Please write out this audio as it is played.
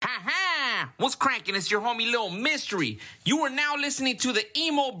What's cracking? It's your homie Lil Mystery. You are now listening to the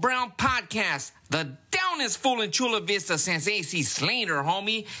Emo Brown Podcast, the downest fool in Chula Vista since AC Slater,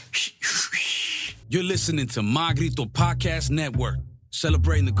 homie. You're listening to My Grito Podcast Network,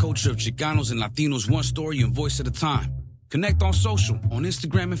 celebrating the culture of Chicanos and Latinos one story and voice at a time. Connect on social, on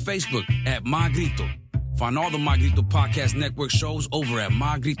Instagram and Facebook at My Grito. Find all the My Grito Podcast Network shows over at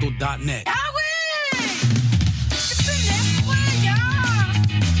mygrito.net.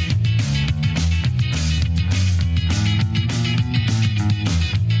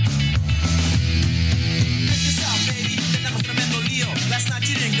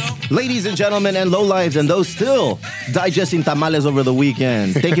 Ladies and gentlemen and lowlives and those still digesting tamales over the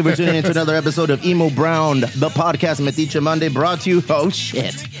weekend. Thank you for tuning in to another episode of Emo Brown, the podcast Metiche Monday, brought to you... Oh,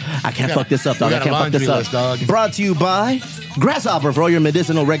 shit. I can't fuck this up, dog. I can't fuck this up. List, brought to you by Grasshopper for all your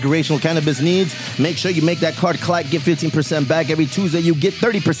medicinal, recreational cannabis needs. Make sure you make that card clack. Get 15% back. Every Tuesday, you get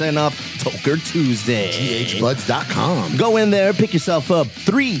 30% off Toker Tuesday. GHBuds.com. Go in there, pick yourself up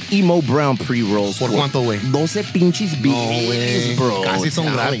 3 Emo Brown pre-rolls. ¿Por cuánto, güey? 12 pinches bees, bro. Casi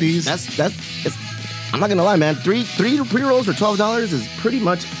son gratis. I'm not gonna lie, man. Three pre-rolls for $12 is pretty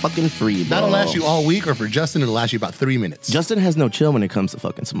much fucking free, bro. That'll last you all week, or for Justin, it'll last you about 3 minutes. Justin has no chill when it comes to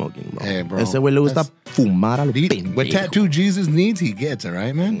fucking smoking, bro. Hey, bro. Ese güey le gusta fumar a lo pendejo. What Tattoo Jesus needs, he gets, all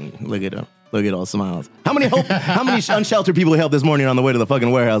right, man? Look at him. Look at all smiles. How many unsheltered people helped this morning on the way to the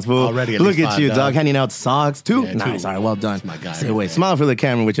fucking warehouse, fool? Already at Look least at 5, you, dog. dog. Handing out socks, too? Yeah, nice. 2. All right, well done. That's my guy. Say, wait, smile for the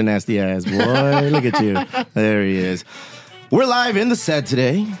camera with your nasty ass, boy. Look at you. There he is. We're live in the set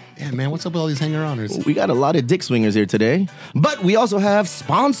today. Yeah, man, what's up with all these hanger-oners? We got a lot of dick swingers here today. But we also have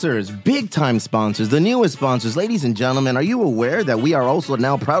sponsors, big-time sponsors, the newest sponsors. Ladies and gentlemen, are you aware that we are also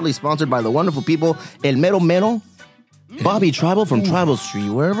now proudly sponsored by the wonderful people, El Mero Mero, Bobby Tribal from Tribal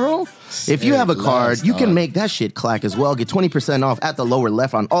Streetwear, bro? If you have a card, you can make that shit clack as well. Get 20% off at the lower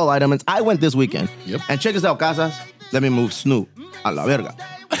left on all items. I went this weekend. Yep. And check us out, casas. Let me move Snoop. A la verga.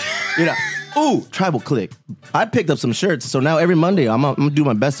 Mira. Ooh, Tribal Click. I picked up some shirts, so now every Monday I'm gonna do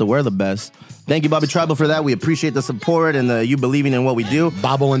my best to wear the best. Thank you, Bobby Tribal, for that. We appreciate the support and you believing in what we do.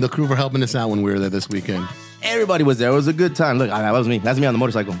 Bobo and the crew for helping us out when we were there this weekend. Everybody was there. It was a good time. Look, that was me. That's me on the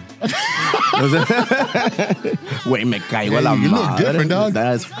motorcycle. Wait, me caigo a la You look madre. different, dog.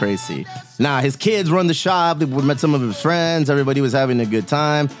 That's crazy. Nah, his kids run the shop. We met some of his friends. Everybody was having a good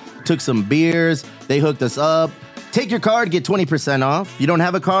time. Took some beers. They hooked us up. Take your card, get 20% off. You don't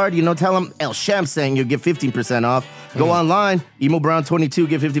have a card, tell them El Sham saying you get 15% off. Go online, Emo Brown 22,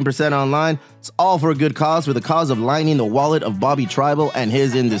 get 15% online. It's all for a good cause, for the cause of lining the wallet of Bobby Tribal and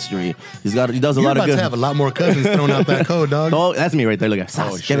his industry. He does a lot of good. You're about to have a lot more cousins throwing out that code, dog. Oh, that's me right there. Look at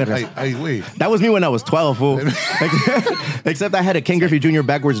Oh, shit. Hey, wait. That was me when I was 12, fool. Except I had a Ken Griffey Jr.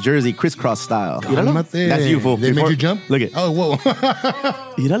 backwards jersey, crisscross style. That's you, fool. They made you jump? Look at. Oh, whoa.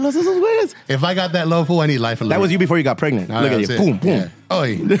 Míralos esos güeyes. If I got that low, fool, I need life. That was you before you got pregnant. Look at you. Boom, boom. Yeah.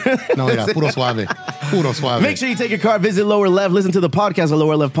 Oy. No, mira, puro suave. Puro suave. Make sure you take your card, visit Lower Left, listen to the podcast, the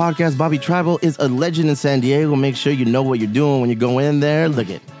Lower Left Podcast. Bobby Tribal is a legend in San Diego. Make sure you know what you're doing when you go in there. Look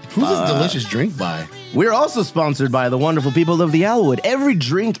at. Who's this delicious drink by? We're also sponsored by the wonderful people of the Alwood. Every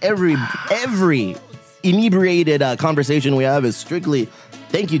drink, every inebriated conversation we have is strictly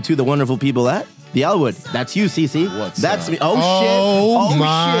thank you to the wonderful people at the Alwood. That's you, CC. That's me. Oh, shit. Oh,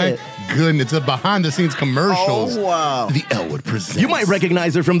 my goodness. It's a behind-the-scenes commercials. Oh, wow. The Elwood presents. You might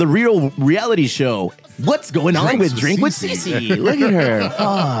recognize her from the real reality show. What's going on with Drink with CC? Look at her.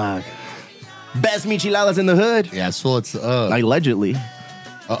 Fuck. Best micheladas in the hood. Yeah, so it's... Allegedly.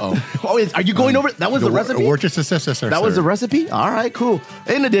 Uh-oh. Oh, are you going over? That was the recipe? That was the recipe? All right, cool.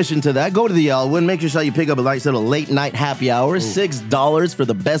 In addition to that, go to the Elwood. Make sure you pick up a nice little late-night happy hour. $6 for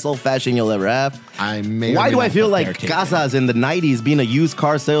the best old-fashioned you'll ever have. Why do I feel like Casas in the 90s being a used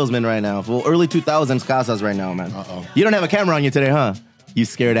car salesman right now? Well, early 2000s Casas right now, man. Uh-oh. You don't have a camera on you today, huh? You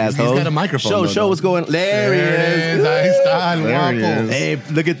scared asshole. He's got a microphone. Show what's going on. There he is. Ahí está el There he guapo. is. Hey,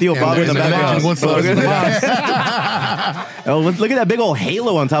 look at Theo Bobby in the background. What's Look at up? Oh, look at that big old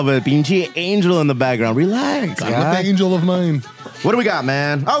halo on top of it. Pinche angel in the background. Relax. I'm with the angel of mine. What do we got,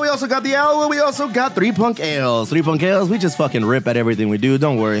 man? Oh, we also got the Alwood. We also got 3 Punk Ales. 3 Punk Ales, we just fucking rip at everything we do.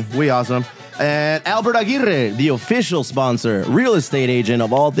 Don't worry. We awesome. And Albert Aguirre, the official sponsor, real estate agent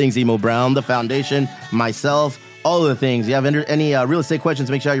of all things Emo Brown, the foundation, myself, all of the things. You have any real estate questions,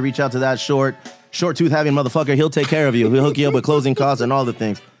 make sure you reach out to that short tooth having motherfucker. He'll take care of you. He'll hook you up with closing costs and all the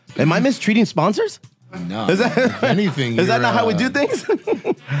things. Am I mistreating sponsors? No. Is that, if anything, is that not how we do things?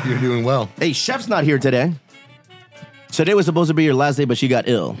 You're doing well. Hey, Chef's not here today. Today was supposed to be your last day, but she got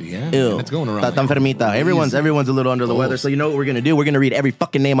ill. Yeah, ill. it's going around Está like enfermita. crazy. Everyone's a little under the weather. So you know what we're gonna do? We're gonna read every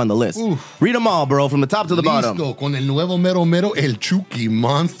fucking name on the list. Read them all, bro, from the top to the bottom. Listo, con el nuevo mero mero, el Chucky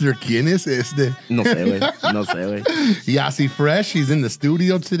Monster. ¿Quién es este? No sé, güey. No sé, güey. Yasi Fresh, she's in the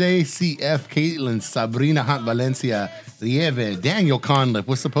studio today. CF, Caitlin, Sabrina Hunt Valencia, Lieve, Daniel Conliffe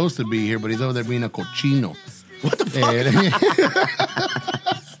was supposed to be here, but he's over there being a cochino. What the fuck?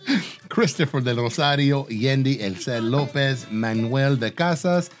 Christopher del Rosario, Yendi Elcel Lopez, Manuel de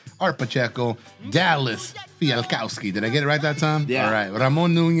Casas, Art Pacheco, Dallas Fialkowski. Did I get it right that time? Yeah. All right.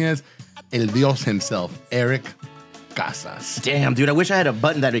 Ramon Nunez, El Dios himself, Eric Casas. Damn, dude, I wish I had a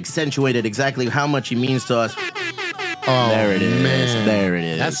button that accentuated exactly how much he means to us. Oh, There it is. man. There it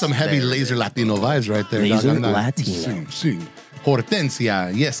is. That's some heavy There it laser Latino vibes right there. Laser dog. I'm not- Latino. Sí, sí.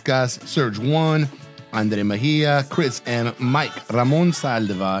 Hortensia, Yescas, Serge Juan, Andre Mejia, Chris and Mike, Ramon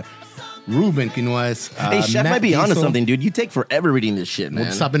Saldivar, Ruben Quinones. Hey, Chef Matt might be onto Diesel. something, dude. You take forever reading this shit, man.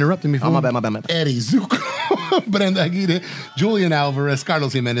 Well, stop interrupting me. Oh, fool. my bad, my bad. Eddie Zuko, Brenda Aguirre, Julian Alvarez,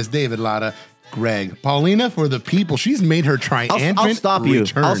 Carlos Jimenez, David Lara, Greg, Paulina for the people. She's made her triumphant I'll stop you.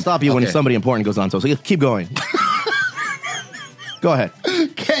 return. I'll stop you when Okay. somebody important goes on. So keep going. Go ahead.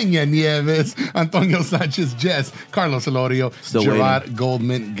 Kenya Nieves, Antonio Sanchez, Jess, Carlos Elorio, Still Gerard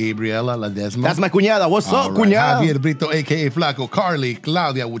Goldman, Gabriela Ledesma. That's my cuñada. What's All up, right. cuñada? Javier Brito, a.k.a. Flaco, Carly,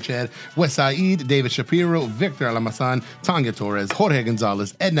 Claudia Wucher, Wes Said, David Shapiro, Victor Alamazan, Tanya Torres, Jorge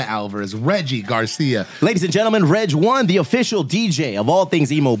Gonzalez, Edna Alvarez, Reggie Garcia. Ladies and gentlemen, Reg 1, the official DJ of all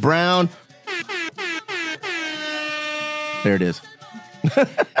things Emo Brown. There it is.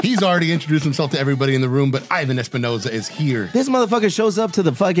 He's already introduced himself to everybody in the room, but Ivan Espinoza is here. This motherfucker shows up to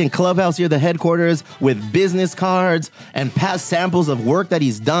the fucking clubhouse here, the headquarters, with business cards and past samples of work that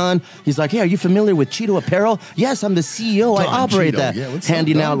he's done. He's like, hey, are you familiar with Cheeto Apparel? Yes, I'm the CEO. I Don operate Cheeto. that. Yeah, what's up,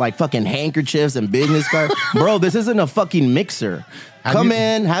 Handing Don? out like fucking handkerchiefs and business cards. Bro, this isn't a fucking mixer. Have Come you-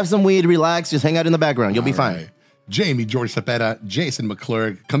 in, have some weed, relax, just hang out in the background. You'll be All fine. right. Jamie George Cepeda, Jason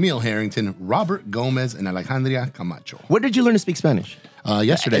McClurg, Camille Harrington, Robert Gomez, and Alejandria Camacho. Where did you learn to speak Spanish?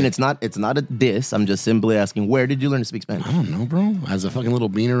 Yesterday. And it's not a diss. I'm just simply asking, where did you learn to speak Spanish? I don't know, bro. As a fucking little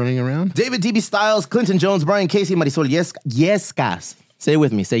beaner running around. David DB Styles, Clinton Jones, Brian Casey, Marisol Yescas. Say it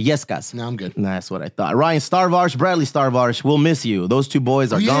with me. Say Yescas. No, I'm good. Nah, that's what I thought. Ryan Starvarsh, Bradley Starvarsh, we'll miss you. Those two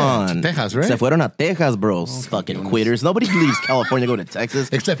boys are yeah, gone. to Texas, right? Se fueron a Texas, bro. Fucking goodness. quitters. Nobody leaves California to go to Texas.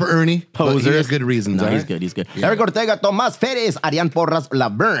 Except for Ernie. Posers. But he has good reasons. No, all he's right? good. He's good. Yeah. Eric Ortega, Tomas Perez, Ariane Porras,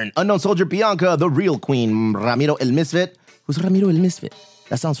 Laverne, Unknown Soldier Bianca, The Real Queen, Ramiro El Misfit. Who's Ramiro El Misfit?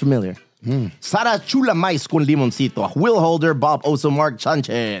 That sounds familiar. Sara Chula Mais con Limoncito, Will Holder, Bob Oso, Mark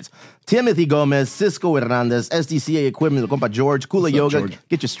Sanchez, Timothy Gomez, Cisco Hernandez, SDCA Equipment, compa George, Kula up, Yoga, George?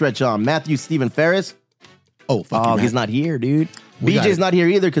 get your stretch on. Matthew Stephen Ferris. Oh, fuck you, Oh, man. he's not here, dude. We got BJ's it. not here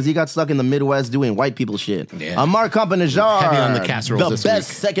either because he got stuck in the Midwest doing white people shit. Yeah. Amar Campanajar, Heavy on the casseroles the this best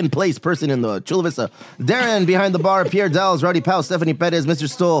week. second place person in the Chula Vista. Darren behind the bar, Pierre Dowles, Roddy Powell, Stephanie Perez, Mr.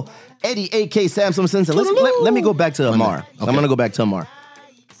 Stoll, Eddie A.K. Samson Simpson. Let me go back to Amar. Okay. I'm going to go back to Amar.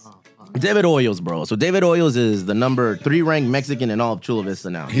 David Oyos, bro. So David Oyos is the number 3 ranked Mexican in all of Chula Vista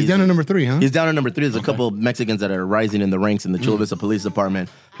now. He's down to number 3, huh? He's down to number 3. There's a couple of Mexicans that are rising in the ranks in the Chula Vista Police Department.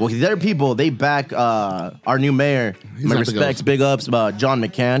 Well, their people, they back our new mayor. He's My not the respects, ghost. big ups about John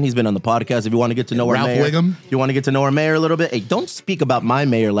McCann. He's been on the podcast. If you want to get to know our Ralph mayor. Wiggum. You want to get to know our mayor a little bit? Hey, don't speak about my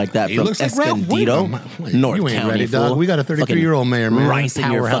mayor like that He from looks like Ralph Escondido, Wiggum. North You ain't County, ready, dog. fool. We got a 33-year-old mayor, man. Rice in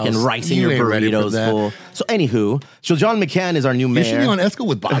your Powerhouse. fucking rice in You your ain't ready for burritos, that. fool. So anywho, so John McCann is our new You mayor. should be on Esco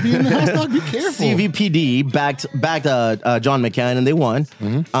with Bobby in the house, dog. Be careful. CVPD backed John McCann and they won.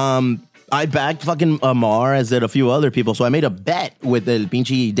 Mm-hmm. I backed fucking Amar, as did a few other people. So I made a bet with the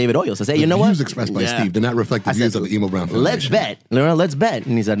pinche David Oyos. I said, you know The what? views expressed by Steve did not reflect the I views said, of the Emo Brown Foundation. Let's bet. Let's bet.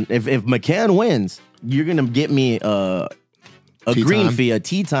 And he said, if McCann wins, you're going to get me a Tea green time? fee, a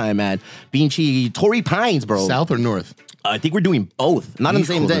tea time at pinche Torrey Pines, bro. South or north? I think we're doing both. Not on the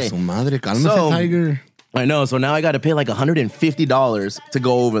same Hijo de day. su madre, cálmese, So- Tiger. I know. So now I got to pay like $150 to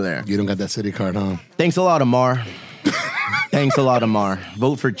go over there. You don't got that city card, huh? Thanks a lot, Amar. Thanks a lot, Amar.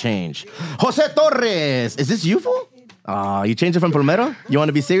 Vote for change. Jose Torres. Is this you, fool? You changed it from Plomero? You want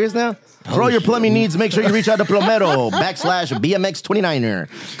to be serious now? For all your plumbing needs, make sure you reach out to Plomero, /BMX29er.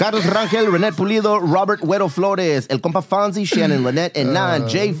 Carlos Rangel, Renette Pulido, Robert Güero Flores, El Compa Fonzie, Shannon Lynette, and Nan.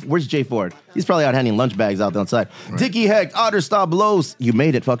 Where's Jay Ford? He's probably out handing lunch bags out outside. Dickie Heck, Otter Stablos. You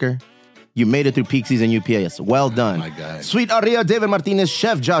made it, fucker. You made it through peak season UPS. Well done. my God. Sweet Aria, David Martinez,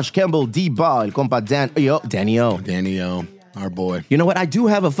 Chef Josh Campbell, D-Ba, El Compa Danny O. Danny O, our boy. You know what? I do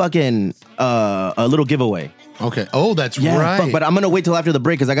have a fucking a little giveaway. Okay. Oh, that's Yeah, right. fuck, but I'm gonna wait till after the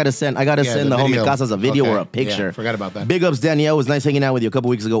break because I gotta send the homie video. Casas a video Okay. or a picture. Yeah, forgot about that. Big ups, Danielle. It was nice hanging out with you a couple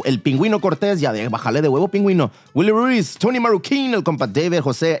weeks ago. El Pingüino Cortez, ya de bajale de huevo, Pingüino. Willie Ruiz, Tony Maruquin, el compa David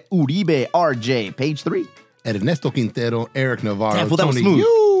Jose Uribe, RJ, page 3. Ernesto Quintero, Eric Navarro, Damn, fool, that was Tony smooth.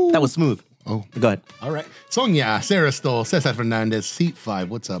 Yu. That was smooth. Oh. Go ahead. All right. Sonia, Sarah Stoll, Cesar Fernandez, Seat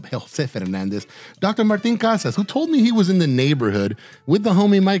 5. What's up? Jose Fernandez. Dr. Martin Casas, who told me he was in the neighborhood with the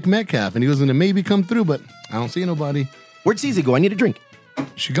homie Mike Metcalf and he was going to maybe come through, but I don't see nobody. Where'd Cece go? I need a drink.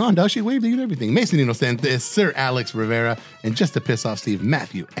 She gone, dog. She waved at you and everything. Mason Inocentes, Sir Alex Rivera, and just to piss off Steve,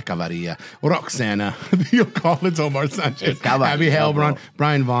 Matthew Echevarria, Roxana, Theo Collins, Omar Sanchez, Abby Helbron,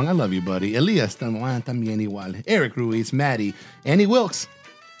 Brian Vong. I love you, buddy. Elias también igual. Eric Ruiz, Maddie, Annie Wilkes.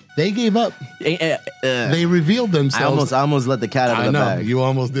 They gave up. They revealed themselves. I almost let the cat out of I the know. bag. You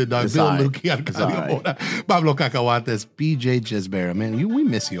almost did, dog. It's Bill all right. Luque, Arcadio Mora, Pablo Cacahuates, BJ Jesbera. Man, we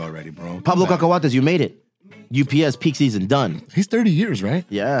miss you already, bro. Pablo Come back. Cacahuates, you made it. UPS peak season done. He's 30 years, right?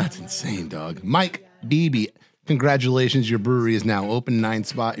 Yeah. That's insane, dog. Mike Beebe, congratulations. Your brewery is now open. 9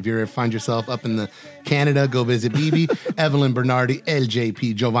 spot. If you ever find yourself up in the Canada, go visit Beebe. Evelyn Bernardi,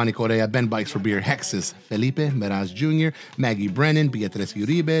 LJP, Giovanni Correa, Ben Bikes for Beer, Hexus, Felipe Meraz Jr., Maggie Brennan, Beatriz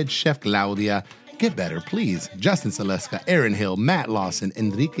Uribe, Chef Claudia. Get better, please. Justin Celesca, Aaron Hill, Matt Lawson,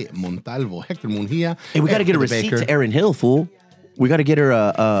 Enrique Montalvo, Hector Mungia. Hey, we got to get a Hector receipt Baker, to Erin Hill, fool. We got to get her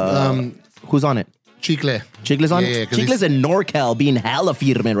who's on it? Chicle. Chicle's on Yeah, it? 'cause Chicle's he's- in NorCal being hella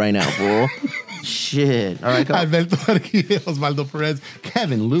firme right now, fool. Shit. All right, go. Alberto Arquille, Osvaldo Perez,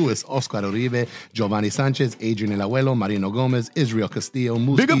 Kevin Lewis, Oscar Uribe, Giovanni Sanchez, Adrian El Abuelo, Marino Gomez, Israel Castillo,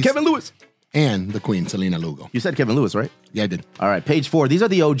 Moose Big up East, Kevin Lewis. and the Queen, Selena Lugo. You said Kevin Lewis, right? Yeah, I did. All right, page 4. These are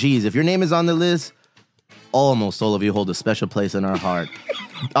the OGs. If your name is on the list, almost all of you hold a special place in our heart.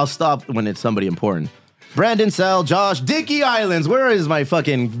 I'll stop when it's somebody important. Brandon Sell, Josh, Dickie Islands. Where is my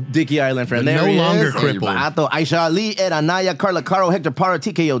fucking Dickie Island friend? They're There no he longer is. crippled. El Vato, Aisha Ali, Ed Anaya, Carla Caro, Hector Parra,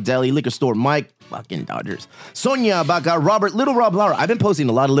 TKO Deli, Liquor Store Mike, fucking Dodgers. Sonia Baca, Robert, Little Rob Lara. I've been posting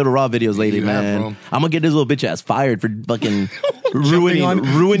a lot of Little Rob videos lately, You have, man. bro. I'm gonna get this little bitch ass fired for fucking ruining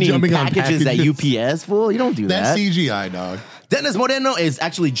jumping on packages at UPS, fool. You don't do That's that. CGI, dog. Dennis Moreno is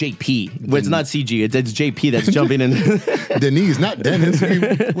actually JP. Well, it's not CG. It's JP that's jumping in. Denise, not Dennis.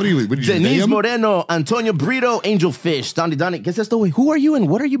 What are you? What did you Denise name? Moreno, Antonio Brito, Angel Fish, Donnie. ¿Qué es esto, güey? Who are you and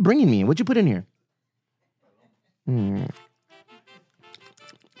what are you bringing me? What'd you put in here?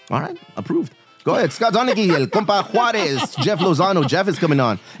 All right, approved. Go ahead. Scott Donaghy, El Compa Juarez, Jeff Lozano. Jeff is coming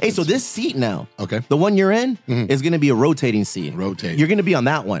on. Hey, so this seat now, Okay. the one you're in, is going to be a rotating seat. Rotating. You're going to be on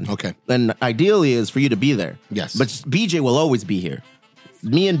that one. Okay. And ideally is for you to be there. Yes. But BJ will always be here.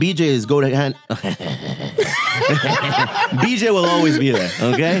 Me and BJ is go to hand. BJ will always be there,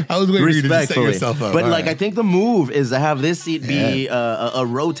 okay? I was waiting for you to just set Respectfully. yourself up. But All like, right. I think the move is to have this seat be a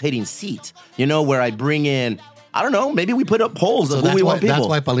rotating seat, you know, where I bring in, I don't know, maybe we put up polls of who we want people. That's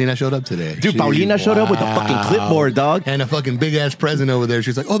why Paulina showed up today. Dude, Paulina showed up with a fucking clipboard, dog. And a fucking big ass present over there.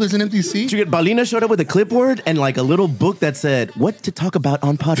 She's like, oh, there's an empty seat. Did you get Paulina showed up with a clipboard and like a little book that said what to talk about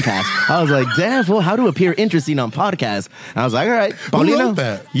on podcast. I was like, damn, fool, how to appear interesting on podcast. And I was like, all right, Paulina, wrote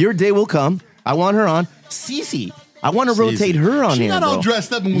that? your day will come. I want her on. Cece, I want to rotate her on she here. got all bro.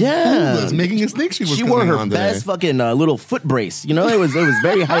 dressed up and Yeah. fooled us, making us think she was She wore her coming on today. best fucking little foot brace. You know, it was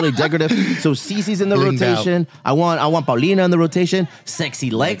very highly decorative. So Cece's in the Blinged rotation. I want Paulina in the rotation. Sexy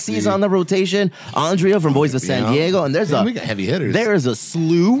Lexi's on the rotation. Andrea from Boys of San Yeah. Diego. And Damn, we got heavy hitters. There is a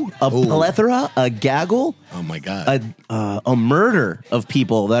slew, a plethora, a gaggle, Oh my God. a murder of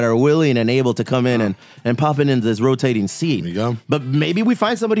people that are willing and able to come in and pop into this rotating seat. There you go. But maybe we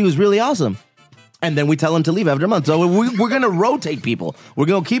find somebody who's really awesome. And then we tell them to leave after a month. So we're going to rotate people. We're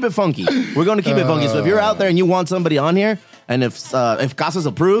going to keep it funky. We're going to keep it funky. So if you're out there and you want somebody on here, and if Casas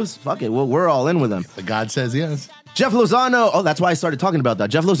approves, fuck it, we're all in with them. The God says yes. Jeff Lozano. Oh, that's why I started talking about that.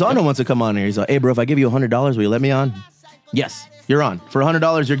 Jeff Lozano wants to come on here. He's like, hey, bro, if I give you $100, will you let me on? Yes, you're on. For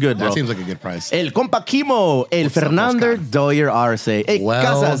 $100, you're good, bro. That seems like a good price. El compa Kimo, El Fernander Oscar? Doyer Arce. Hey,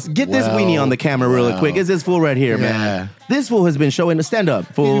 Casas, get this weenie on the camera real quick. Is this fool right here, man? This fool has been showing. Stand up,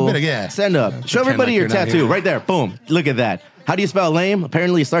 fool. You better, yeah. Stand up. Show Pretend everybody like your you're not tattoo here. right there. Boom. Look at that. How do you spell lame?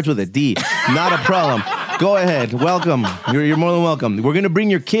 Apparently, it starts with a D. Not a problem. Go ahead. Welcome. You're more than welcome. We're gonna bring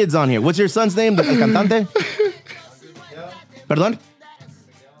your kids on here. What's your son's name? El cantante. Perdón.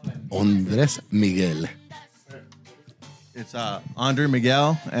 Andres Miguel. It's Andre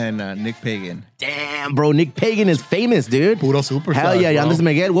Miguel and Nick Pagan. Damn, bro. Nick Pagan is famous, dude. Puro superstar, Hell yeah, bro. Andres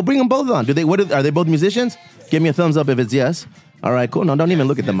Miguel. We'll bring them both on. Are they both musicians? Give me a thumbs up if it's yes. All right, cool. No, don't even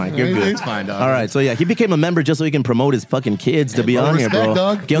look at the mic. You're good. It's fine, dog. All right, so yeah, he became a member just so he can promote his fucking kids to be bro, on respect, here, bro.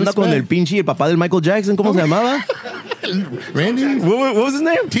 dog. ¿Qué onda con el Respect. pinche el papá del Michael Jackson? ¿Cómo se llamaba? Randy? What was his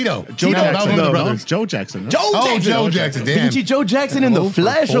name? Tito. Tito. That was one of the brothers. Joe Jackson. Joe Jackson. Damn. Pinky Joe Jackson in the 0 for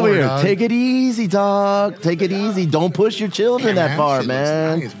flesh 4, over here. dog. Take it easy, dog. Take it easy. Don't push your children Yeah, that far, shit looks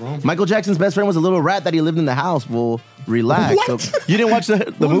man. nice, bro. Michael Jackson's best friend was a little rat that he lived in the house. Well, relax. What? So, you didn't watch the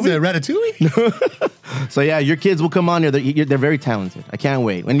What was movie? it, Ratatouille? So yeah, your kids will come on here. They're very talented. I can't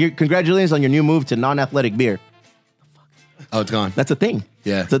wait. And congratulations on your new move to non-athletic beer. Oh, it's gone. That's a thing.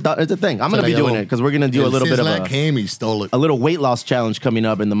 Yeah. It's a thing. I'm going to be doing it because we're going to do a little bit of Sizzlack came, he stole it. a little weight loss challenge coming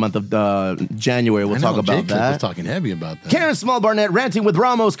up in the month of January. We'll talk about Jake was that. talking heavy about that. Karen Small Barnett ranting with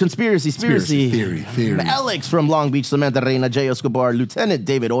Ramos, conspiracy. Theory. Alex from Long Beach, Samantha Reina, Jay Escobar, Lieutenant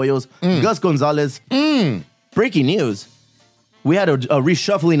David Hoyos, Gus Gonzalez. Breaking news. We had a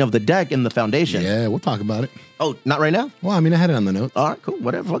reshuffling of the deck in the foundation. Yeah, we'll talk about it. Oh, not right now? Well, I mean, I had it on the notes. All right, cool.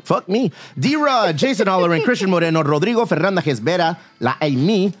 Whatever. Fuck me. D-Rod, Jason Holleran, Christian Moreno, Rodrigo Fernández Gesbera, La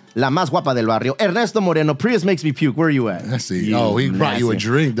Amy, La Más Guapa del Barrio, Ernesto Moreno. Prius makes me puke. Where are you at? I see. He brought you a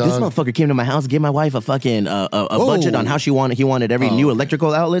drink, dog. This motherfucker came to my house, gave my wife a fucking budget on how he wanted every new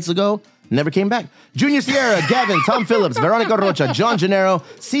electrical outlets to go. Never came back. Junior Sierra, Gavin, Tom Phillips, Veronica Rocha, John Gennaro,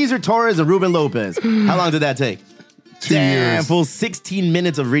 Cesar Torres, and Ruben Lopez. How long did that take? 2 years. Full 16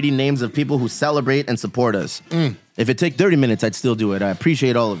 minutes of reading names of people who celebrate and support us. If it took 30 minutes, I'd still do it. I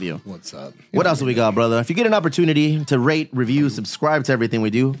appreciate all of you. What's up? What else do we got, brother? If you get an opportunity to rate, review, subscribe to everything we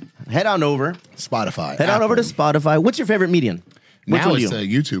do, head on over. Spotify. Head on over to Spotify. What's your favorite medium? Which Now one it's do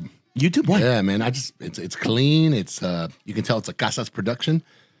you? YouTube. YouTube? Why? Yeah, man. It's clean. It's you can tell it's a Casas production.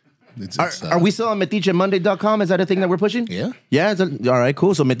 Are we still on metichemonday.com? Is that a thing that we're pushing? Yeah. Yeah? All right,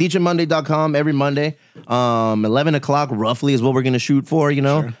 cool. So metichemonday.com every Monday. 11 o'clock roughly is what we're going to shoot for, you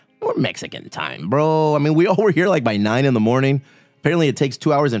know? Sure. We're Mexican time, bro. I mean, we all were here like by 9 in the morning. Apparently it takes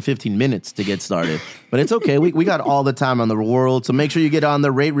 2 hours and 15 minutes to get started. But it's okay. We got all the time on the world. So make sure you get on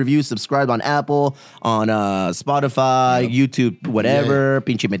the rate, review, subscribe on Apple, on Spotify, YouTube, whatever.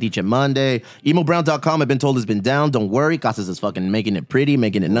 Pinche Metiche Monday. EmoBrown.com, I've been told, has been down. Don't worry. Casas is fucking making it pretty,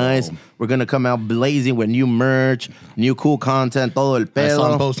 making it nice. We're going to come out blazing with new merch, new cool content, todo el I saw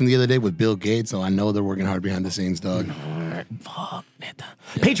him pedo. posting the other day with Bill Gates, so I know they're working hard behind the scenes, dog. Fuck, neta.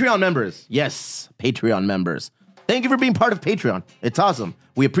 Patreon members. Yes, Patreon members. Thank you for being part of Patreon. It's awesome.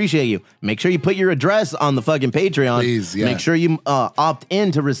 We appreciate you. Make sure you put your address on the fucking Patreon. Please, yeah. Make sure you opt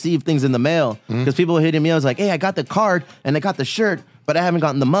in to receive things in the mail. Because people are hitting me. I was like, hey, I got the card and I got the shirt, but I haven't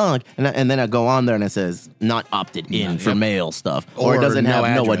gotten the mug. And then I go on there and it says not opted in for mail stuff. Or it Or doesn't no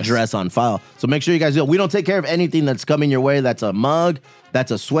have no address. address on file. So make sure you guys do it. We don't take care of anything that's coming your way. That's a mug.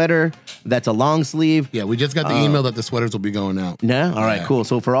 That's a sweater. That's a long sleeve. Yeah, we just got the email that the sweaters will be going out. Yeah? All right, cool.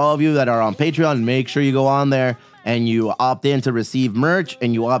 So for all of you that are on Patreon, make sure you go on there and you opt in to receive merch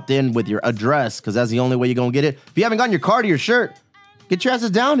and you opt in with your address because that's the only way you're going to get it. If you haven't gotten your card or your shirt, get your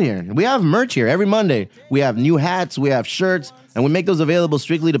asses down here. We have merch here every Monday. We have new hats, we have shirts, and we make those available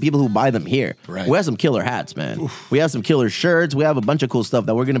strictly to people who buy them here. Right. We have some killer hats, man. We have some killer shirts. We have a bunch of cool stuff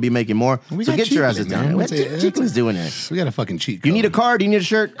that we're going to be making more. We So got get your Cheekly, asses down man. here. What's it- Cheekly's doing it. We got a fucking cheat code. You need a card, you need a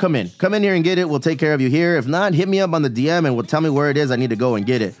shirt, come in. Come in here and get it. We'll take care of you here. If not, hit me up on the DM and tell me where it is. I need to go and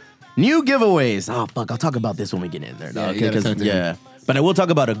get it. New giveaways. Oh, fuck. I'll talk about this when we get in there, dog. you gotta send it to Yeah. But I will talk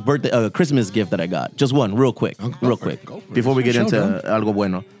about a Christmas gift that I got. Just one, real quick. Go Real for it. quick. Go for it. Before we get Show into them. algo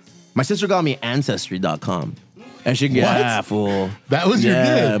bueno. My sister got me Ancestry.com. And she fool. That was your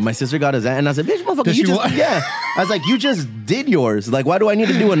gift? My sister got us that. And I said, bitch, motherfucker, Does you she just, wa- yeah. I was like, you just did yours. Like, why do I need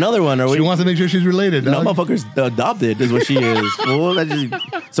to do another one? She wants to make sure she's related, No, dog. motherfucker's adopted is what she is. Fool.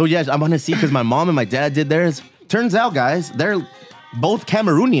 So, yes, I'm going to see because my mom and my dad did theirs. Turns out, guys, they're both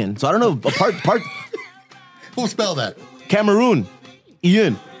Cameroonian. So I don't know, part We'll spell that. Cameroon.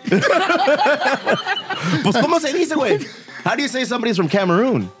 Ian. Pues, ¿cómo se dice, güey? How do you say somebody's from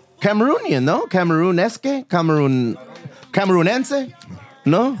Cameroon? Cameroonian, no? Cameroon-esque? Cameroonense?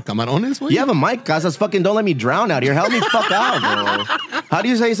 No? Camarones, güey? You have a mic, Casas. Fucking don't let me drown out here. Help me fuck out, bro. How do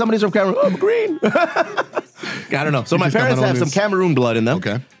you say somebody's from Cameroon? I'm green. I don't know. So my just parents have some Camarones. Cameroon blood in them.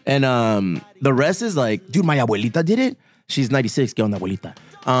 Okay. And the rest is like, dude, my abuelita did it. She's 96. ¿Qué onda, abuelita?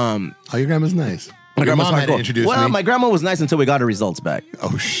 Oh, your grandma's nice. My Your grandma's mom had to hardcore. introduce Well, me. my grandma was nice until we got her results back.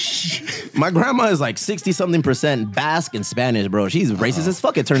 Oh, shit. My grandma is like 60-something% Basque and Spanish, bro. She's racist as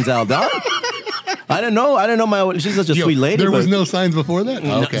fuck, it turns out, dog. I didn't know she's such a Yo, sweet lady. there was but- no signs before that?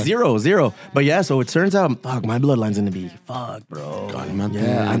 No, Oh, okay. Zero. But yeah, so it turns out, fuck, my bloodline's gonna be fucked, bro.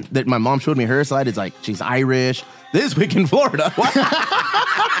 Yeah, my mom showed me her side. It's like she's Irish. This week in Florida.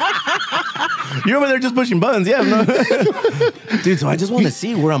 You're over there just pushing buttons, yeah. No. Dude, so I just want to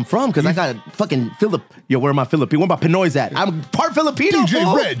see where I'm from because I got fucking where am I Filipino? Where my Pinoy's at? I'm part Filipino. DJ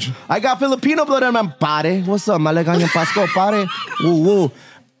fool. Reg. I got Filipino blood in my body. What's up, Maleganya Pasco, pare? Woo woo.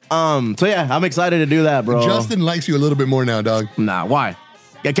 So yeah, I'm excited to do that, bro. Justin likes you a little bit more now, dog. Nah, why?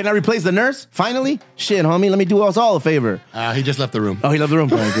 Yeah, can I replace the nurse? Finally? Shit, homie, let me do us all a favor. He just left the room. Oh, he left the room.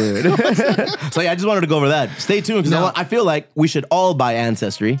 Oh, good. So yeah, I just wanted to go over that. Stay tuned because I feel like we should all buy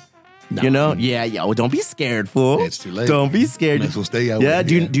Ancestry. No. You know? Yeah. Well, don't be scared, fool. It's too late. Don't be scared. Might as well stay out yeah. with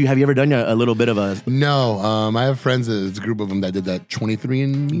Do it, you have you ever done a little bit of a? No. I have friends. It's a group of them that did that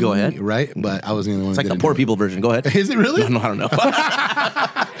 23andMe. Go ahead. Right, but I wasn't the one. It's like the poor people version. Go ahead. Is it really? No, I don't know.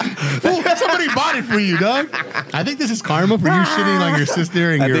 Fool, somebody bought it for you, dog. I think this is karma for you shitting on your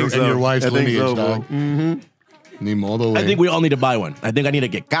sister and your wife's lineage, dog. Ni modo, I think we all need to buy one. I think I need to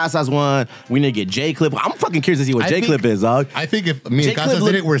get Casas one. We need to get J-Clip. I'm fucking curious to see what J-Clip is, dog. I think if me and Casas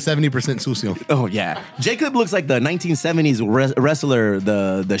did it, we're 70% sucio. Oh, yeah. J-Clip looks like the 1970s wrestler,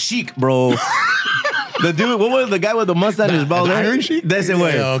 the Sheik, bro. The dude, what was the guy with the mustache and his bald hair? Iron Sheik? That's it.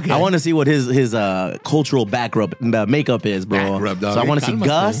 Way. Yeah, okay. I want to see what his cultural makeup is, bro. Background, dog. So I want to see Kinda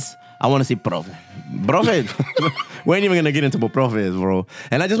Gus. I want to see Profe. We ain't even gonna get into what Profe is, bro.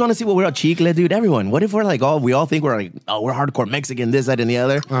 And I just want to see what we're all Chicle, dude. Everyone. What if we're like, we all think we're like, we're hardcore Mexican, this, that, and the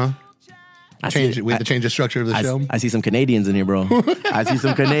other. We have to change the structure of the show. I see some Canadians in here, bro. I see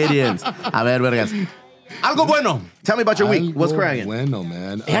some Canadians. A ver, vergas. Algo bueno. Tell me about your week. What's cracking? Bueno,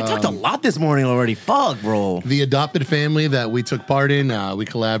 man. Hey, I talked a lot this morning already. Fuck, bro. The adopted family that we took part in, we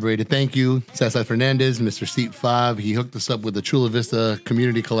collaborated. Thank you, Cesar Fernandez, Mr. Seat 5. He hooked us up with the Chula Vista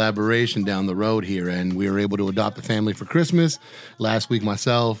community collaboration down the road here, and we were able to adopt a family for Christmas. Last week,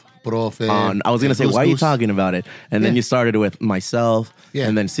 myself, Profe. I was going to say, why are you talking about it? And then you started with myself,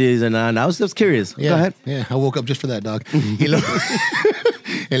 and then season on. I was just curious. Yeah, Go ahead. Yeah, I woke up just for that, dog.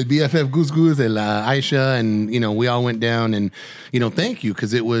 El BFF Goose Goose, El Aisha, and, we all went down and, thank you,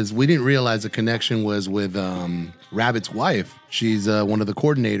 because we didn't realize the connection was with Rabbit's wife. She's one of the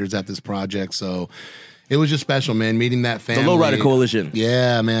coordinators at this project, so it was just special, man, meeting that family. The Lowrider Coalition.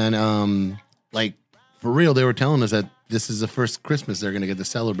 Yeah, man. For real, they were telling us that this is the first Christmas they're going to get to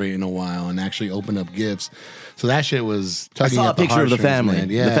celebrate in a while and actually open up gifts. So that shit was tugging I saw at a picture of the family. Man.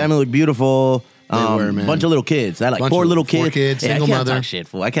 Yeah. The family looked beautiful. They were, man. Bunch of little kids. I like four little kids. 4 kids, single I can't mother. talk shit,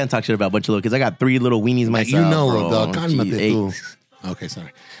 fool. I can't talk shit about a bunch of little kids. I got 3 little weenies myself. Bro. Dog. Cálmate tú. Okay,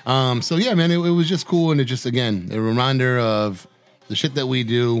 sorry. So yeah, man, it was just cool, and it just, again, a reminder of the shit that we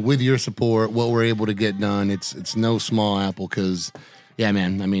do with your support, what we're able to get done. It's no small apple, because yeah,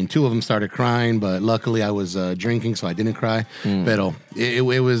 man. I mean, 2 of them started crying, but luckily I was drinking, so I didn't cry. But it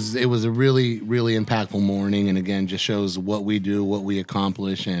was a really, really impactful morning, and again, just shows what we do, what we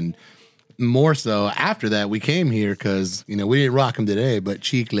accomplish, and more so after that, we came here because we didn't rock them today, but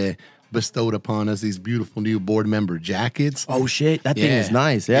Chicle bestowed upon us these beautiful new board member jackets. Oh shit, that thing is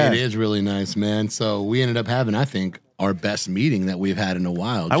nice. Yeah, it is really nice, man. So we ended up having, I think, our best meeting that we've had in a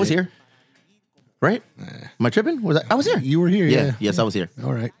while. I was here. Right? Am I tripping? I was here. You were here, yeah. Yes, I was here.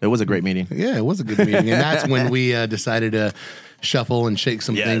 All right. It was a great meeting. Yeah, it was a good meeting. And that's when we decided to shuffle and shake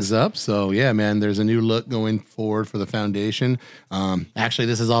some things up. So, yeah, man, there's a new look going forward for the foundation. Actually,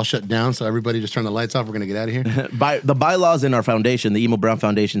 this is all shut down, so everybody just turn the lights off. We're going to get out of here. The bylaws in our foundation, the Emo Brown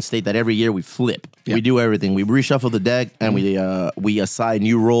Foundation, state that every year we flip. Yeah. We do everything. We reshuffle the deck, and we assign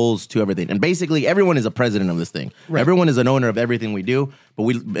new roles to everything. And basically, everyone is a president of this thing. Right. Everyone is an owner of everything we do. But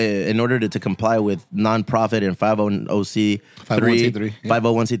we, in order to comply with nonprofit and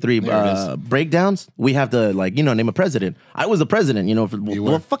 501c3 breakdowns, we have to name a president. I was the president,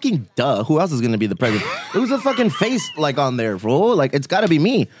 well, fucking duh. Who else is going to be the president? It was a fucking face on there, bro. It's got to be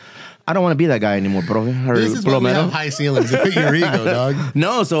me. I don't want to be that guy anymore, bro. This is why we have high ceilings. It fit your ego, dog.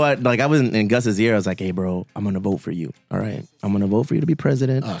 No, so I was in Gus's ear. I was like, hey, bro, I'm going to vote for you. All right? I'm going to vote for you to be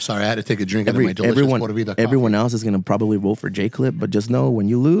president. Oh, sorry. I had to take a drink of my delicious Puerto Vida coffee. Everyone else is going to probably vote for J-Clip, but just know when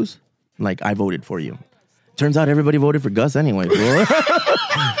you lose, I voted for you. Turns out everybody voted for Gus anyway, bro.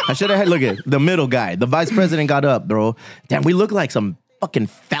 I should have had, look at the middle guy. The vice president got up, bro. Damn, we look like some fucking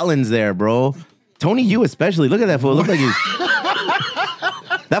felons there, bro. Tony, you especially. Look at that fool. Look like he's...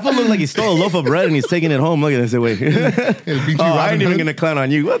 That fool looked like he stole a loaf of bread and he's taking it home. Look at this. Wait. I ain't even going to clown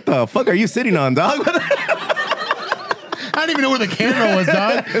on you. What the fuck are you sitting on, dog? I didn't even know where the camera was,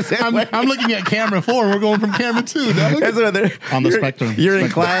 dog. I'm looking at camera 4. We're going from camera 2, dog. On the spectrum. You're in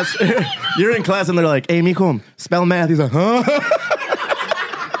class. You're in class and they're like, hey, mijo, spell math. He's like, huh?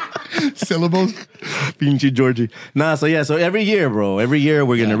 Syllables. Pinche Georgie. Nah, so every year, bro. Every year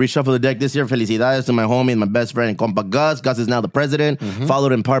we're gonna reshuffle the deck. This year, felicidades to my homie and my best friend, compa Gus. Gus is now the president,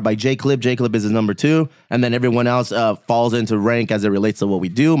 followed in part by J-Clip. J-Clip is his number 2. And then everyone else falls into rank as it relates to what we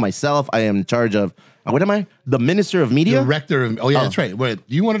do. Myself, I am in charge of, what am I? The Minister of Media? Director of, that's right. Wait,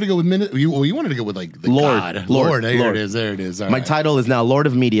 you wanted to go with, you wanted to go with the Lord. God. Lord. There it is. My title is now Lord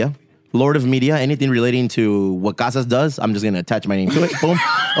of Media. Lord of Media, anything relating to what Casas does, I'm just going to attach my name to it. Boom.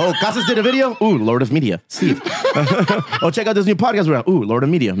 Oh, Casas did a video? Ooh, Lord of Media. Steve. Oh, check out this new podcast we're on. Ooh, Lord of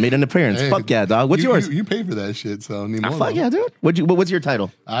Media. Made an appearance. Hey, fuck yeah, dog. What's yours? You pay for that shit, so need more. Fuck yeah, dude. What's your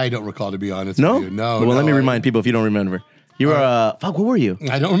title? I don't recall, to be honest No? with you. No. Well, let me remind people if you don't remember. You were, fuck, what were you?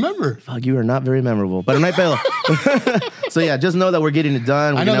 I don't remember. Fuck, you are not very memorable. But no hay pedo. So yeah, just know that we're getting it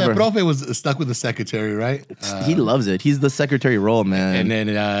done. I know that Profe was stuck with the secretary, right? He loves it. He's the secretary role, man. And then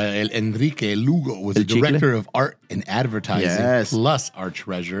Enrique Lugo was the director of art and advertising, plus our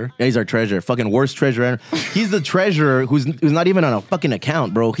treasurer. Yeah, he's our treasurer. Fucking worst treasurer. He's the treasurer who's not even on a fucking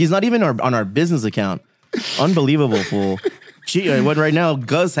account, bro. He's not even on our business account. Unbelievable, fool. What right now,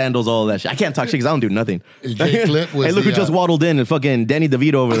 Gus handles all that shit. I can't talk shit because I don't do nothing. J Clip was hey, look who just waddled in and fucking Danny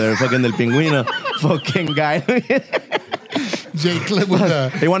DeVito over there, fucking El Pingüino, fucking guy. J Clip with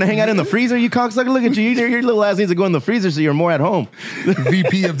the They want to hang out in the freezer, you cocksucker? Look at you. Your little ass needs to go in the freezer so you're more at home.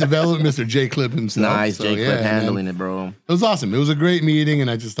 VP of Development, Mr. J Clip himself. Nice, J Clip handling it, bro. It was awesome. It was a great meeting,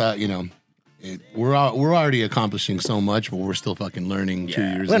 and I just thought, we're already accomplishing so much, but we're still fucking learning 2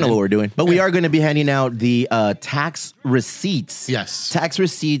 years. I don't know what we're doing, but we are going to be handing out the tax receipts. Yes, tax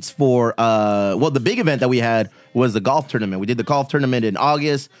receipts for the big event that we had was the golf tournament. We did the golf tournament in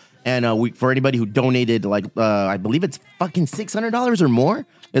August, and for anybody who donated, I believe it's fucking $600 or more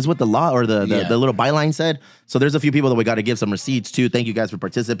is what the law or the little byline said. So there's a few people that we got to give some receipts to. Thank you guys for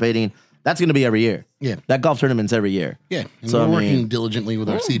participating. That's going to be every year. Yeah. That golf tournament's every year. Yeah. And so we're working diligently with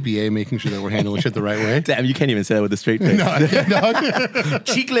our CPA, making sure that we're handling shit the right way. Damn, you can't even say that with a straight face. No, I can't.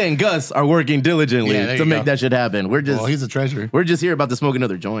 Chicle and Gus are working diligently to make that shit happen. He's a treasure. We're just here about to smoke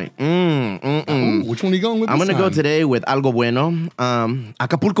another joint. Ooh, which one are you going with? I'm going to go today with Algo Bueno.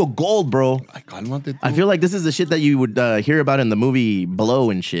 Acapulco Gold, bro. I feel like this is the shit that you would hear about in the movie Blow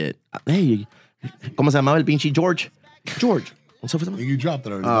and shit. Hey, ¿cómo se llamaba el pinche George? George. What's up with him? You dropped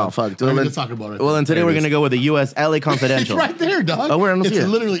it already. Oh, fuck. Let's talk about it. Well, then today we're going to go with the U.S. LA Confidential. It's right there, dog. Oh, where? I don't see it. It's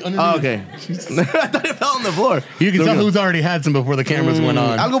literally underneath. Oh, okay. I thought it fell on the floor. You can tell who's already had some before the cameras went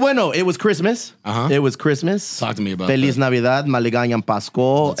on. Algo Bueno. It was Christmas. It was Christmas. Talk to me about Feliz Navidad, Malignant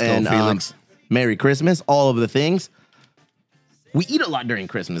Pascual, and Felix. Merry Christmas. All of the things. We eat a lot during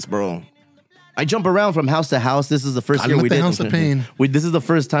Christmas, bro. I jump around from house to house. This is the first year we did. House of pain. This is the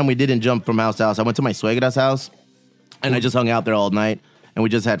first time we didn't jump from house to house. I went to my suegra's house, and I just hung out there all night. And we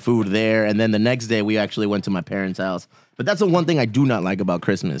just had food there. And then the next day, we actually went to my parents' house. But that's the one thing I do not like about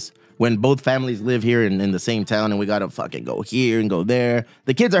Christmas. When both families live here in the same town and we got to fucking go here and go there.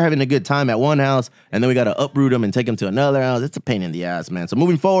 The kids are having a good time at one house, and then we got to uproot them and take them to another house. It's a pain in the ass, man. So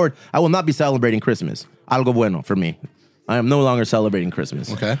moving forward, I will not be celebrating Christmas. Algo bueno for me. I am no longer celebrating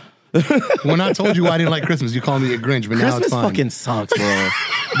Christmas. Okay. When I told you I didn't like Christmas, you called me a Grinch, but now it's fine. Fucking sucks, bro.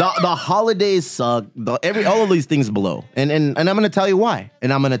 the holidays suck. All of these things blow. And I'm going to tell you why.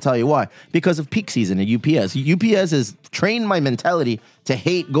 Because of peak season at UPS. UPS has trained my mentality to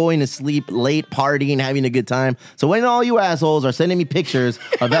hate going to sleep late, partying, having a good time. So when all you assholes are sending me pictures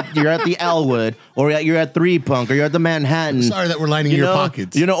of you're at the Elwood, or you're at Three Punk, or you're at the Manhattan. Sorry that we're lining your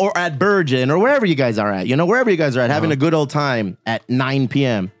pockets. Or at Virgin, or wherever you guys are at. Wherever you guys are at, having a good old time at 9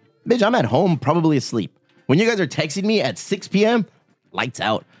 p.m. Bitch, I'm at home, probably asleep. When you guys are texting me at 6 p.m., lights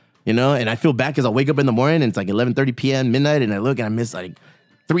out, and I feel bad because I wake up in the morning and it's like 11:30 p.m., midnight, and I look and I miss like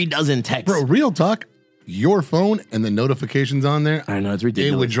 3 dozen texts. Bro, real talk, your phone and the notifications on there, I know, it's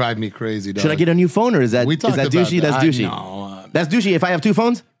ridiculous. It would drive me crazy, dog. Should I get a new phone, or is that douchey? That's douchey. No. That's douchey if I have 2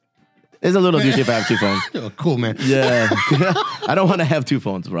 phones? It's a little douchey if I have 2 phones. Oh, cool, man. Yeah. I don't want to have 2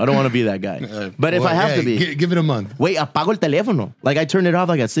 phones, bro. I don't want to be that guy. But if I have to be. Give it a month. Wait, apago el teléfono. Like, I turn it off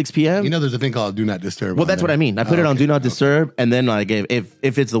like at 6 p.m. There's a thing called Do Not Disturb. Well, that's what I mean. I put it on Do Not Disturb, and then like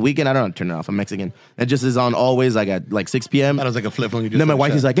if it's the weekend, I don't turn it off. I'm Mexican. It just is on always like at like 6 p.m. That was like a flip phone. And then my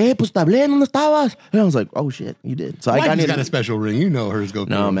wife is like, "Hey, pues te hablé, ¿dónde estabas?" And I was like, "Oh shit, you did." So I got a special ring. Hers go.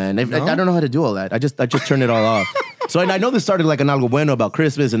 No, man. I don't know how to do all that. I just turn it all off. So I know this started like an algo bueno about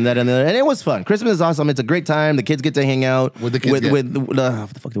Christmas and that and that, and it was fun. Christmas is awesome. It's a great time. The kids get to hang out. What the kids get? What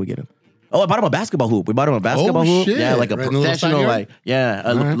the fuck did we get him? Oh, I bought him a basketball hoop. We bought him a basketball hoop. Shit. Yeah, like a professional,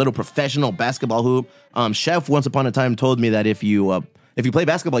 Little little professional basketball hoop. Chef once upon a time told me that if you play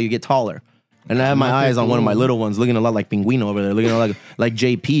basketball, you get taller. And I have my eyes on one of my little ones, looking a lot like Pingüino over there, looking a lot like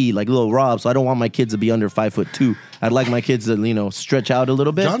JP, like little Rob. So I don't want my kids to be under 5'2". I'd like my kids to stretch out a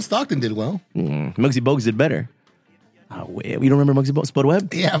little bit. John Stockton did well. Muggsy Bogues did better. Oh, wait, you don't remember Muggsy Bogues? Spud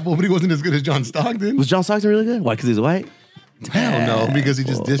Webb? Yeah, but he wasn't as good as John Stockton. Was John Stockton really good? Why? Because he's white? Hell no, because he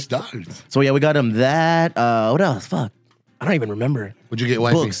just dished dogs. So yeah, we got him that. What else? Fuck, I don't even remember. What'd you get,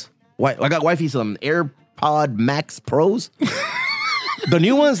 wifey? Books. I got wifey some AirPod Max Pros. The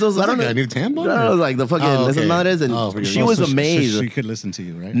new ones, those I don't know. A new tampon? No, like the fucking Esas Madres, and for your she was amazed. She could listen to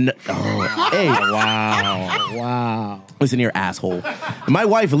you, right? Hey, Wow. listen here, asshole. My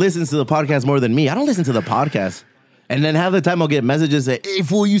wife listens to the podcast more than me. I don't listen to the podcast. And then half the time I'll get messages that, hey,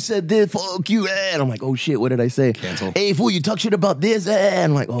 fool, you said this, fuck you, and I'm like, oh shit, what did I say? Cancel. Hey, fool, you talk shit about this,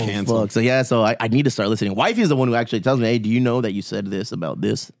 and I'm like, oh, Cancel. fuck. So yeah, so I need to start listening. Wifey is the one who actually tells me, hey, do you know that you said this about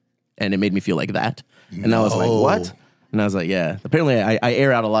this? And it made me feel like that. And I was like, what? And I was like, yeah. Apparently I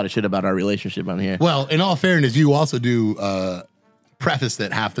air out a lot of shit about our relationship on here. Well, in all fairness, you also do preface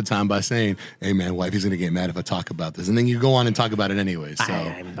that half the time by saying, hey, man, wifey's going to get mad if I talk about this. And then you go on and talk about it anyway. So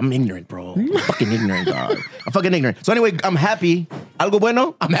I'm ignorant, bro. I'm fucking ignorant, dog. I'm fucking ignorant. So anyway, I'm happy. Algo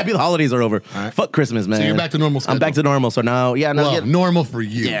bueno. I'm happy the holidays are over. Right. Fuck Christmas, man. So you're back to normal schedule. I'm back to normal. So now, yeah. Now well, normal for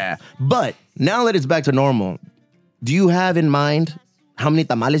you. Yeah. But now that it's back to normal, do you have in mind how many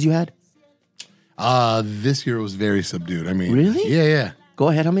tamales you had? This year was very subdued. I mean, Really? Yeah. Go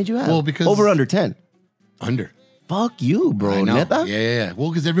ahead. How many did you have? Well, because- over under 10. Under. Fuck you, bro. I know. Neta? Yeah. Well,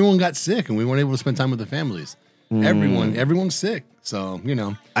 because everyone got sick and we weren't able to spend time with the families. Everyone's sick. So, you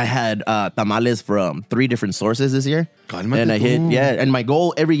know. I had tamales from 3 different sources this year. Cálmate And I hit, tú. and my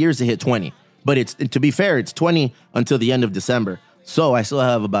goal every year is to hit 20. But it's, to be fair, it's 20 until the end of December. So I still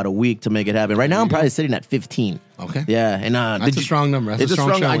have about a week to make it happen. Right now, I'm probably sitting at 15. Okay. Yeah. And That's a strong number. That's it's a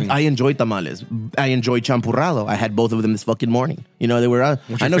strong showing. I enjoy tamales. I enjoy champurrado. I had both of them this fucking morning. You know, they were.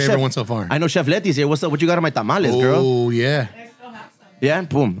 What's your favorite one so far? I know Chef Letty's here. What's up? What you got on my tamales, girl? Oh, yeah. Yeah,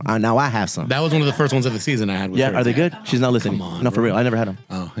 boom. Now I have some. That was one of the first ones of the season I had with Yeah, her. are they good? She's not listening. Come on, No, for bro. real. I never had them.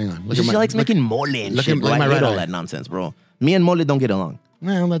 Oh, hang on. She likes making mole and look shit, at- bro. look at I my hate right all eye. that nonsense, bro. Me and mole don't get along.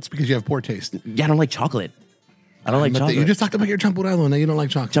 Well, that's because you have poor taste. Yeah, I don't like chocolate. I don't like But chocolate. you just talked about your champurrado and now you don't like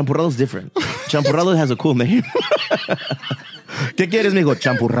chocolate. Champurrado's different. Champurrado has a cool name. ¿Qué quieres, mijo?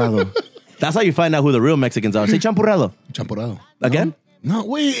 Champurrado. That's how you find out who the real Mexicans are. Say champurrado. Champurrado. Again? No,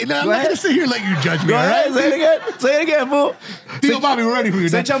 wait. No, I'm Go not ahead. going to sit here and let you judge me, Go all ahead. right? Say it again. Say it again, fool. Tio Bobby, we're ready for you.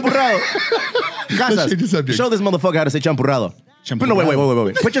 Say champurrado. Casas, change the subject. show this motherfucker how to say champurrado. No,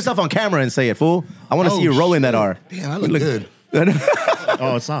 wait. Put yourself on camera and say it, fool. I want to see you rolling that R. Damn, I look good.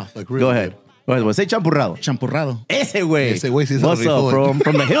 Oh, it's off. Like, really Go ahead. Go ahead. Say champurrado. Champurrado. Ese güey. Ese güey sí es What's el up, rifón.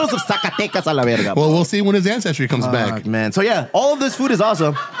 from the hills of Zacatecas a la verga. Well, we'll see when his ancestry comes back. Fuck, man. So yeah, all of this food is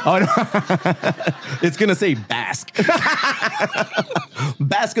awesome. Oh, no. It's gonna say bask.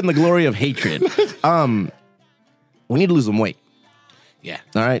 Bask in the glory of hatred. We need to lose some weight. Yeah.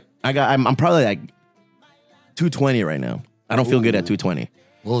 All right. I'm probably like 220 right now. I don't feel good at 220.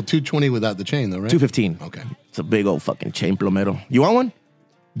 Well, 220 without the chain, though, right? 215. Okay. It's a big old fucking chain plomero. You want one?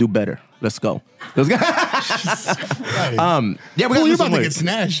 Do better. Let's go. Let's go. Yeah, we Well, got you're about to get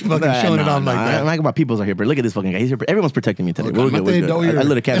snatched fucking showing it off like I that. don't like about people's are here, but look at this fucking guy. He's here. Everyone's protecting me today. Oh, We're good. We're good. I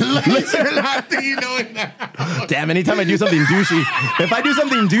lit a candle. Damn, anytime I do something douchey, if I do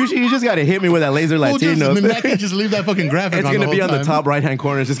something douchey, you just got to hit me with that laser Latino. And then I can just leave that fucking graphic It's on going to the be whole on the time. top right-hand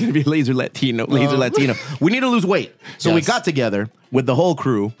corner. It's just going to be laser Latino. We need to lose weight. So we Yes. got together with the whole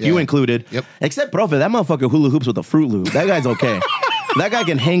crew, you Yeah. included. Yep. Except Profe, that motherfucker hula hoops with a Fruit Loop. That guy's okay. That guy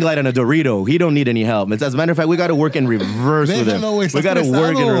can hang glide on a Dorito. He don't need any help. As a matter of fact, we got to work in reverse with him. Déjalo, güey, We got to estás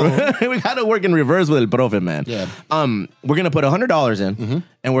work in estresado. we got to work in reverse with El Profe, man. Yeah. We're gonna put $100 in,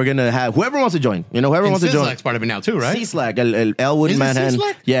 and we're gonna have whoever wants to join. You know, whoever And wants to join. Sislak's part of it now, too, right? C-Slack, El Elwood, Is it Manhattan.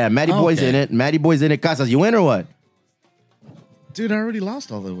 C-Slack? Yeah, Matty Oh, Boy's okay. in it. Matty Boy's in it. Casas, you in or what? Dude, I already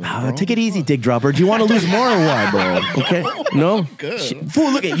lost all the weight. Bro. Take it easy, dick dropper. Do you want to lose more or what, bro? Okay, no.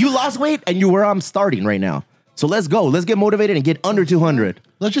 Fool, look at you. Lost weight, and you where I'm starting right now. So let's go. Let's get motivated and get under 200.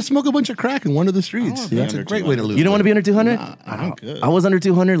 Let's just smoke a bunch of crack and wander the streets. wanna be That's a under great way to lose. You don't want to be under 200? I'm good. I was under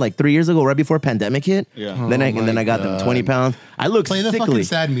 200 like 3 years ago, right before pandemic hit. Yeah. Then Oh I got them 20 pounds. I look Play the sickly. fucking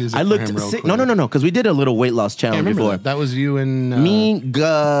sad music I for looked him real sick. quick. No, because we did a little weight loss I challenge remember before. that was you and Me,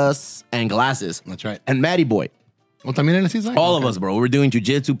 Gus, and Glasses. That's right. And Matty Boy. Well, también en el Sislak? All of us, bro. We were doing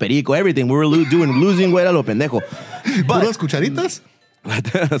jujitsu, perico, everything. We were doing losing weight a lo pendejo. Puras But cucharitas?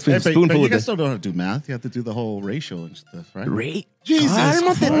 that's Hey, been spoonful but you of guys this. still don't have to do math. You have to do the whole ratio and stuff, right? Rate? Jesus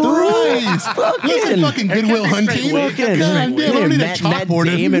Cálmate tú. Christ. Listen, fucking Goodwill Hunting. Fucking God damn, I don't need a Matt chalkboard.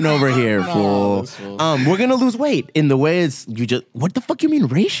 Damon over here, fool. this fool. We're gonna lose weight in the way it's you just. What the fuck you mean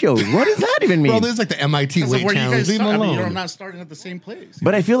ratios? What does that even mean? Bro, this is like the MIT So weight where you challenge. guys Leave start, them I mean, you're alone. not starting at the same place.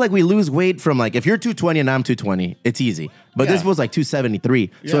 But I feel like we lose weight from like if you're 220 and I'm 220, it's easy. But this Yeah. was like 273.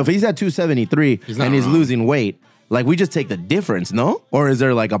 So Yeah. if he's at 273 not and he's wrong. losing weight, like we just take the difference, no? Or is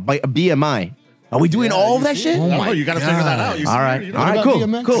there like a BMI? Are we doing all of that shit? I don't know. You got to figure that out. You All see, right, you all know. right, about cool,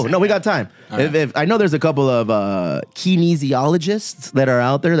 BMX? cool. No, we got time. If I know there's a couple of kinesiologists that are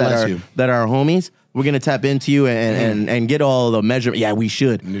out there Bless you. that are homies. We're going to tap into you and get all the measurement. Yeah, we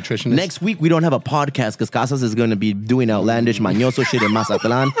should. Nutritionist. Next week, we don't have a podcast because Casas is going to be doing outlandish mañoso shit in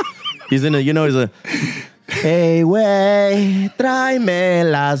Mazatlan. He's in a, he's a, hey, wey, tráeme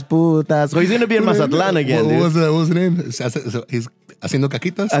las putas. So he's going to be in Mazatlan again, dude. What was the name? He's haciendo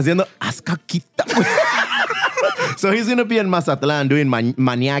caquitas? Haciendo ascaquita. So he's going to be in Mazatlan doing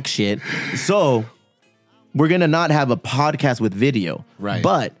maniac shit. So we're going to not have a podcast with video. Right.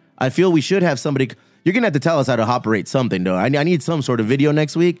 But I feel we should have somebody. You're going to have to tell us how to operate something, though. I need some sort of video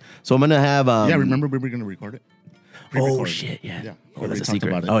next week. So I'm going to have. Yeah, remember we were going to record it? Oh, shit. Yeah. Oh, that's a secret.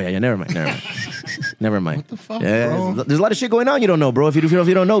 About it. Oh, yeah. Never mind. Never mind. What the fuck, Yeah, bro? there's a lot of shit going on you don't know, bro. If you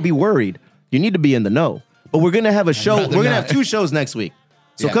don't know, be worried. You need to be in the know. But we're going to have a show. We're going to have 2 shows next week.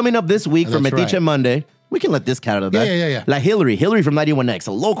 So Yeah. coming up this week for That's Metiche right. Monday, we can let this cat out of the bag. Yeah. Like Hillary from 91X,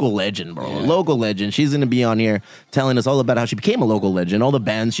 a local legend, bro. A local legend. She's going to be on here telling us all about how she became a local legend, all the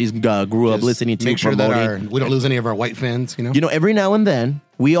bands she's grew up listening to, Make sure promoting. that we don't lose any of our white fans, You know, every now and then,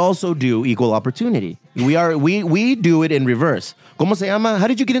 we also do equal opportunity. We do it in reverse. ¿Cómo se llama? How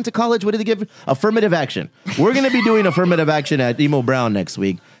did you get into college? What did they give? Affirmative action. We're going to be doing affirmative action at Emo Brown next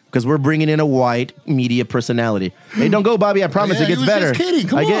week because we're bringing in a white media personality. Hey, don't go, Bobby. I promise Yeah, it gets he was better. just kidding.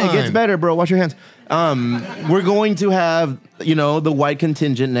 Come It gets on. better, bro. Wash your hands. We're going to have, the white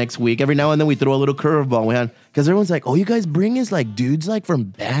contingent next week. Every now and then we throw a little curveball. Because everyone's like, oh, you guys bring us like dudes like from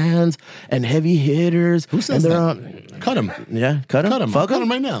bands and heavy hitters. Who says and they're that? Cut him. Yeah, cut him. Cut him. Fuck Cut him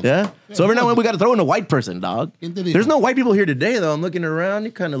right now. Yeah. So every now and then we got to throw in a white person, dog. Entendido. There's no white people here today, though. I'm looking around.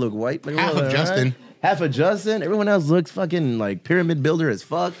 You kind of look white. But Half of Justin. Half of Justin. Everyone else looks fucking like pyramid builder as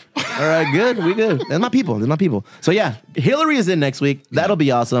fuck. All right, good. We good. That's my people. That's my people. So yeah, Hillary is in next week. That'll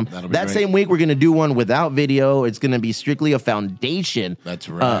be awesome. That'll be that great. same week, we're going to do one without video. It's going to be strictly a foundation. That's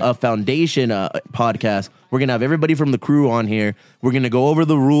right. A foundation podcast. We're going to have everybody from the crew on here. We're going to go over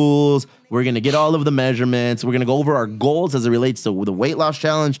the rules. We're going to get all of the measurements. We're going to go over our goals as it relates to the weight loss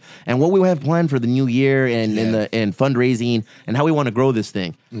challenge and what we have planned for the new year and and fundraising and how we want to grow this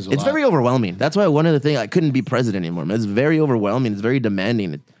thing. There's a It's lot. very overwhelming. That's why one of the things, I couldn't be president anymore, man. It's very overwhelming. It's very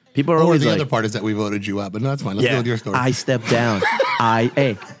demanding. People are Or always the like, other part is that we voted you out, but no, that's fine. Let's go with your story. I stepped down.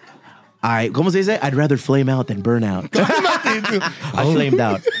 ¿Cómo se dice? I'd rather flame out than burn out. I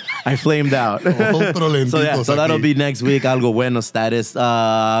flamed out. Otro So yeah, lentitos so that'll aquí. be next week. Algo bueno status.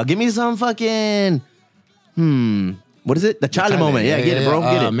 Give me some fucking what is it? The Chale moment. Yeah, get it, bro.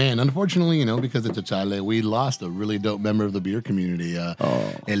 Get it. Man, unfortunately, because it's a Chale, we lost a really dope member of the beer community.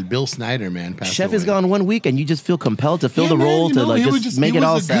 El Bill Snyder, man, passed Chef away. is gone 1 week, and you just feel compelled to fill the man, role to like he was just make it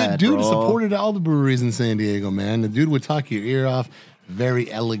all sad, He was a good dude. bro. Supported all the breweries in San Diego, man. The dude would talk your ear off.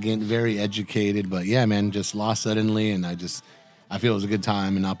 Very elegant, very educated. But yeah, man, just lost suddenly, and I feel it was a good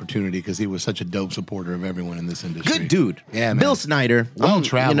time and opportunity because he was such a dope supporter of everyone in this industry. Good dude. Yeah, man. Bill Snyder.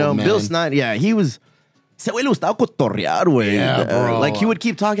 Well-traveled, man. Bill Snyder, yeah, he was. Ese güey le gustaba cotorrear, güey. Yeah, bro. Like, he would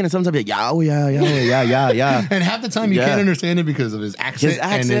keep talking and sometimes be like, yeah. And half the time you Yeah. can't understand it because of his accent,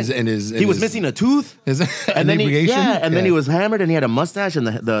 and his he was missing a tooth. his And then inebriation. then he was hammered and he had a mustache and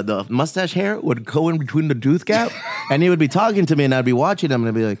the mustache hair would go in between the tooth gap. And he would be talking to me and I'd be watching him and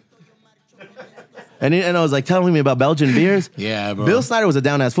I'd be like, and I was like telling me about Belgian beers. Yeah, bro. Bill Snyder was a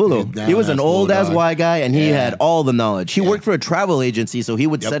down-ass fool. He's a He was an down-ass fool, old-ass dog. white guy, and he Yeah. had all the knowledge. He worked for a travel agency, so he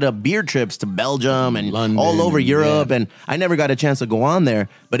would set up beer trips to Belgium and London all over and- Europe, yeah. and I never got a chance to go on there.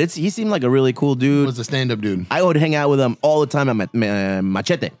 But he seemed like a really cool He dude. was a stand-up dude. I would hang out with him all the time at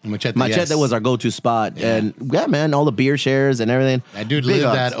Machete. Machete, yes. was our go-to spot. And yeah, man, all the beer shares and everything. That dude Big lived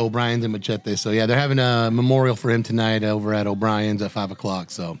ups. at O'Brien's and Machete. So yeah, they're having a memorial for him tonight over at O'Brien's at 5:00.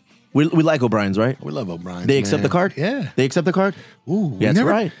 So We like O'Brien's, right? we love O'Brien's. They accept man. the card? Yeah. They accept the card? Ooh, Yeah, that's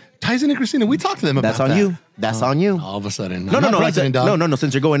right. Tyson and Christina, we talked to them about That's on that. you. That's on you. All of a sudden. No, I'm not president, dog. no,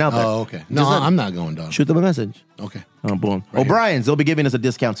 since you're going out there. Oh, okay. No, Just I'm not going, dog. shoot them a message. Okay. Oh, boom. Right O'Brien's, they'll be giving us a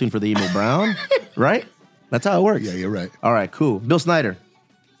discount soon for the Emo Brown, right? That's how it works. Yeah, you're right. All right, cool. Bill Snyder,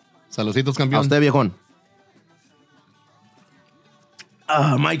 Saludcitos, a campeón. usted, viejón.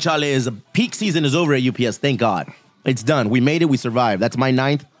 My chale is peak season is over at UPS. Thank God. It's done. We made it. We survived. That's my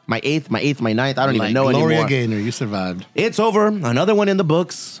ninth, my eighth, my ninth. I don't even know Gloria anymore. Gaynor, you survived. It's over. Another one in the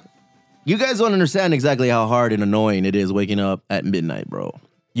books. You guys don't understand exactly how hard and annoying it is waking up at midnight, bro.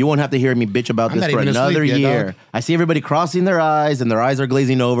 You won't have to hear me bitch about I'm this not for even another asleep yet, year. dog. I see everybody crossing their eyes, and their eyes are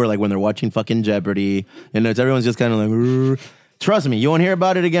glazing over like when they're watching fucking Jeopardy. And everyone's just kind of like, "Rrr." Trust me, you won't hear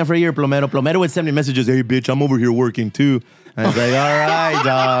about it again for a year, Plomero. Plomero would send me messages, hey, bitch, I'm over here working too. And I was like,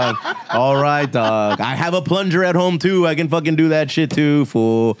 all right, dog. I have a plunger at home too. I can fucking do that shit too,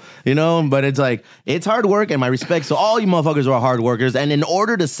 fool. You know, but it's like, it's hard work and my respect. So all you motherfuckers are hard workers. And in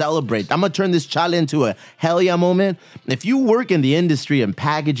order to celebrate, I'm going to turn this chale into a hell yeah moment. If you work in the industry and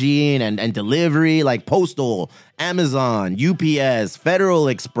packaging and delivery, like Postal, Amazon, UPS, Federal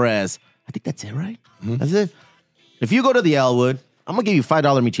Express, I think that's it, right? Mm-hmm. That's it. If you go to the Elwood, I'm going to give you $5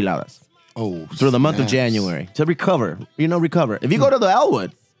 micheladas. Oh, through the month of January to recover. If you go to the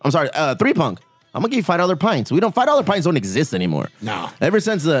Elwood, Three Punk, I'm gonna give you $5 pints. $5 pints don't exist anymore. No. Ever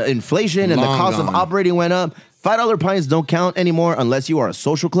since the inflation and the cost of operating went up, $5 pints don't count anymore unless you are a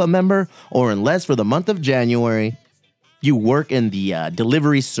social club member or unless for the month of January you work in the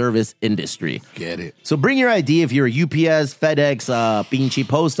delivery service industry. Get it. So bring your ID if you're a UPS, FedEx, pinche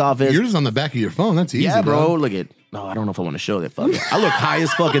post office. Yours is on the back of your phone. That's easy. Yeah, bro. Dog. Look at. No, I don't know if I want to show that. Fuck it. I look high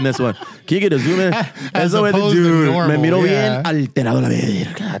as fuck in this one. Can you get a zoom in? As opposed to normal, Me miro bien alterado la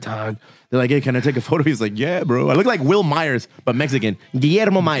verga, dog. They're like, hey, can I take a photo? He's like, yeah, bro. I look like Will Myers, but Mexican.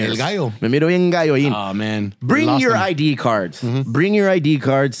 Guillermo Myers. El gallo. Me miro bien galloín. Oh, man. Bring your ID cards. Mm-hmm. Bring your ID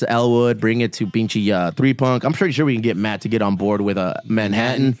cards to Elwood. Bring it to pinche Three Punk. I'm pretty sure we can get Matt to get on board with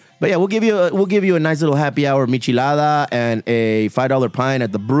Manhattan. But yeah, we'll give you a nice little happy hour michelada and a $5 pint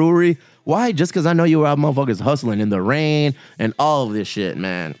at the brewery. Why? Just because I know you were out motherfuckers hustling in the rain and all of this shit,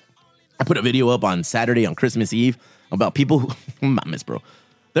 man. I put a video up on Saturday on Christmas Eve about people who, mames, bro.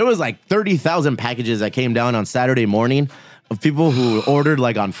 There was like 30,000 packages that came down on Saturday morning of people who ordered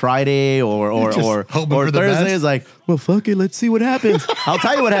like on Friday or Thursday. It's like, well, fuck it, let's see what happens. I'll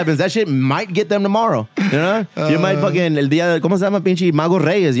tell you what happens. That shit might get them tomorrow. You know? You might fucking, el día, ¿cómo se llama, pinche Mago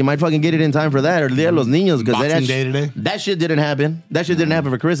Reyes? You might fucking get it in time for that, or el día de los niños. Because that shit didn't happen. That shit didn't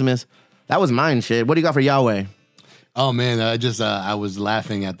happen for Christmas. That was mine shit. What do you got for Yahweh? Oh, man, I was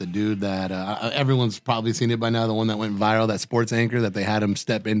laughing at the dude that everyone's probably seen it by now, the one that went viral, that sports anchor that they had him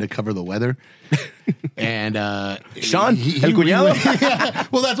step in to cover the weather. And Sean, El Cuñado? Yeah.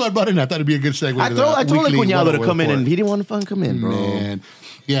 Well, that's why I brought it in. I thought it'd be a good segue. I told El Cuñado to come in, and he didn't want to fucking come in, bro. Man.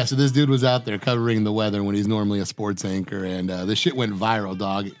 Yeah, so this dude was out there covering the weather when he's normally a sports anchor, and this shit went viral,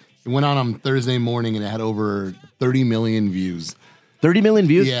 dog. It went on Thursday morning, and it had over 30 million views. 30 million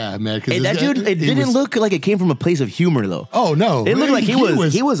views? Yeah, man. Hey, that dude, it didn't look like it came from a place of humor, though. Oh, no. It looked like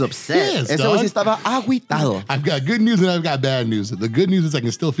he was upset. Yes, Eso sí estaba agüitado. I've got good news and I've got bad news. The good news is I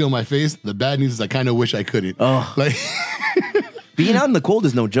can still feel my face. The bad news is I kind of wish I couldn't. Oh. Like, being out in the cold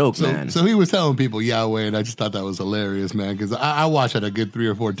is no joke, man. So he was telling people Yahweh, and I just thought that was hilarious, man, because I watched it a good 3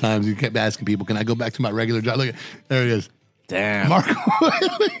 or 4 times. He kept asking people, can I go back to my regular job? Look, there he is. Damn. Mark.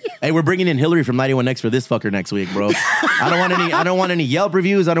 Hey, we're bringing in Hillary from 91X for this fucker next week, bro. I don't want any Yelp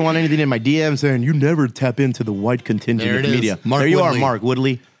reviews. I don't want anything in my DM saying you never tap into the white contingent of media. Mark there you Woodley. Are, Mark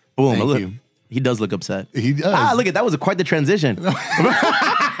Woodley. Boom. Thank Look, you. He does look upset. He does. Look at that was quite the transition.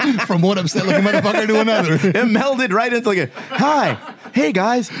 From one upset looking motherfucker to another. It melded right into like hi, hey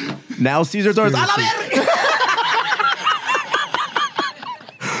guys. Now Caesar Torres.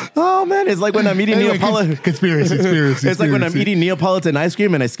 Oh man, it's like when I'm eating Neapolitan. Conspiracy. It's like when I'm eating Neapolitan ice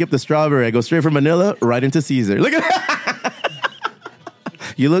cream and I skip the strawberry. I go straight from Manila right into Caesar. Look at that.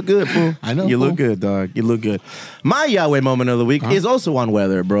 You look good, fool. I know. You look good, dog. You look good. My Yahweh moment of the week is also on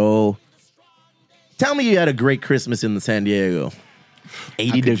weather, bro. Tell me you had a great Christmas in San Diego.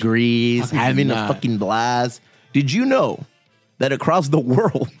 80 degrees, having a fucking blast. Did you know that across the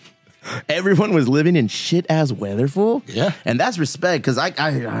world, everyone was living in shit-ass weather, fool? Yeah. And that's respect, because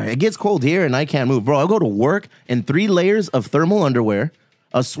it gets cold here and I can't move. Bro, I'll go to work in 3 layers of thermal underwear,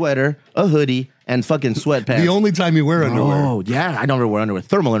 a sweater, a hoodie, and fucking sweatpants. The only time you wear underwear. Oh, yeah. I don't ever wear underwear.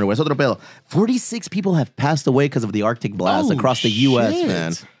 Thermal underwear. Es otro pedo. 46 people have passed away because of the Arctic blast across the U.S.,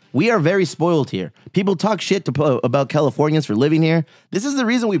 man. We are very spoiled here. People talk shit about Californians for living here. This is the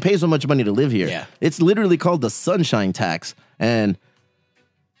reason we pay so much money to live here. Yeah. It's literally called the sunshine tax. And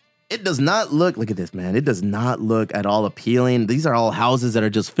it does not look, look at this, man. It does not look at all appealing. These are all houses that are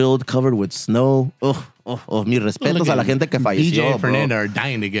just covered with snow. Mi respetos a la gente que falleció, BJ and bro. Fernanda are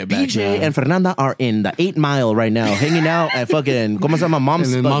dying to get back. BJ and Fernanda are in the 8 Mile right now, hanging out at fucking, ¿cómo se llama?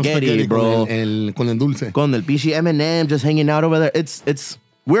 Mom's Spaghetti, bro. Con el dulce. Con el pichi M&M, just hanging out over there.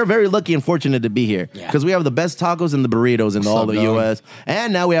 We're very lucky and fortunate to be here because we have the best tacos and the burritos in all the U.S.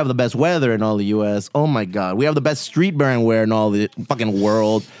 And now we have the best weather in all the U.S. Oh, my God. We have the best street brand wear in all the fucking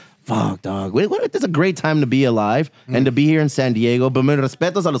world. Fuck, dog. It's a great time to be alive and to be here in San Diego. But me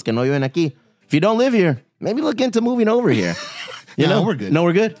respetos a los que no viven aquí. If you don't live here, maybe look into moving over here. You know? We're good. No,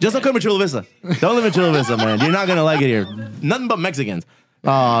 we're good? Just don't come to Chula Vista. Don't live in Chula Vista, man. You're not going to like it here. Nothing but Mexicans.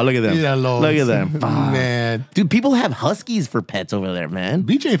 Oh, look at them. Yeah, Lord. Look at them. Man. Dude, people have huskies for pets over there, man.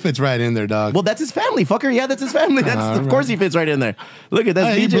 BJ fits right in there, dog. Well, that's his family, fucker. Yeah, that's his family. Of course he fits right in there. Look at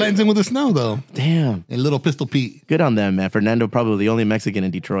that. He blends in with the snow, though. Damn. And little Pistol Pete. Good on them, man. Fernando, probably the only Mexican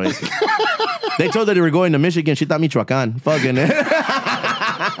in Detroit. They told her they were going to Michigan. She thought Michoacan. Fucking.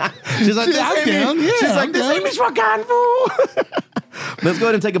 She's like, this ain't Michoacan, fool. Let's go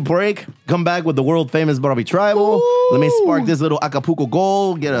ahead and take a break. Come back with the world famous Barbie Tribal. Ooh. Let me spark this little Acapulco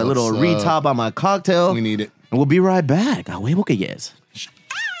Gold. Get a little retop on my cocktail. We need it. And we'll be right back. A huevo que yes.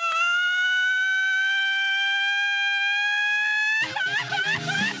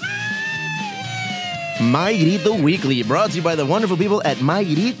 My Grito Weekly, brought to you by the wonderful people at My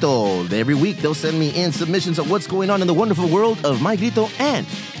Grito. Every week, they'll send me in submissions of what's going on in the wonderful world of My Grito and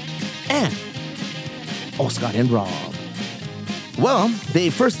Oscar and Rob. Well,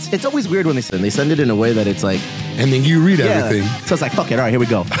 it's always weird when they send it in a way that it's like, and then you read everything. So it's like, fuck it, all right, here we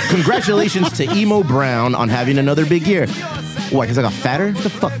go. Congratulations to Emo Brown on having another big year. What, because I got fatter? The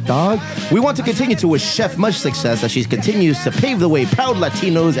fuck, dog? We want to continue to wish Chef much success as she continues to pave the way, proud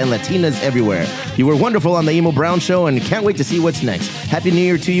Latinos and Latinas everywhere. You were wonderful on the Emo Brown Show and can't wait to see what's next. Happy New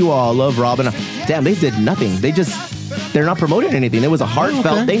Year to you all. Love, Robin. Damn, they did nothing. They're not promoting anything. It was a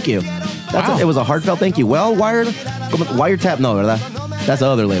heartfelt thank you. It was a heartfelt thank you. Well, Wiretap, no, ¿verdad? That's the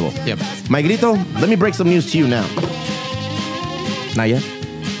other label. Yep. My Grito, let me break some news to you now. Not yet?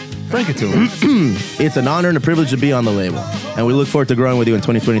 Break it to him. It's an honor and a privilege to be on the label. And we look forward to growing with you in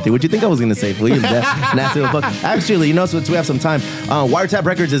 2023. What do you think I was going to say? Please, nasty little fuck. Actually, since we have some time, Wiretap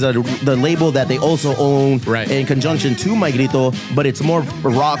Records is the label that they also own in conjunction to My Grito, but it's more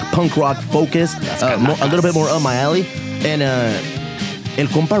punk rock focused, a little bit more up my alley. And El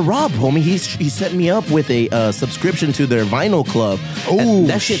compa Rob, homie, he set me up with a subscription to their vinyl club. Oh,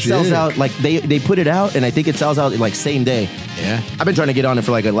 that shit sells out, like, they put it out, and I think it sells out, like, same day. Yeah. I've been trying to get on it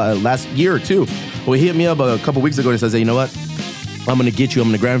for, like, last year or two. Well, he hit me up a couple weeks ago and he says, hey, you know what? I'm going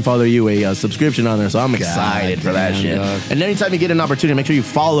to grandfather you a subscription on there, so I'm excited for that shit. And anytime you get an opportunity, make sure you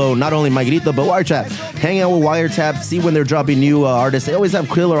follow not only My Grito, but Wiretap. Hang out with Wiretap, see when they're dropping new artists. They always have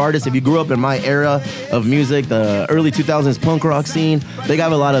killer artists. If you grew up in my era of music, the early 2000s punk rock scene, they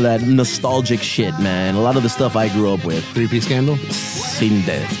got a lot of that nostalgic shit, man. A lot of the stuff I grew up with. 3-piece Scandal? Sin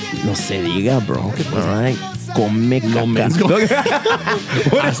de, no se diga, bro. All right. Come caca.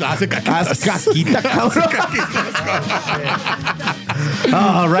 Haz caquita, cabrón.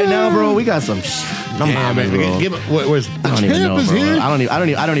 Right now, bro, we got some man. Where's the champ is here?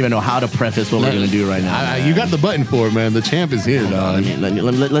 I don't even know how to preface what we're gonna do right now. You got the button for it, man. The champ is here, dog.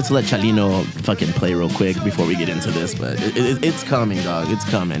 Let's let Chalino fucking play real quick before we get into this, but it's coming, dog. It's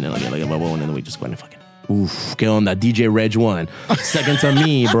coming. And then we just go and fucking. Oof, que onda, DJ Reg 1. Second to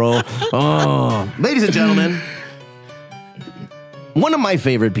me, bro. Oh, ladies and gentlemen, one of my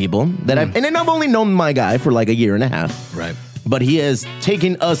favorite people that I've only known my guy for like a year and a half. Right. But he has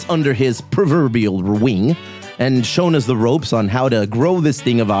taken us under his proverbial wing and shown us the ropes on how to grow this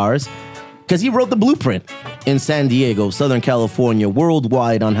thing of ours. Because he wrote the blueprint in San Diego, Southern California,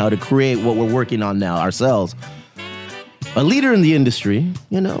 worldwide on how to create what we're working on now ourselves. A leader in the industry,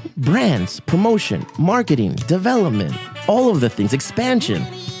 brands, promotion, marketing, development, all of the things, expansion,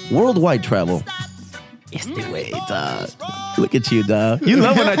 worldwide travel. Este way, dog. Look at you, dog. You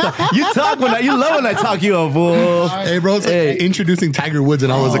love when I talk. You love when I talk you a fool. Hey, bro, it's like introducing Tiger Woods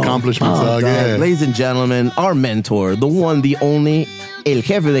and all his accomplishments, dog. Yeah. Ladies and gentlemen, our mentor, the one, the only, El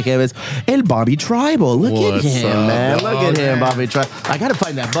Jefe de Jefes, El Bobby Tribal. Look at him, man. Dog? Look at him, Bobby Tribal. I gotta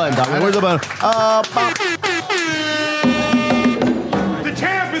find that button, dog. Where's the button?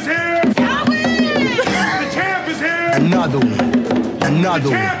 Another one.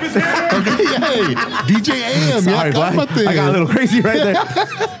 Okay, DJ AM. Sorry, I got a little crazy right there.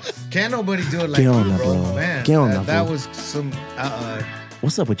 Can't nobody do it like you, bro. Man, that was some.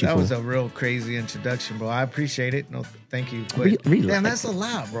 What's up with you? That was a real crazy introduction, bro. I appreciate it. No, thank you. Damn, that's a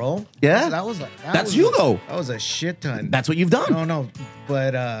lot, bro. Yeah, that's you though. That was a shit ton. That's what you've done. No,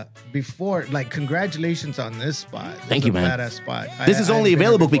 but before, like, congratulations on this spot. Thank you, man. Badass spot. This is only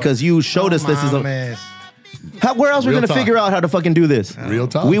available because you showed us this is a. Where else are we going to figure out how to fucking do this? Real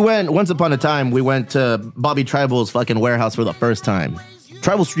talk. Once upon a time, we went to Bobby Tribal's fucking warehouse for the first time.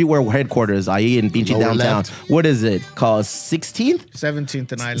 Tribal Streetwear headquarters, i.e. in Pinche downtown. Left. What is it called? 16th?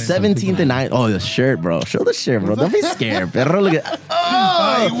 17th and Island. 17th and Island. Oh, the shirt, bro. Show the shirt, bro. Don't be scared. Perro, look at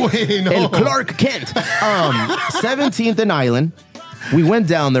El Clark Kent. 17th and Island. We went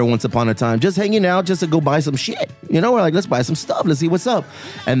down there once upon a time, just hanging out, just to go buy some shit. We're like, let's buy some stuff. Let's see what's up.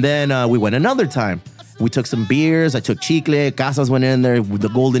 And then we went another time. We took some beers. I took chicle. Casas went in there with the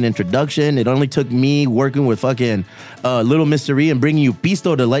golden introduction. It only took me working with fucking Little Mystery and bringing you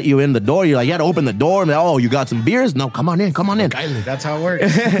pisto to let you in the door. You're like, you had to open the door. And, oh, you got some beers? No, come on in. That's how it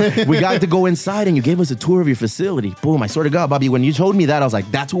works. We got to go inside and you gave us a tour of your facility. Boom. I swear to God, Bobby, when you told me that, I was like,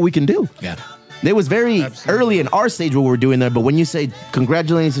 that's what we can do. Yeah. It was very early in our stage what we were doing there. But when you say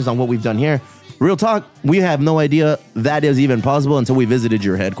congratulations on what we've done here, real talk, we have no idea that is even possible until we visited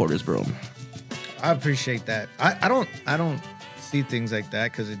your headquarters, bro. I appreciate that. I don't see things like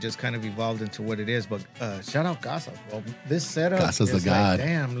that because it just kind of evolved into what it is. But shout out Casa, bro. This setup Casa's is the god. Like,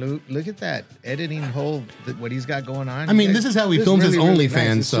 damn, Luke, look at that editing whole what he's got going on. I mean, this is how he films his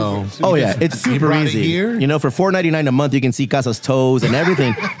OnlyFans. Nice. So, Super, Oh yeah, it's super brought it easy. here? You know, for $4.99 a month, you can see Casa's toes and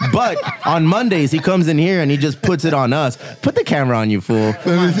everything. But on Mondays, he comes in here and he just puts it on us. Put the camera on you, fool. let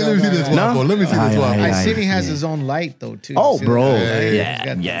me see this No? waffle. Let me see this Aye, waffle. aye, I aye. see he has his own light though too. Oh, You see bro,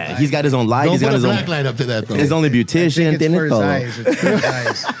 that? yeah. He's got his own light. Don't He's put got a his own. black light up to that though. His only beautician. It's for his todo. eyes. It's for his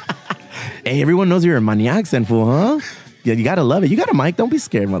eyes. Hey, everyone knows you're a maniac, then, fool, huh? Yeah, you gotta love it. You got a mic. Don't be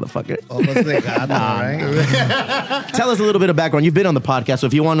scared, motherfucker. Almost like God, right? Tell us a little bit of background. You've been on the podcast, so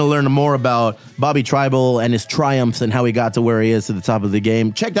if you want to learn more about Bobby Tribal and his triumphs and how he got to where he is to the top of the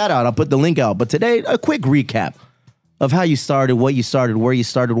game, check that out. I'll put the link out. But today, a quick recap of how you started, what you started, where you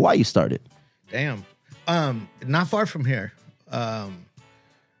started, why you started. Damn. Not far from here.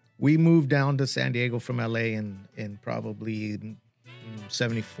 We moved down to San Diego from LA in probably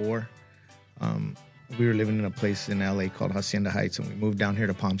 74. We were living in a place in LA called Hacienda Heights, and we moved down here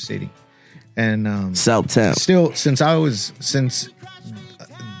to Palm City. And South Town. still, since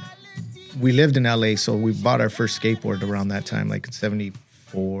we lived in LA, so we bought our first skateboard around that time, like in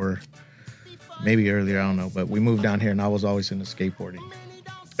 74, maybe earlier, I don't know. But we moved down here, and I was always into skateboarding.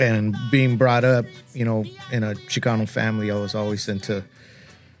 And being brought up, you know, in a Chicano family, I was always into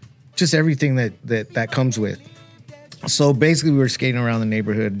just everything that comes with. So basically, we were skating around the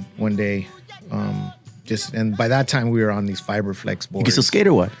neighborhood one day, and by that time, we were on these Fiberflex boards. You can still skate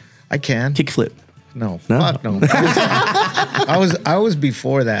or what? I can. Kickflip. No, No? fuck no. I was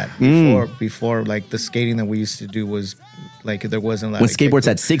before that. Before like the skating that we used to do was like there wasn't a lot When of skateboards kickflip.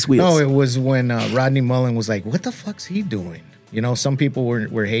 had 6 wheels. No, it was when Rodney Mullen was like, "What the fuck's he doing?" You know, some people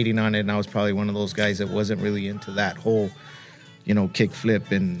were hating on it, and I was probably one of those guys that wasn't really into that whole, you know,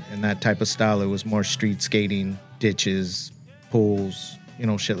 kickflip and that type of style. It was more street skating, ditches, pools, you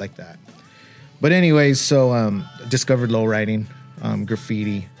know, shit like that. But anyways, so discovered low riding,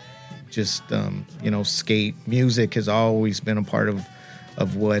 graffiti, just you know, skate. Music has always been a part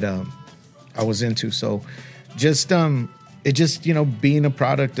of what I was into. So just it just, you know, being a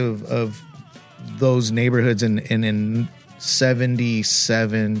product of those neighborhoods, and in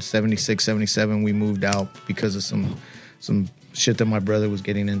 77, 76, 77, we moved out because of some shit that my brother was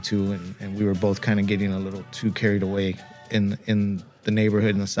getting into, and we were both kind of getting a little too carried away in the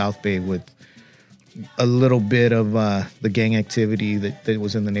neighborhood in the South Bay with a little bit of the gang activity that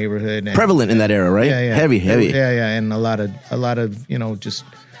was in the neighborhood. And, Prevalent in that era, right? yeah. Heavy. Yeah, and a lot of, you know, just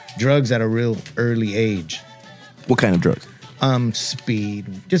drugs at a real early age. What kind of drugs? Speed.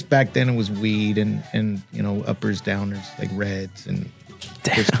 Just back then it was weed and you know, uppers, downers, like reds and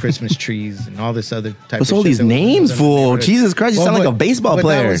just Christmas trees and all this other type What's of all shit these that was names, in the fool? neighborhood. Jesus Christ, you sound like a baseball but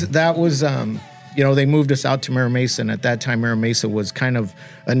player. That was you know, they moved us out to Mira Mesa, and at that time Mira Mesa was kind of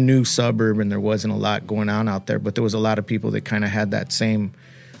a new suburb, and there wasn't a lot going on out there, but there was a lot of people that kind of had that same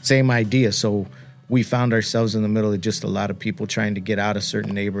idea. So we found ourselves in the middle of just a lot of people trying to get out of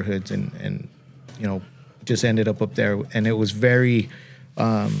certain neighborhoods, and you know, just ended up there. And it was very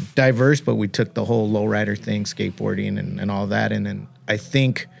diverse, but we took the whole lowrider thing, skateboarding and all that. And then I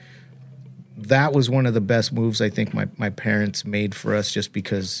think that was one of the best moves I think my parents made for us, just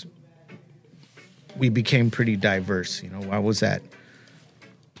because we became pretty diverse. You know, I was that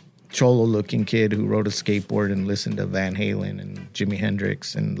cholo-looking kid who rode a skateboard and listened to Van Halen and Jimi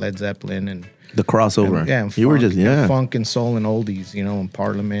Hendrix and Led Zeppelin and The crossover. and You were funk, just, and funk and soul and oldies, you know, and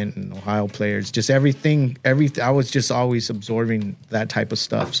Parliament and Ohio Players, just everything. I was just always absorbing that type of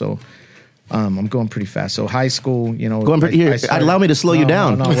stuff. So I'm going pretty fast. So high school, you know, Here, allow me to slow you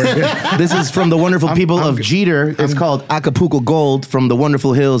down. No, we're good. This is from the wonderful people I'm of good. Jeter. It's called Acapulco Gold from the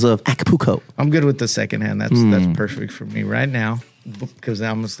wonderful hills of Acapulco. I'm good with the second hand. That's perfect for me right now, because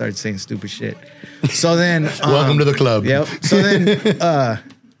I'm gonna start saying stupid shit. So then, Welcome to the club. Yep. So then,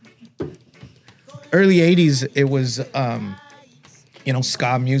 early '80s, it was you know,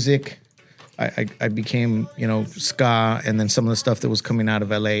 ska music. I became, you know, ska, and then some of the stuff that was coming out of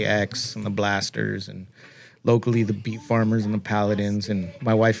LAX and the Blasters, and locally the Beat Farmers and the Paladins. And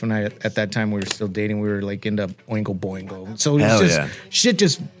my wife and I, at that time, we were still dating. We were like into Oingo Boingo. So it was Hell just yeah. shit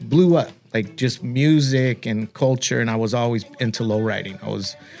just blew up. like just music and culture, and I was always into lowriding.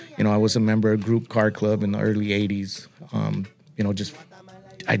 I was a member of Group Car Club in the early '80s.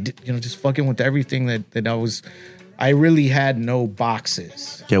 Just fucking with everything that I was. I really had no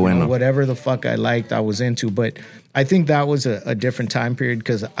boxes. Whatever the fuck I liked, I was into. But I think that was a different time period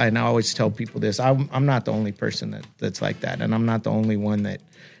because I always tell people this. I'm not the only person that's like that, and I'm not the only one that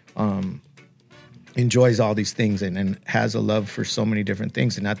enjoys all these things and has a love for so many different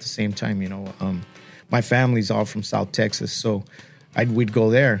things. And at the same time, my family's all from South Texas, so we'd go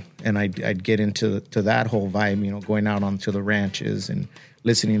there and I'd get into that whole vibe, going out onto the ranches and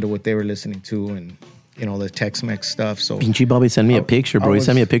listening to what they were listening to and the Tex-Mex stuff. So Pinchy Bobby sent me a picture, bro. He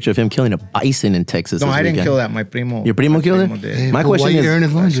sent me a picture of him killing a bison in Texas. No, this I didn't weekend. kill that. My primo. Your primo killed it? Hey, My why question you is, airing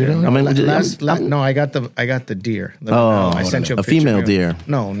his laundry, dog? I mean, No, I got the deer. I sent you a female deer.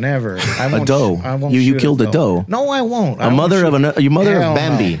 No, never. I A won't doe. I won't You shoot killed a doe. No, I won't. a mother of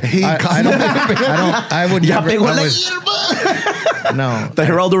Bambi. I would Ya never. pegó I la would- hierba. No, The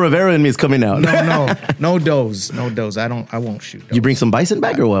Geraldo Rivera in me is coming out. no does. I won't shoot. Does. You bring some bison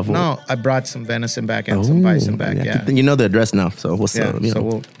back or what? No, I brought some venison back and some bison back. Yeah. You know the address now, so what's Yeah. up? You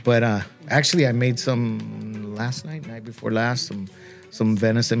know. Actually, I made some night before last, some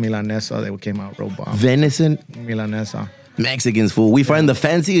venison milanesa that came out real bomb. Venison Milanesa. Mexicans, fool. We find the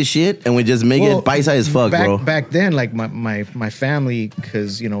fanciest shit and we just make it paisa as fuck, bro. Back then, like my family,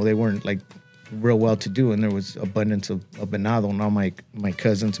 because they weren't like real well to do, and there was abundance of venado. And all my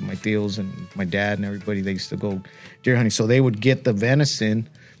cousins and my tios and my dad and everybody, they used to go deer hunting. So they would get the venison,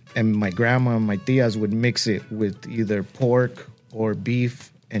 and my grandma and my tias would mix it with either pork or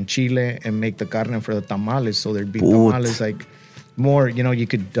beef and chile and make the carne for the tamales. So there'd be tamales like more, you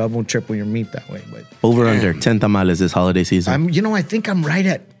could double, triple your meat that way. But Over under 10 tamales this holiday season. I think I'm right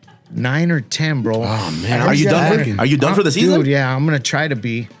at 9 or 10, bro. Oh, man. Are you done? Are you done for the season? Dude, yeah, I'm gonna try to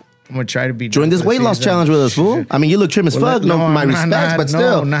be. Join this weight loss challenge with us, fool. I mean, you look trim as fuck. No, my respects, but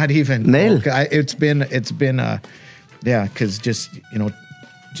still, not even. Nail. It's been because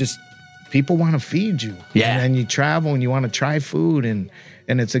just people want to feed you. Yeah. And you travel and you want to try food and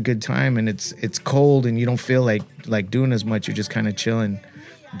it's a good time and it's cold and you don't feel like doing as much. You're just kind of chilling.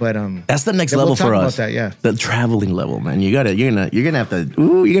 But that's the next yeah, level we'll talk for about us. that, yeah. The traveling level, man. You're gonna have to.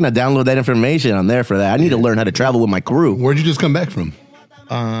 You're gonna download that information. I'm there for that. I need to learn how to travel with my crew. Where'd you just come back from?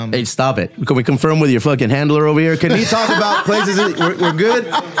 Hey, stop it. Can we confirm with your fucking handler over here? Can he talk about places? We're good?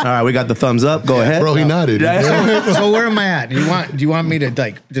 All right, we got the thumbs up. Go ahead. Bro, he nodded. So where am I at? Do you want me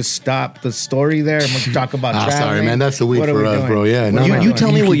to just stop the story there? I'm gonna talk about traveling. Sorry, man. That's the week What are for we us, doing? bro. Yeah. What am I You doing?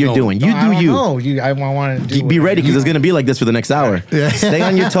 tell me what you're doing. You do you. No, I want to do. Be ready because it's gonna be like this for the next hour. Stay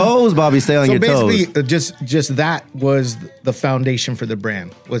on your toes, Bobby. Stay on So your toes. basically, just that was the foundation for the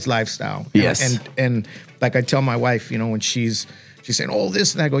brand, was lifestyle. Yes. And like I tell my wife, when she's saying, "Oh,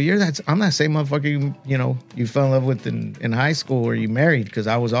 this," and I go, I'm that same motherfucker you fell in love with in high school or you married," because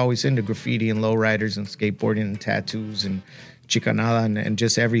I was always into graffiti and lowriders and skateboarding and tattoos and chicanada and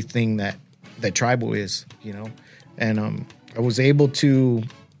just everything that tribal is, and I was able to,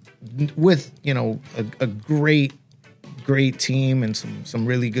 with a great team and some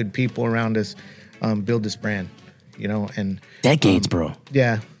really good people around us, build this brand, and Decades, bro.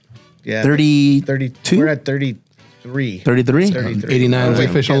 yeah, 32? We're at 33. 33? 89 is the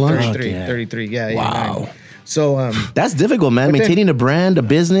official launch? 33, yeah. Wow. 89. So, That's difficult, man. But then- Maintaining a brand, a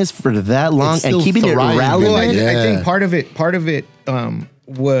business for that long, It's and still keeping it thriving. relevant. well, I Yeah. think part of it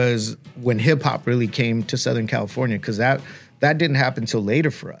was when hip hop really came to Southern California, because that didn't happen until later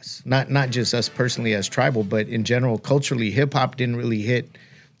for us. Not just us personally as tribal, but in general, culturally, hip hop didn't really hit,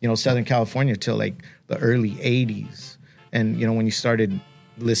 Southern California till like the early 80s. And, when you started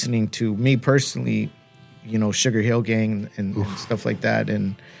listening to me personally, Sugar Hill Gang and stuff like that.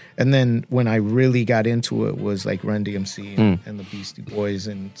 And then when I really got into it was like Run DMC and the Beastie Boys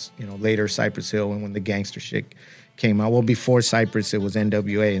and, later Cypress Hill. And when the gangster shit came out, well, before Cypress, it was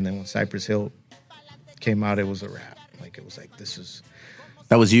NWA. And then when Cypress Hill came out, it was a rap. Like, it was like, this is...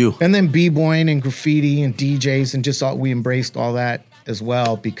 That was you. And then b-boying and graffiti and DJs and just we embraced all that as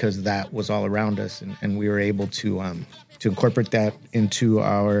well because that was all around us. And we were able to incorporate that into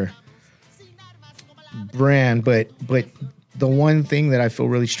our brand. But the one thing that I feel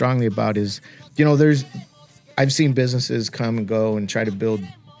really strongly about is, I've seen businesses come and go and try to build,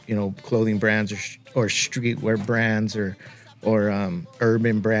 clothing brands or streetwear brands or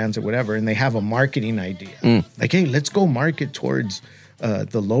urban brands or whatever, and they have a marketing idea. Like, hey, let's go market towards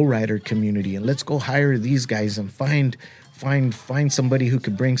the lowrider community, and let's go hire these guys and find somebody who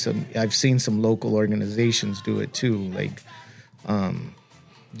could bring some. I've seen some local organizations do it too, like,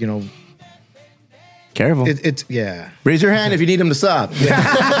 Careful. It's yeah. Raise your hand if you need him to stop.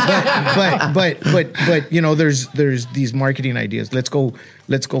 But you know, there's these marketing ideas. Let's go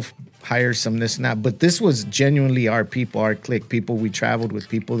hire some this and that. But this was genuinely our people, our clique, people we traveled with,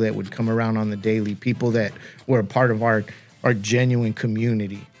 people that would come around on the daily, people that were a part of our genuine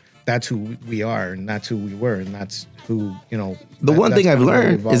community. That's who we are, and that's who we were, and that's who, you know. The one thing I've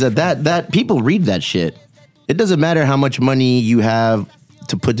learned is that people read that shit. It doesn't matter how much money you have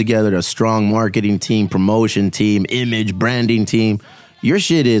to put together a strong marketing team, promotion team, image, branding team. Your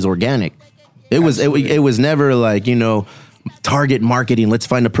shit is organic. It was never like, you know, target marketing. Let's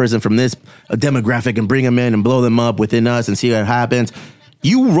find a person from this demographic and bring them in and blow them up within us and see what happens.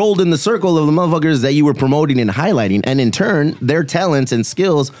 You rolled in the circle of the motherfuckers that you were promoting and highlighting, and in turn, their talents and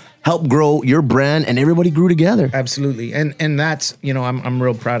skills helped grow your brand, and everybody grew together. Absolutely, and that's, you know, I'm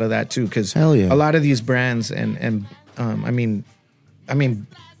real proud of that too, because Hell yeah. a lot of these brands and I mean,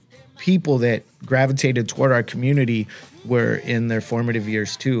 people that gravitated toward our community were in their formative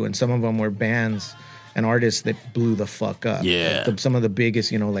years too, and some of them were bands and artists that blew the fuck up. Yeah, like some of the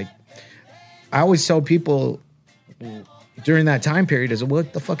biggest, you know, like I always tell people during that time period is,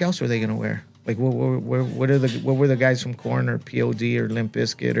 what the fuck else were they gonna wear? Like what were the guys from Korn or POD or Limp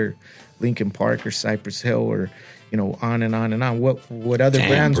Bizkit or Linkin Park or Cypress Hill or, you know, on and on and on. What other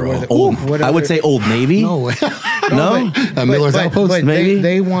brands were there? I would say Old Navy. No. No? Miller's Outpost. But maybe?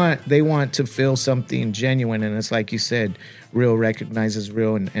 they want to feel something genuine, and it's like you said, real recognizes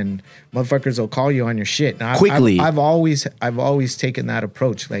real, and motherfuckers will call you on your shit. Now, Quickly. I've always taken that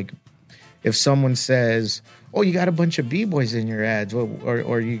approach. Like, if someone says, "Oh, you got a bunch of b-boys in your ads,"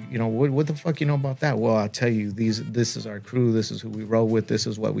 or you know, what the fuck you know about that? Well, I'll tell you, this is our crew. This is who we roll with. This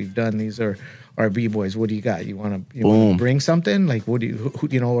is what we've done. These are our b-boys. What do you got? You want to bring something? Like, what do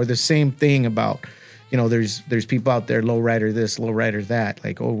you know? Or the same thing about, you know, there's people out there, lowrider this, lowrider that.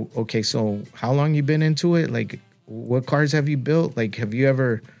 Like, oh, okay, so how long you been into it? Like, what cars have you built? Like, have you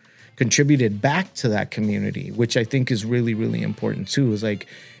ever contributed back to that community? Which I think is really, really important too. Is like,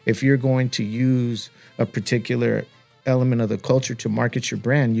 if you're going to use a particular element of the culture to market your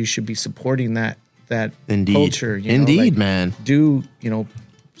brand, you should be supporting that Indeed. culture. You know? Indeed, Like, man. Do, you know,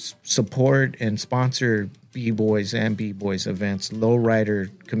 support and sponsor B-Boys and B-Boys events, lowrider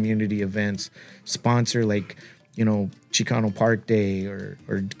community events, sponsor, like, you know, Chicano Park Day or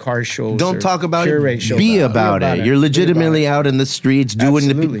car shows. Don't or talk about Pure it. Rate show. Be about it. You're legitimately out in the streets doing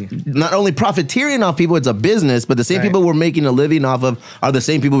Absolutely. not only profiteering off people, it's a business, but the same Right. people we're making a living off of are the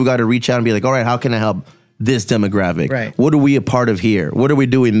same people we got to reach out and be like, all right, how can I help this demographic? Right. What are we a part of here? What are we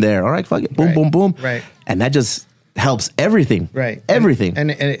doing there? All right, fuck it. Boom, Right. boom, boom. Right. And that just helps everything. Right. Everything.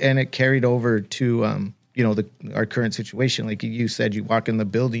 And it carried over to, you know, our current situation. Like you said, you walk in the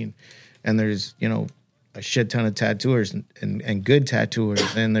building and there's, you know, a shit ton of tattooers and good tattooers.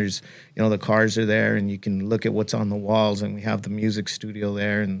 And there's, you know, the cars are there and you can look at what's on the walls, and we have the music studio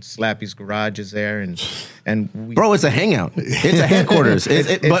there, and Slappy's Garage is there. And we, Bro, it's a hangout. It's a headquarters.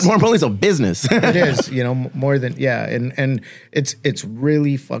 But more importantly, it's a business. it is, you know, more than, yeah. And it's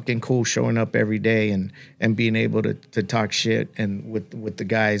really fucking cool showing up every day and being able to talk shit and with the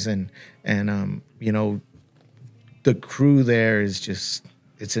guys and you know, the crew there is just,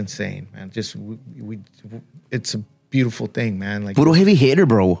 it's insane, man. Just we it's a beautiful thing, man. Like, Puro heavy hitter,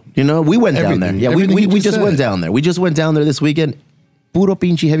 bro. You know, we went down there. Everything. Yeah, Everything we you just just went said. down there. We just went down there this weekend. Puro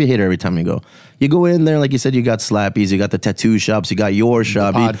pinche heavy hitter every time you go. You go in there, like you said, you got Slappies, you got the tattoo shops, you got your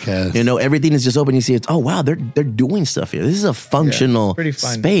shop. podcast. You know, everything is just open. You see it's, oh, wow, they're doing stuff here. This is a functional pretty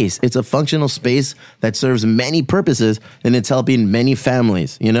fun. space. It's a functional space that serves many purposes, and it's helping many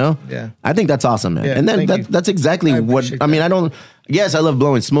families, you know? Yeah. I think that's awesome, man. Yeah, and then thank you. that's exactly I what, appreciate I mean, that. I don't, yes, I love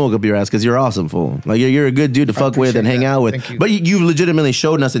blowing smoke up your ass because you're awesome, fool. Like, you're a good dude to fuck with and appreciate hang that. out with. Thank you. But you legitimately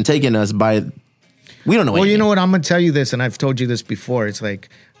showed us and taken us by, we don't know well, anything. you know what? I'm gonna tell you this, and I've told you this before. It's like,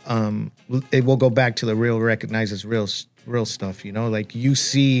 it will go back to the real recognizes real stuff. You know, like you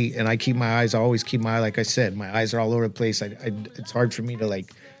see, and I always keep my eye. Like I said, my eyes are all over the place. It's hard for me to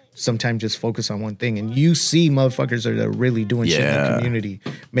like sometimes just focus on one thing. And you see motherfuckers that are really doing shit in Yeah. the community,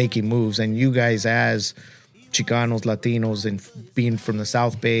 making moves. And you guys as Chicanos, Latinos, and being from the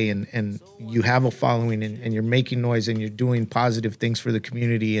South Bay, and you have a following, and you're making noise, and you're doing positive things for the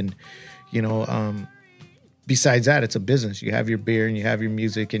community. And, you know, besides that, it's a business. You have your beer and you have your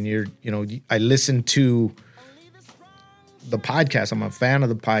music, and you know, I listen to the podcast. I'm a fan of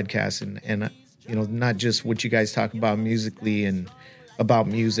the podcast, and you know, not just what you guys talk about musically and about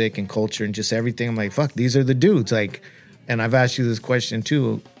music and culture and just everything. I'm like, fuck, these are the dudes. Like, and I've asked you this question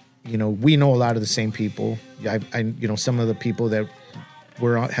too. You know, we know a lot of the same people. I you know, some of the people that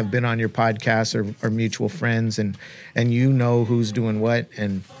have been on your podcast are mutual friends, and you know who's doing what,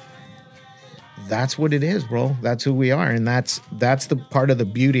 and that's what it is, bro. That's who we are, and that's the part of the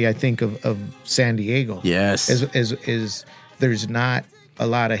beauty, I think, of San Diego. Yes, is there's not a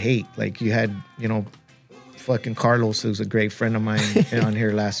lot of hate. Like you had, fucking Carlos, who's a great friend of mine, on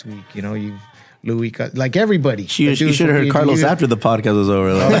here last week. You've Louis, like everybody. You should have heard Carlos after the podcast was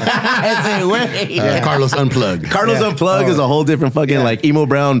over. Carlos Unplugged. Carlos Unplugged is a whole different fucking like Emo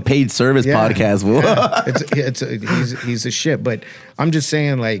Brown paid service podcast. He's a shit. But I'm just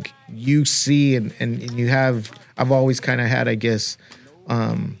saying, like, you see and you have. I've always kind of had, I guess,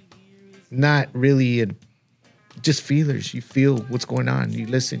 not really just feelers. You feel what's going on. You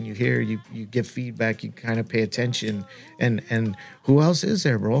listen, you hear, you give feedback, you kind of pay attention. And who else is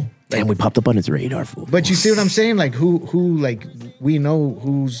there, bro? Damn, we popped up on his radar, fool. But you see what I'm saying? Like who like we know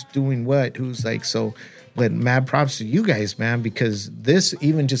who's doing what, who's like so. But mad props to you guys, man, because this,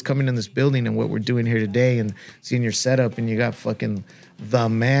 even just coming in this building and what we're doing here today and seeing your setup, and you got fucking the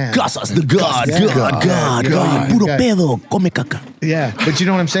man. Casas, the God. Puro pedo, come caca. Yeah, but you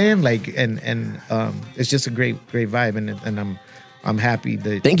know what I'm saying? Like, and it's just a great vibe, and I'm happy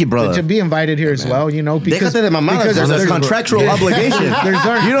that. Thank you, brother. To be invited here as well, because there's a contractual obligation.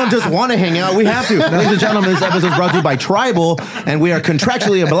 You don't just want to hang out. We have to. Ladies and gentlemen, this episode is brought to you by Tribal, and we are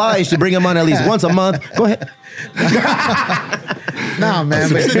contractually obliged to bring him on at least once a month. Go ahead. No,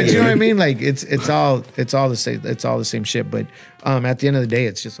 man, but you know what I mean? Like it's all the same. It's all the same shit. But at the end of the day,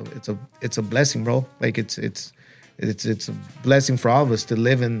 it's just it's a blessing, bro. Like it's a blessing for all of us to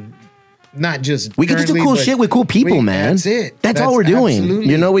live in. Not just we get to do cool shit with cool people, man. That's it. That's all we're doing.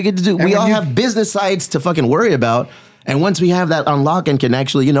 Absolutely. We get to do. We all have business sides to fucking worry about, and once we have that unlock and can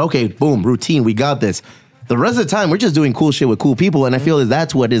actually, okay, boom, routine, we got this. The rest of the time, we're just doing cool shit with cool people, and I feel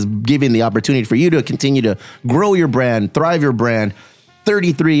that's what is giving the opportunity for you to continue to grow your brand, thrive your brand.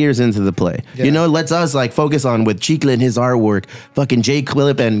 33 years into the play. Yeah. Let's us like focus on with Chicle and his artwork, fucking Jay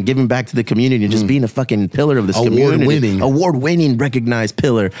Clip, and giving back to the community and just being a fucking pillar of this community. Award-winning, recognized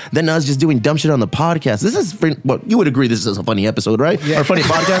pillar. Then us just doing dumb shit on the podcast. This is, you would agree this is a funny episode, right? Yeah. Or a funny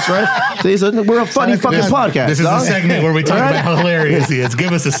podcast, right? See, so we're a funny fucking podcast. This is a segment where we talk about how hilarious he is.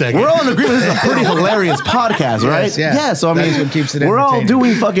 Give us a second. We're all in agreement. This is a pretty hilarious podcast, right? Yes, yeah. So, I mean, what keeps it we're all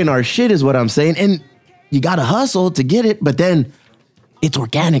doing fucking our shit is what I'm saying. And you got to hustle to get it, but then it's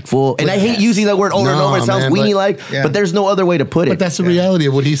organic, fool. And I hate using that word over and over. It sounds weenie-like, but there's no other way to put it. But that's the reality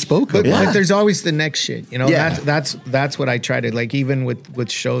of what he spoke of. But there's always the next shit. That's what I try to, like, even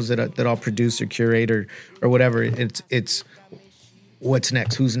with shows that I'll produce or curate or whatever, it's what's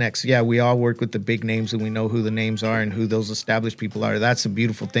next, who's next. Yeah, we all work with the big names and we know who the names are and who those established people are. That's a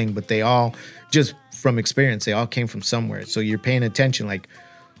beautiful thing. But they all, just from experience, they all came from somewhere. So you're paying attention, like,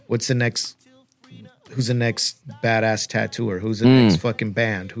 what's the next... Who's the next badass tattooer? Who's the next fucking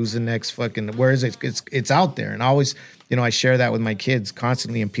band? Who's the next fucking... Where is it? It's out there. And I always, I share that with my kids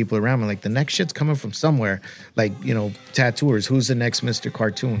constantly and people around me. Like, the next shit's coming from somewhere. Like, tattooers. Who's the next Mr.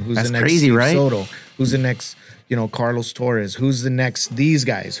 Cartoon? Who's the next crazy, Steve right? Soto? Who's the next, Carlos Torres? Who's the next these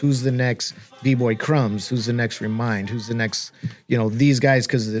guys? Who's the next B-Boy Crumbs? Who's the next Remind? Who's the next, these guys?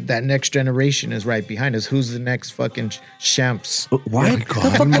 Because that next generation is right behind us. Who's the next fucking Shamps? Why? Where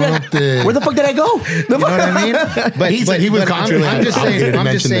the fuck did I go? You know what I mean? But he was I'm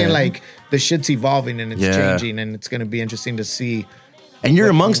just saying, like, the shit's evolving and it's changing, and it's going to be interesting to see. And you're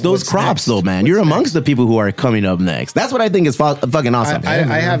amongst those crops, though, man. You're amongst the people who are coming up next. That's what I think is fucking awesome.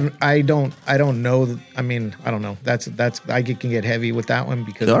 I don't know. I mean, I don't know. That's I can get heavy with that one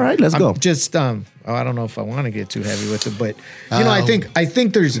because. All right, let's go. Just I don't know if I want to get too heavy with it, but I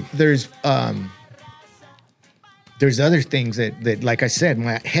think there's other things that like I said,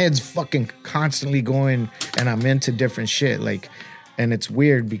 my head's fucking constantly going, and I'm into different shit. Like, and it's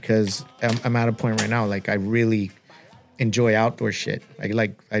weird because I'm at a point right now. Like, I really enjoy outdoor shit.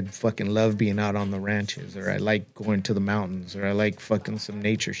 I fucking love being out on the ranches, or I like going to the mountains, or I like fucking some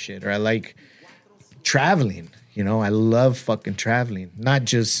nature shit, or I like traveling. I love fucking traveling, not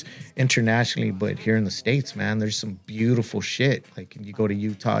just internationally, but here in the States, man. There's some beautiful shit. Like, you go to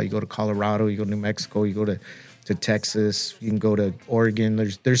Utah, you go to Colorado, you go to New Mexico, you go to Texas, you can go to Oregon.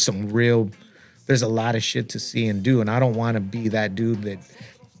 There's a lot of shit to see and do, and I don't want to be that dude that,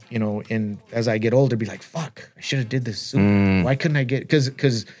 and as I get older, be like, fuck, I should have did this sooner. Why couldn't I get?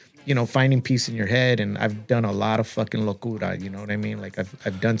 Because finding peace in your head, and I've done a lot of fucking locura. You know what I mean? Like,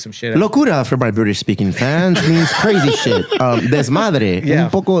 I've done some shit. Locura, for my British speaking fans, means crazy shit. Desmadre. Yeah.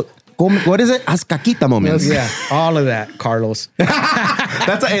 Un poco. What is it? Ascaquita moments. Yeah, all of that, Carlos.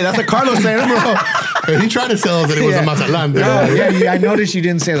 That's a Carlos saying, bro. He tried to sell us that it was a Mazatlan. I noticed you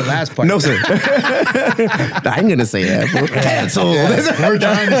didn't say the last part. No, sir. I ain't gonna say that. Cancel. We're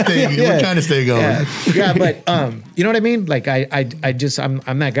trying to stay. We're trying to stay going. Yeah, but you know what I mean? Like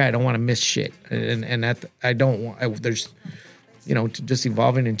I'm that guy. I don't want to miss shit, and that I don't want. There's, just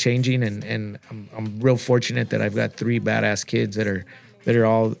evolving and changing, and I'm real fortunate that I've got 3 badass kids that are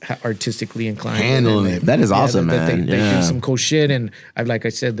all artistically inclined. Handling it. That is awesome, man. They do some cool shit, and like I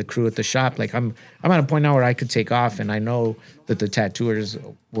said, the crew at the shop. Like I'm at a point now where I could take off, and I know that the tattooers,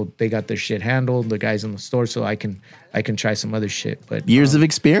 they got their shit handled. The guys in the store, so I can try some other shit. But years of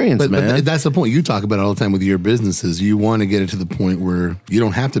experience, man. But that's the point. You talk about it all the time with your businesses. You want to get it to the point where you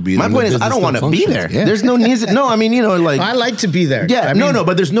don't have to be there. My point is, I don't want to be there. Yeah. There's no need. No, I mean, like I like to be there. Yeah,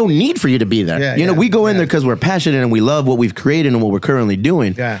 but there's no need for you to be there. Yeah, we go in there because we're passionate and we love what we've created and what we're currently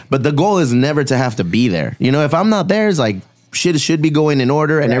doing. Yeah. But the goal is never to have to be there. If I'm not there, it's like shit should be going in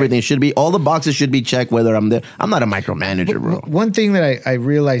order and everything should be, all the boxes should be checked whether I'm there. I'm not a micromanager, bro. One thing that I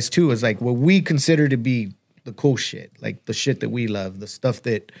realized too is like what we consider to be the cool shit, like the shit that we love, the stuff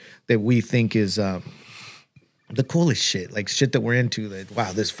that we think is the coolest shit, like shit that we're into, that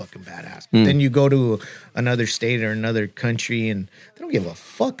wow, this fucking badass. Then you go to another state or another country and they don't give a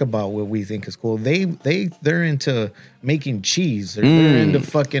fuck about what we think is cool. They're into making cheese, or they're into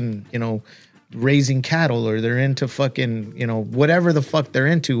fucking, raising cattle, or they're into fucking, whatever the fuck they're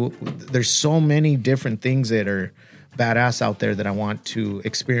into. There's so many different things that are badass out there that I want to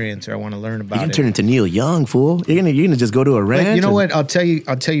experience or I want to learn about. You can turn into Neil Young, fool. You're gonna just go to a ranch. But you know what? I'll tell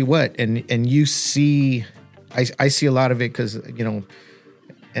you what, and you see, I see a lot of it because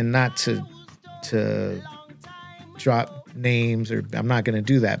and not to drop names, or I'm not going to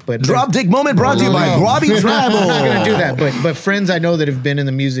do that. But drop dick moment brought to you by Guabi Tribal. I'm not going to do that. But friends I know that have been in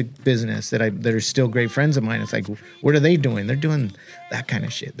the music business that are still great friends of mine. It's like, what are they doing? They're doing that kind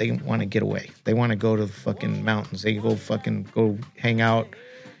of shit. They want to get away. They want to go to the fucking mountains. They go hang out,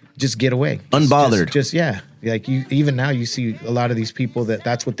 just get away, unbothered. Just like even now you see a lot of these people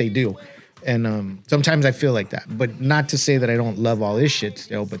that's what they do. And sometimes I feel like that, but not to say that I don't love all this shit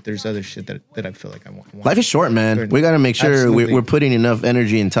still. But there's other shit that I feel like I want. Life is short, man. We got to make sure we're putting enough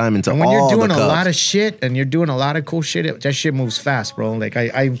energy and time into all the cups. When you're doing a lot of shit and you're doing a lot of cool shit, that shit moves fast, bro. Like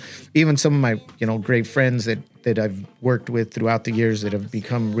I even some of my great friends that I've worked with throughout the years that have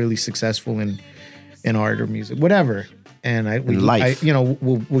become really successful in art or music, whatever. And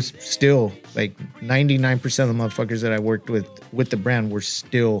we'll still like 99% of the motherfuckers that I worked with the brand were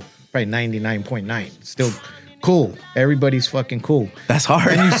still. Probably 99.9. Still cool. Everybody's fucking cool. That's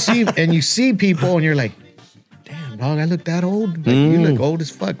hard. And you see people and you're like, damn, dog, I look that old? Like, you look old as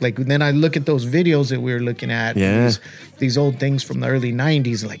fuck. Like, then I look at those videos that we were looking at. Yeah. These old things from the early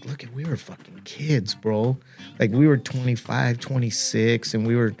 90s. Like, look at, we were fucking kids, bro. Like, we were 25, 26, and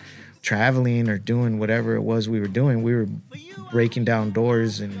we were traveling or doing whatever it was we were doing. We were breaking down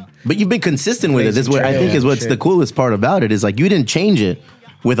doors. But you've been consistent with it. That's what I think is what's the coolest part about it, is like you didn't change it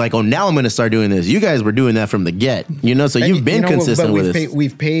with like, oh, now I'm going to start doing this. You guys were doing that from the get, so you've been consistent with it.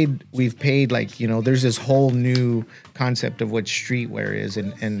 We've paid like, there's this whole new concept of what streetwear is.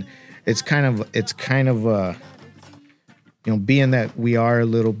 And it's kind of being that we are a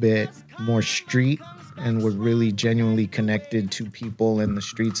little bit more street and we're really genuinely connected to people in the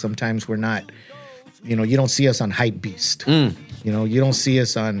streets. Sometimes we're not, you don't see us on Hypebeast. You don't see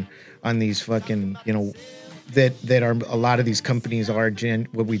us on these fucking, that are a lot of these companies are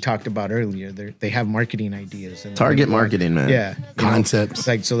what we talked about earlier. They have marketing ideas and target marketing, man. Yeah, concepts.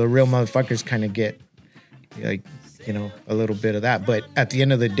 Like, so the real motherfuckers kind of get like a little bit of that. But at the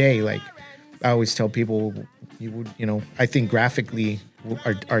end of the day, like I always tell people, I think graphically,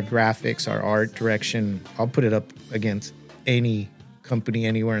 our graphics, our art direction, I'll put it up against any company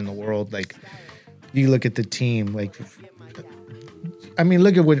anywhere in the world. Like you look at the team, like. I mean,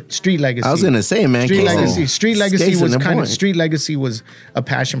 look at what Street Legacy. I was gonna say, man. Street Legacy was a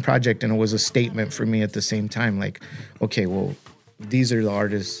passion project, and it was a statement for me at the same time. Like, okay, well, these are the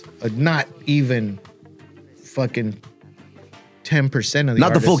artists. Not even fucking 10% of the.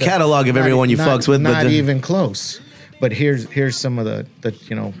 Not the full catalog of everyone you fucks with. Not even close. But here's some of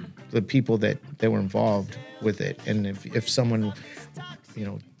the people that were involved with it, and if someone,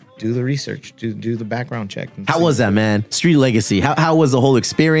 do the research, do the background check. How was that, man? Street Legacy. How was the whole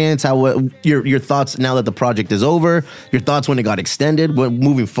experience? How your thoughts now that the project is over? Your thoughts when it got extended? What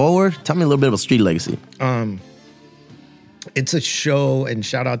moving forward? Tell me a little bit about Street Legacy. It's a show, and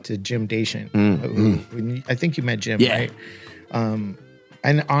shout out to Jim Dation. I think you met Jim, right?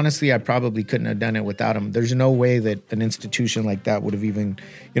 And honestly, I probably couldn't have done it without him. There's no way that an institution like that would have even,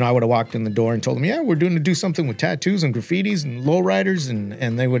 I would have walked in the door and told them, yeah, we're do something with tattoos and graffitis and lowriders,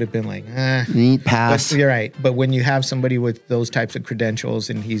 and they would have been like, pass. But you're right. But when you have somebody with those types of credentials,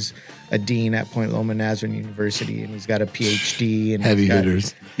 and he's a dean at Point Loma Nazarene University, and he's got a PhD, and Heavy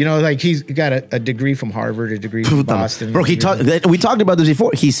hitters. He's got a degree from Harvard, a degree from Boston. Bro, we talked about this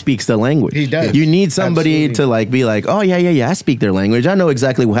before. He speaks the language. He does. You need somebody Absolutely. to be like, oh yeah, I speak their language. I know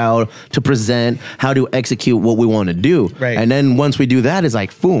exactly how to present, how to execute what we want to do. Right. And then once we do that, it's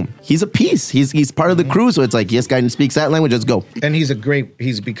like, boom, he's a piece. He's part of the crew. So it's like, yes, guy speaks that language. Let's go. And he's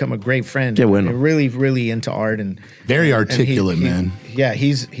become a great friend. Yeah, bueno. Really, really into art and Very articulate, man. Yeah,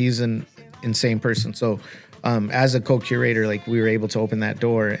 he's an insane person. So as a co-curator, like, we were able to open that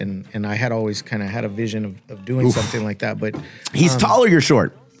door, and I had always kind of had a vision of doing something like that. But He's taller, you're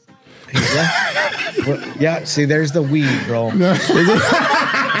short. yeah, see, there's the weed, bro.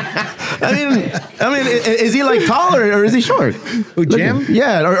 I mean, is he like taller or is he short? Who, Jim?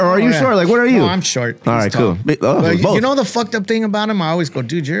 Yeah, or are you short? Like, what are you? No, I'm short. All He's right, tall. cool. Oh, But both. you know the fucked up thing about him? I always go,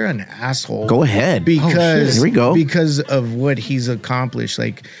 dude, you're an asshole. Go ahead. Because Here we go. Because of what he's accomplished.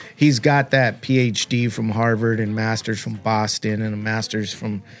 Like, he's got that PhD from Harvard and master's from Boston and a master's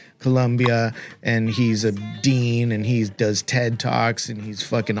from Columbia, and he's a dean, and he does TED Talks, and he's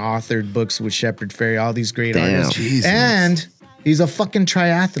fucking authored books with Shepard Fairey, all these great Damn. artists. Jesus. And he's a fucking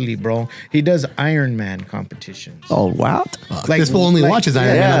triathlete, bro. He does Ironman competitions. Oh, what? This fool only watches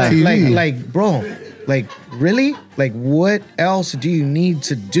Iron Man on TV. Bro, really? Like, what else do you need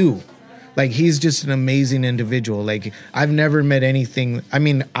to do? Like, he's just an amazing individual. Like, I've never met anything. I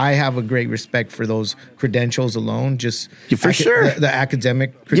mean, I have a great respect for those credentials alone. Just For sure. the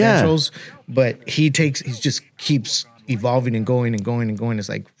academic credentials. But he just keeps evolving and going and going and going. It's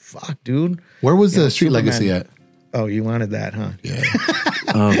like, fuck, dude. Where was the Street Superman. Legacy at? Oh, you wanted that, huh? Yeah.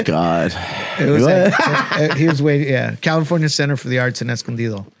 Oh, God. It was he was way, California Center for the Arts in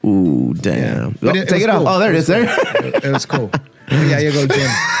Escondido. Ooh, damn. But Oh, take it out. cool. Oh, there it is. There. It was cool. Yeah, you go,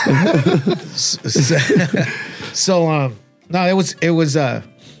 Jim. So, no, it was.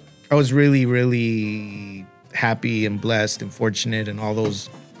 I was really, really happy and blessed and fortunate, and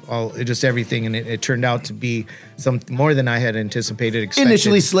just everything, and it turned out to be something more than I had anticipated. Expected.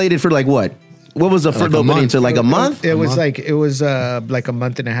 Initially slated for like what? What was the first a opening month. to like a month? It was like a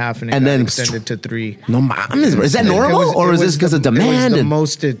month and a half, and it got then extended to 3. No, is that normal or is this because of It was demand? the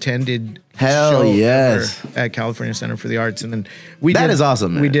most attended Hell show yes. ever at California Center for the Arts, and then That is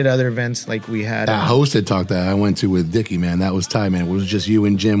awesome, man. We did other events, like we had. That hosted talk that I went to with Dickie, man, that was tight, man. It was just you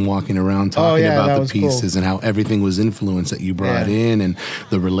and Jim walking around talking that about the was cool. pieces and how everything was influenced that you brought Yeah. in, and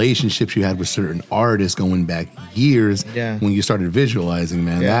the relationships you had with certain artists going back years Yeah. when you started visualizing,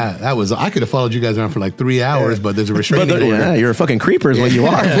 man. Yeah. That was, I could have followed you guys around for like 3 hours, but there's a But restraining order. yeah, you're a fucking creeper is what you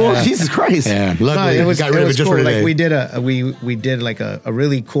are. Fool. Jesus Christ. Yeah, No, luckily it was, got rid it of was it just cool. for Like, today. we did like a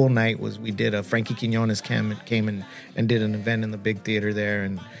really cool night. We did a Frankie Quinones came and did an event in the big theater there,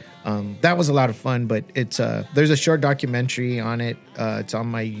 and that was a lot of fun. But it's there's a short documentary on it. It's on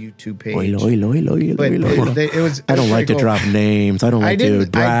my YouTube page. But it was. I don't like to drop names. I don't like to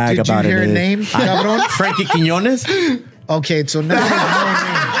brag about it. Did you hear a name, cabrón? Frankie Quinones? Okay, so now you know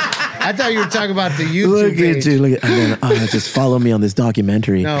a name. I thought you were talking about the YouTube Look page. at you. Look at, and then, just follow me on this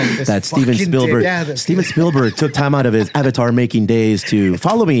documentary No, this that Steven fucking Spielberg. Steven Spielberg took time out of his Avatar making days to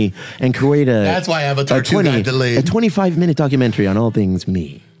follow me and create a. That's why Avatar 2 got delayed. A 25-minute documentary on all things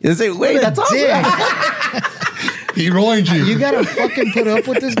me. You say, wait, that's awesome. Dick. He ruined you. You gotta fucking put up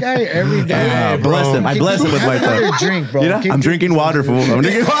with this guy every day. Bless him. I bless him with my Have another thought. drink, bro. You know, Keep- I'm drinking water, fool. I'm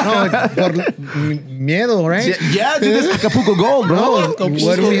drinking water. No, por miedo, right? Yeah, dude, this is Acapulco Gold, bro. No,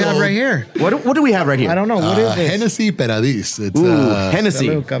 what do we have right here? What do we have right here? I don't know. What is this? Hennessy Paradis. It's Ooh, Hennessy.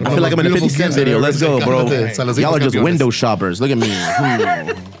 Salud, cabrón. I feel like I'm in a 50 Beautiful Cent kids video. ever Let's go, bro. Salud. Y'all are just Campeones. window shoppers. Look at me.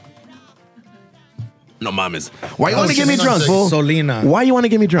 No mames. Why you Oh, want to get me shit, drunk, fool? Solina. Why you want to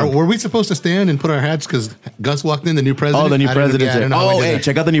get me drunk? Were we supposed to stand and put our hats because Gus walked in, the new president? Oh, the new I didn't- president. yeah, I don't know how Oh, we did hey, that.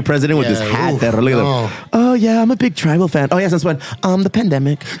 check out the new president with his Yeah, hat oof, there. Look at no. him. Oh, yeah, I'm a big tribal fan. Oh, yeah, since when? The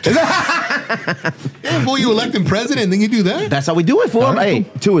pandemic. Yeah, boy, you elect him president, then you do that? That's how we do it for him. right,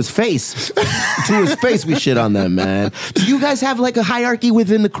 Hey, to his face. To his face, we shit on them, man. Do you guys have like a hierarchy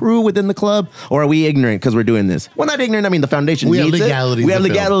within the crew, within the club? Or are we ignorant because we're doing this? Well, not ignorant. I mean, the foundation We have needs it. legalities We have to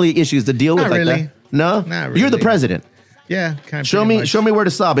fill. legality issues to deal with Not like really. that. No? Not You're the really. president. Yeah, kind of. Show me where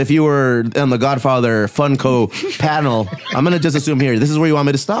to stop. If you were on the Godfather Funko panel, I'm going to just assume here. This is where you want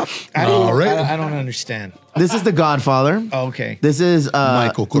me to stop? I don't, All right. I don't understand. This is the Godfather. Oh, okay. This is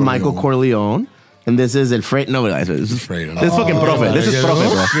Michael Corleone. Michael Corleone. And this is El Fredo. No, this is Fredo. This is fucking Profe. This is Profe,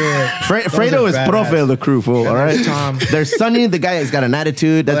 bro. Fredo is Profe of the crew, fool. All right. Tom. There's Sonny, the guy that's got an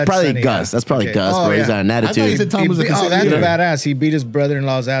attitude. That's probably Sonny, Gus. yeah. That's probably Okay. Gus, Oh, bro. He's yeah. got an I thought you attitude. said Tom was a that's consigliere. badass. He beat his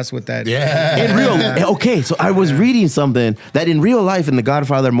brother-in-law's ass with that. Yeah. In real, okay, so I was reading something that in real life, in the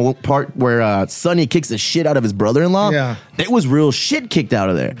Godfather part where Sonny kicks the shit out of his brother-in-law, Yeah. there was real shit kicked out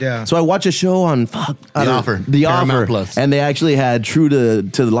of there. Yeah. So I watched a show on Offer. The Paramount Offer, Plus. and they actually had true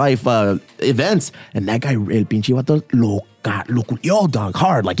to life events, and that guy, El Pinche Vato, lo culió, dog,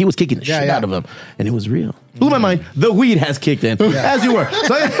 hard, like he was kicking the shit out of him, and it was real. Blew my mind. The weed has kicked in, as you were.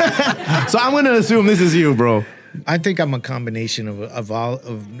 So I'm gonna assume this is you, bro. I think I'm a combination of all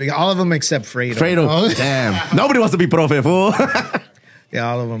of them except Fredo. Fredo, damn. Nobody wants to be Profe, fool. Yeah,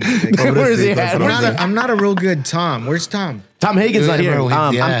 all of them. Where is he at? I'm not a real good Tom. Where's Tom? Tom Hagen's not Yeah, here.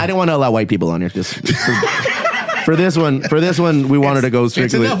 bro, yeah. I didn't want to allow white people on here. Just for this one, we wanted to go It's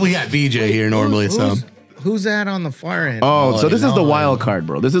strictly. enough we got BJ here normally, so. Who's that on the far end? Oh, so this is the no. wild card,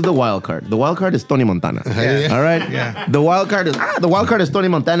 bro. This is the wild card. The wild card is Tony Montana. Yeah. All right. Yeah. The wild card is Tony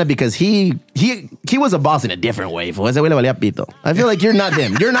Montana because he was a boss in a different way. Fool. Ese güey le valía pito. I feel like you're not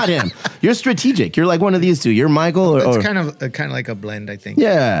him. You're not him. You're strategic. You're like one of these two. You're Michael or. It's kind of like a blend, I think.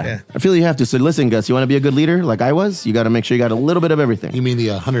 Yeah. I feel you have to. So listen, Gus, you want to be a good leader like I was? You got to make sure you got a little bit of everything. You mean the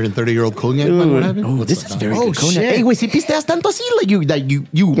 130-year-old cognac? What happened? Oh, What's this that? is very Oh, good cognac. shit. Hey, wait, si pisteas tanto así, like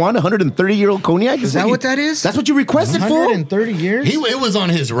you want 130-year-old cognac? Is that what that is? That's what you requested for? 130 years? It was on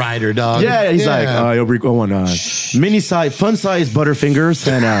his rider, dog. Yeah, he's like, I want mini size, fun size Butterfingers,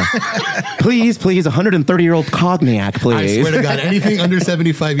 and please, 130-year-old cognac, I please. swear to God, anything under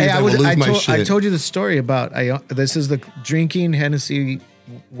 75 years, Hey, I will lose my shit. I told you the story about this is the drinking Hennessy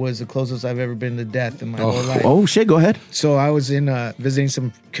was the closest I've ever been to death in my whole life. Oh shit, go ahead. So I was in visiting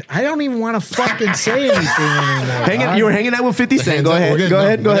some. I don't even want to fucking say anything anymore. You were hanging out with 50 Cent. Go ahead.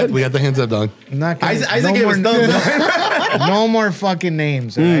 Go ahead. We got the hands up, dog. I'm not gonna, Isaac gave us thumbs up. no more fucking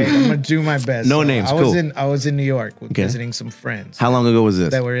names. All right? I'm gonna do my best. No names, cool. I was in New York visiting some friends How long ago was this?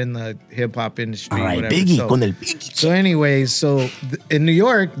 that were in the hip hop industry. All right, whatever. Biggie, So- con el Biggie. So, anyways, in New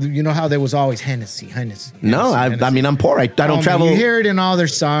York, you know how there was always Hennessy. No, I mean, I'm poor. I don't travel. You hear it in all their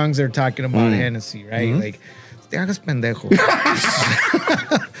songs. They're talking about Hennessy, right? Like, te hagas pendejo.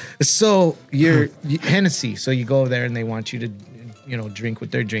 So you're Hennessy. So you go there and they want you to, drink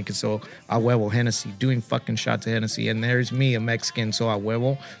what they're drinking. So a huevo Hennessy, doing fucking shots of Hennessy. And there's me, a Mexican. So a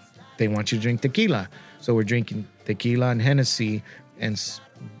huevo, they want you to drink tequila. So we're drinking tequila and Hennessy. And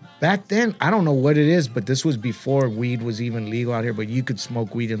back then, I don't know what it is, but this was before weed was even legal out here. But you could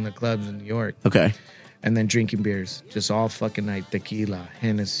smoke weed in the clubs in New York. Okay. And then drinking beers, just all fucking night. Tequila,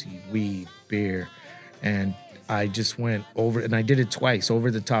 Hennessy, weed, beer. And I just went over, and I did it twice,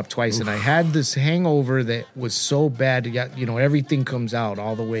 over the top twice. And I had this hangover that was so bad. Everything comes out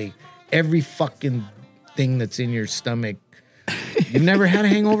all the way. Every fucking thing that's in your stomach. You've never had a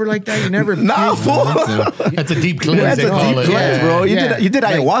hangover like that? You never? No, fool. That's a deep cleanse. That's they a call deep it. cleanse, bro. You did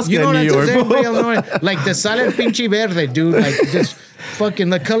Like, ayahuasca in New York. everybody else know? Like the sale el pinche verde, dude. Like just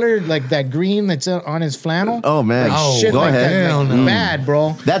fucking the color, like that green that's on his flannel. Oh, man. Like, Oh, shit go like ahead. that. Hell Like, no. bad,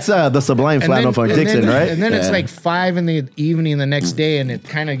 bro. That's the Sublime flannel from Dixon, right? And then it's Yeah. like 5 in the evening the next day, and it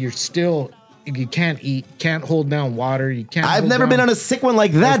kind of you can't eat, can't hold down water. You can't. I've hold never down- been on a sick one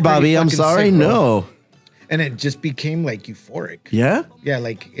like that, That's pretty Bobby. I'm fucking sorry. sick, bro. No. And it just became like euphoric. Yeah? Yeah,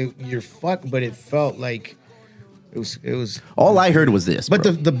 like you're fucked, but it felt like it was. All I heard was this. But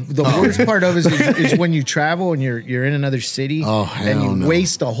bro. the worst part of it is when you travel and you're in another city Oh, and hell you no.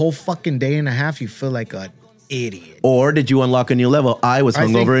 waste a whole fucking day and a half. You feel like an idiot. Or did you unlock a new level? I was I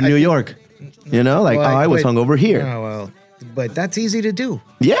think- hungover in I New think- York. You know, like, I was hungover here. Oh well, but that's easy to do.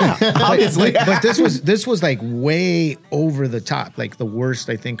 Yeah, obviously. But this was like way over the top, like the worst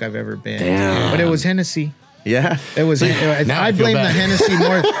I think I've ever been. Damn. But it was Hennessy. Yeah. It was. now I I feel blame the bad. Hennessy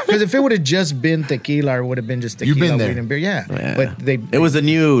more because if it would have just been tequila, it would have been just tequila, You've been there. weed, and beer. Yeah. Yeah. But it was a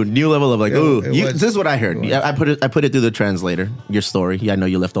new level of like, ooh. it was. This is what I heard. It was. Yeah, I put it through the translator. Your story. Yeah, I know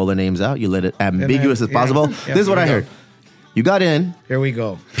you left all the names out. You let it ambiguous as yeah. possible. Yeah, This is what here I we heard. go. You got in. Here we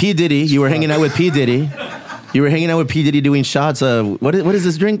go. P Diddy. You were hanging out with P Diddy. You were hanging out with P Diddy doing shots of what is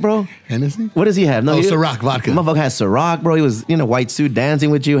this drink, bro? Hennessy? What does he have? No, Ciroc vodka. Motherfucker has Ciroc, bro. He was in a white suit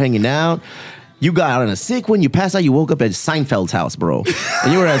dancing with you, hanging out. You got on a sick one. You passed out. You woke up at Seinfeld's house, bro.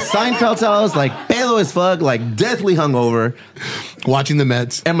 And you were at Seinfeld's house, like pedo as fuck, like deathly hungover. Watching the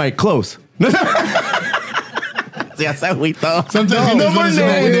Mets. Am I close? Sí, hace agüito. Sometimes No more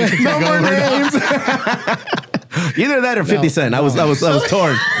names. No more names. Either that or 50 Cent. I was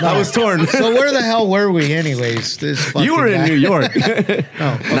torn. I was torn. So where the hell were we, anyways? You were in New York. Okay.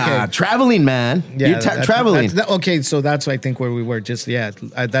 Nah, traveling, man. Yeah, You're traveling. Okay, so that's I think where we were. Just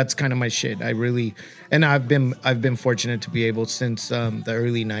that's kind of my shit. I really, and I've been fortunate to be able since the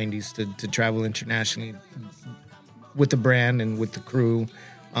early '90s to travel internationally with the brand and with the crew,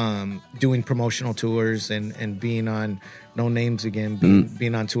 doing promotional tours and being on No Names Again,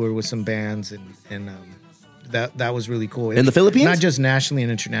 being on tour with some bands and that was really cool. In the Philippines? Not just nationally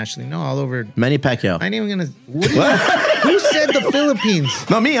and internationally. No, all over. Manny Pacquiao. I ain't even gonna. Who said the Philippines?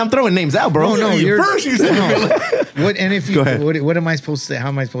 Not me. I'm throwing names out, bro. No, you're First you said What? And if you, Go ahead. what am I supposed to say? How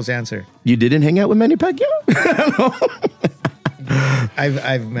am I supposed to answer? You didn't hang out with Manny Pacquiao?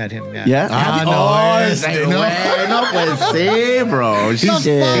 I've met him. Yeah. Yeah. no. Pues sí, bro.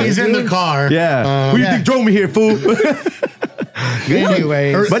 Shit. He's in the car. Yeah. Who do you think drove me here, fool?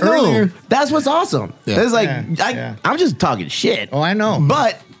 Anyways, But no, that's what's awesome. Yeah. It's like Yeah. I'm just talking shit. Oh, I know.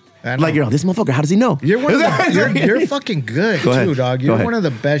 But I know. like, yo, this motherfucker, how does he know? You're one of the, you're fucking good Go ahead. too, dog. Go You're ahead. one of the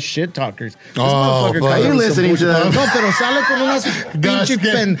best shit talkers. This Oh, motherfucker fuck. called Are you some listening to bullshit. that? No, pero sale con unas Gus, pinches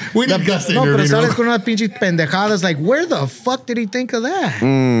yeah. We need Gus to No, pero intervene, sale bro. con unas pinches pendejadas. Like, where the fuck did he think of that?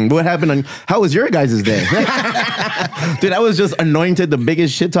 What happened on how was your guys' day? Dude, I was just anointed the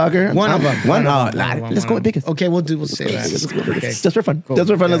biggest shit talker. One of them. Let's go with biggest. Okay, we'll say that. Let's go with biggest. Okay. Just for fun. Cool. Just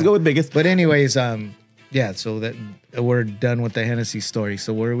for fun. Let's Yeah. go with biggest. But anyways, yeah. So that we're done with the Hennessy story.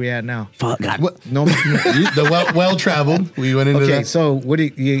 So where are we at now? Fuck. God. What? No. The well traveled. We went into Okay. that. So what do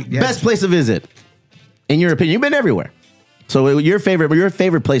you? Yeah. Best place to visit, in your opinion? You've been everywhere. So your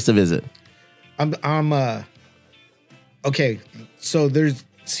favorite place to visit? Okay. So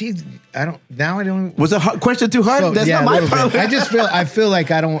I don't. Was the question too hard? So, That's yeah, not a my little bit. problem. I feel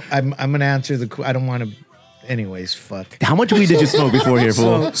like I'm gonna answer I don't want to. Anyways, fuck. How much weed did you smoke before here,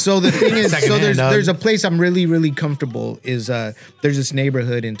 fool? So the thing is, Secondhand, dog. there's a place I'm really, really comfortable is there's this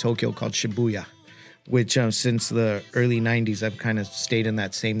neighborhood in Tokyo called Shibuya, which since the early 90s, I've kind of stayed in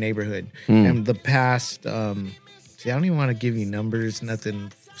that same neighborhood. And the past, I don't even want to give you numbers,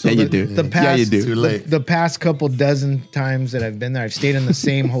 nothing. So Yeah, you do. The past, Yeah, you do. Too late. The past couple dozen times that I've been there, I've stayed in the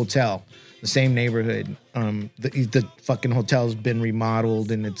same hotel, the same neighborhood. The fucking hotel's been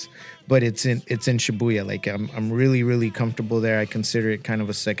remodeled and it's in Shibuya. Like I'm really, really comfortable there. I consider it kind of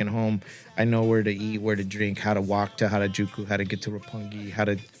a second home. I know where to eat, where to drink, how to walk to Harajuku, how to get to Roppongi, how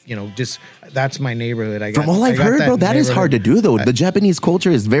to, just that's my neighborhood. From all I've heard, bro, that is hard to do though. The Japanese culture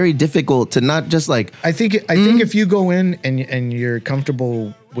is very difficult to not just like. I think if you go in and you're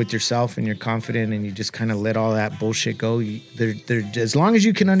comfortable with yourself and you're confident and you just kind of let all that bullshit go, as long as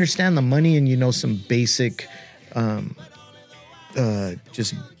you can understand the money and you know some basic,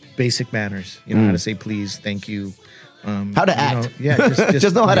 just basic manners. You know how to say please, thank you. How to act.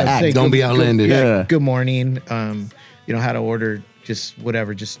 Just know how to act. say Don't be outlandish. Yeah. Good morning. How to order, just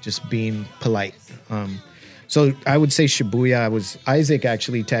whatever, just being polite. So I would say Shibuya. Isaac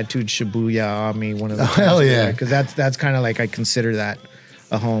actually tattooed Shibuya on me one of the hell yeah. because that's kind of like I consider that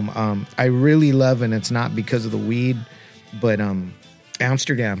a home. I really love, and it's not because of the weed, but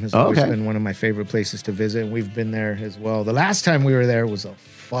Amsterdam has always been one of my favorite places to visit. And we've been there as well. The last time we were there was a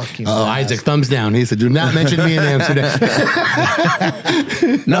fucking blast. Isaac, thumbs down. He said, "Do not mention me in Amsterdam."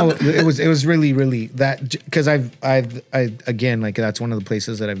 No, it was really, really that because I again, like that's one of the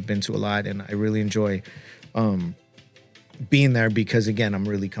places that I've been to a lot, and I really enjoy being there because again, I'm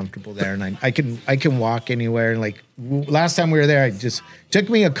really comfortable there, and I can walk anywhere. And like last time we were there, it just took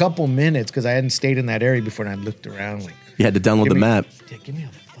me a couple minutes because I hadn't stayed in that area before, and I looked around like You had to download the map. Yeah, give me a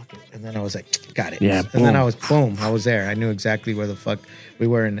fucking, and then I was like, got it. Yeah, and then boom. I was there. I knew exactly where the fuck we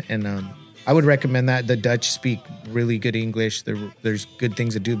were, and I would recommend that. The Dutch speak really good English. There's good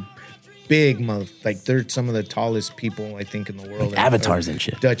things to do. Big like they're some of the tallest people I think in the world. Like avatars and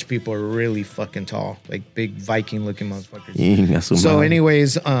shit. Dutch people are really fucking tall, like big Viking looking motherfuckers. So So,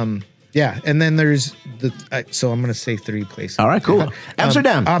 anyways, yeah, and then there's so I'm gonna say 3 places. all right, cool.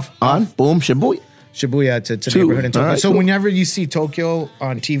 Amsterdam. On boom, Shibuya. Shibuya to Two. neighborhood in Tokyo. All right, So cool. whenever you see Tokyo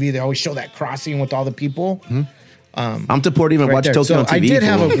on TV, they always show that crossing with all the people. I'm to Port even Right watch there. Tokyo So on TV. I did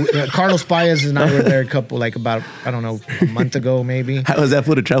have fool. Carlos Paez and I were there about I don't know, a month ago maybe. How was that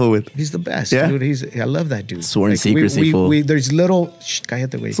fool to travel with? He's the best, Yeah? dude. I love that dude. Sworn secrecy, fool. There's little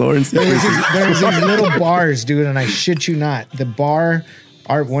cállate, güey. Sworn There's these little bars, dude, and I shit you not. The bar,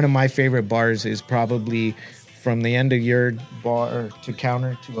 one of my favorite bars is probably from the end of your bar to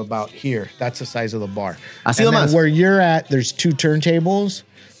counter to about here. That's the size of the bar. Así And then nomás. where you're at, there's 2 turntables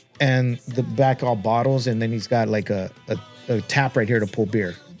and the back all bottles, and then he's got like a tap right here to pull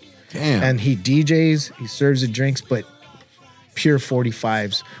beer. Damn. And he DJs, he serves the drinks, but pure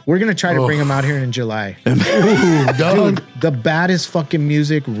 45s. We're gonna try to bring them out here in July. Dog. The baddest fucking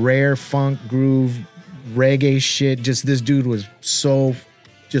music, rare funk, groove, reggae shit. Just this dude was so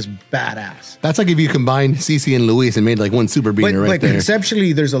just badass. That's like if you combined Cece and Luis and made like one super But beaner right like there.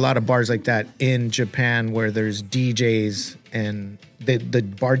 conceptually, there's a lot of bars like that in Japan where there's DJs and the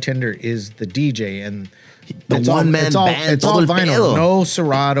bartender is the DJ and The it's all- one-man it's all, band, It's all todo el vinyl. pedo. No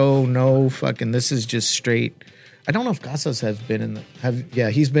Serato, no fucking. This is just straight. I don't know if Casas has been in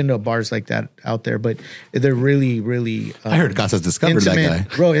he's been to bars like that out there, but they're really, really. I heard Casas discovered that intimate,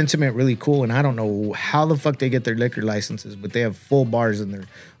 guy. real intimate, really cool. And I don't know how the fuck they get their liquor licenses, but they have full bars in their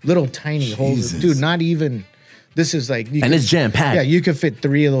little tiny holes. Jesus. Dude, not even. This is like, And it's jam-packed. Yeah, you could fit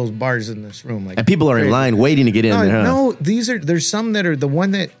 3 of those bars in this room. Like, And people are in crazy. line waiting to get in No, there. Huh? no, there's some that are the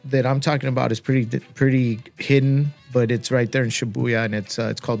one that I'm talking about is pretty hidden, but it's right there in Shibuya, and it's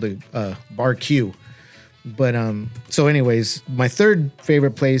called the Bar Q. But so anyways, my third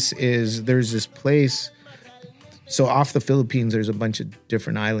favorite place is there's this place. So off the Philippines, there's a bunch of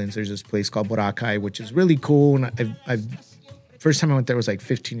different islands. There's this place called Boracay, which is really cool. And I've first time I went there was like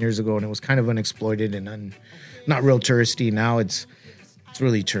 15 years ago, and it was kind of unexploited and not real touristy. Now it's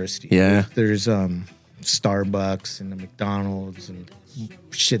really touristy. Yeah. There's Starbucks and the McDonald's and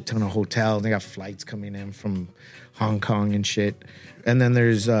shit ton of hotels. They got flights coming in from Hong Kong and shit. And then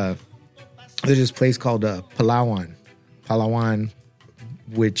there's this place called Palawan,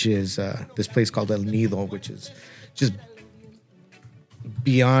 which is this place called El Nido, which is just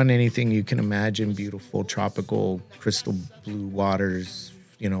beyond anything you can imagine. Beautiful, tropical, crystal blue waters,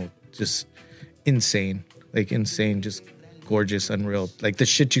 just insane. Like insane, just gorgeous, unreal. Like the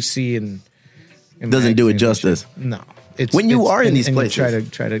shit you see in Doesn't do it magazines and justice. shit. No. It's When you are in and- these and you places.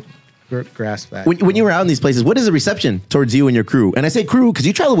 try to grasp that. When you were out in these places, what is the reception towards you and your crew? And I say crew because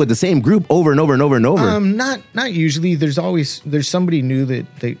you travel with the same group over and over and over and over. Not usually. There's somebody new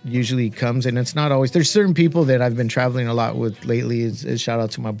that usually comes, and it's not always. There's certain people that I've been traveling a lot with lately. Is shout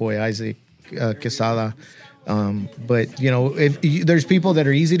out to my boy Isaac Quesada. But if there's people that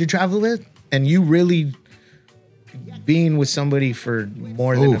are easy to travel with, and you really being with somebody for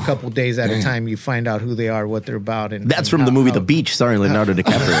more than a couple days at a time, you find out who they are, what they're about, and That's from the movie The Beach, starring Leonardo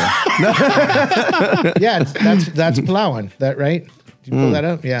DiCaprio. Yeah, that's Palawan. That right? Did you pull that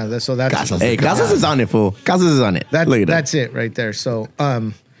up? Yeah. That's Casas. Hey, Casas is on it, fool. Casas is on it. Look at that. That's it right there. So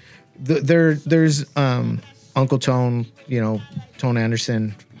there's Uncle Tone, Tone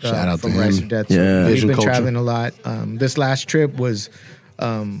Anderson. Shout out from to Rise him. of Death. Yeah. We've Vision been Culture. traveling a lot. This last trip was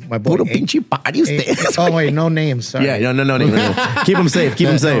my boy. Puro pinche party ustedes. Oh wait, no names. Sorry. Yeah, no. Keep them safe. Keep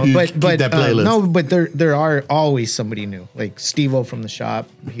them safe. But that playlist. no, but there are always somebody new. Like Steve-O from the shop.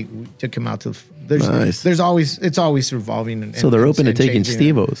 We took him out to. Nice. There's always it's always revolving. And, So they're open to and taking changing.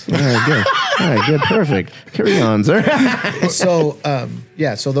 Steve-O's. All right, good. All right, good. Perfect. Carry on, sir. So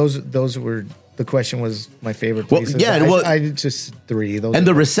so those were the question was my favorite Well, places. yeah, well- I just 3. Those And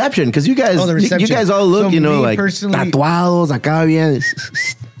the reception, because you guys, Oh, the you reception. guys all look, So me like personally- tatuados, acá bien.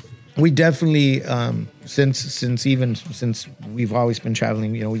 we definitely since we've always been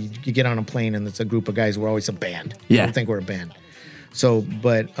traveling, you get on a plane and it's a group of guys. We're always a band. Yeah. I don't think we're a band. So,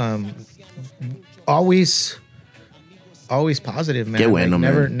 but always positive, man. Qué bueno,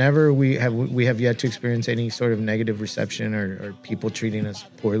 man. Never we have yet to experience any sort of negative reception or people treating us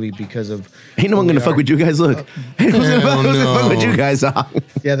poorly because of. Ain't no one who we gonna fuck are. with you guys. Look, ain't no one gonna fuck with you guys.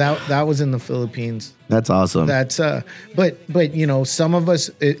 Yeah, that was in the Philippines. That's awesome. That's but some of us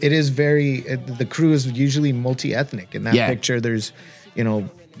it is very the crew is usually multi-ethnic. In that Yeah. picture there's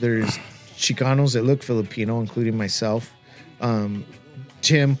there's Chicanos that look Filipino, including myself.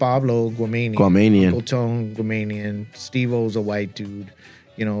 Tim Pablo Guamanian. Uncle Tone Guamanian. Steve-O's a white dude.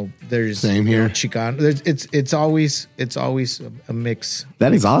 There's Same here. Chicano. It's always a mix.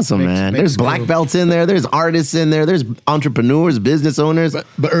 That is awesome, man. There's black group. belts in there. There's artists in there. There's entrepreneurs, business owners.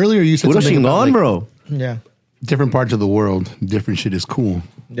 But earlier you said Puro something about chingón, like, bro. Yeah. different parts of the world, different shit is cool.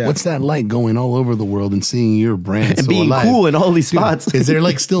 Yeah. What's that like going all over the world and seeing your brand And so being alive? cool in all these Dude, spots. is there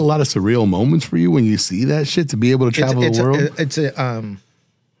like still a lot of surreal moments for you when you see that shit to be able to travel the world?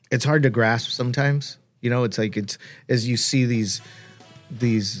 It's hard to grasp sometimes. It's like as you see these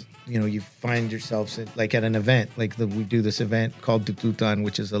you find yourself like at an event, like we do this event called Tututan,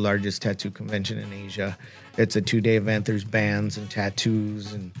 which is the largest tattoo convention in Asia. It's a 2-day event. There's bands and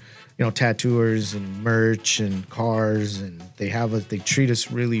tattoos and tattooers and merch and cars, and they treat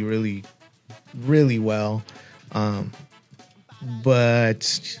us really, really, really well.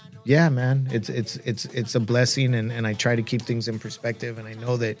 But yeah, man, it's a blessing, and I try to keep things in perspective, and I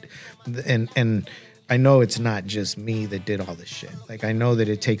know that, and I know it's not just me that did all this shit. Like I know that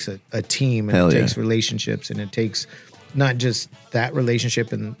it takes a team, and Hell it yeah. takes relationships, and it takes not just that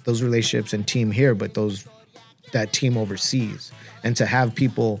relationship and those relationships and team here, but that team overseas, and to have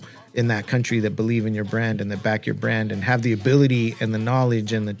people in that country that believe in your brand and that back your brand and have the ability and the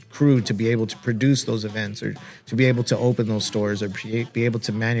knowledge and the crew to be able to produce those events or to be able to open those stores or be able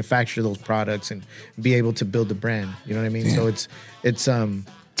to manufacture those products and be able to build the brand. You know what I mean? So it's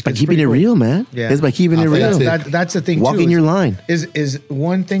by keeping it real, man. Yeah. It's by keeping it real. That's the thing. Walking your line is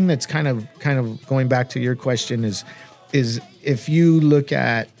one thing that's kind of going back to your question is if you look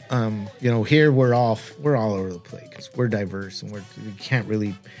at here we're all over the place because we're diverse and we can't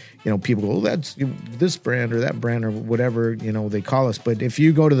really, people go, oh, that's this brand or that brand or whatever, they call us. But if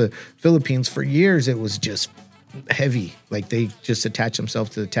you go to the Philippines, for years, it was just heavy. Like they just attach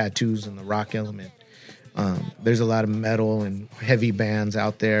themselves to the tattoos and the rock element. There's a lot of metal and heavy bands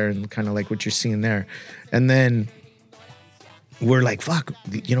out there and kind of like what you're seeing there. And then we're like, fuck,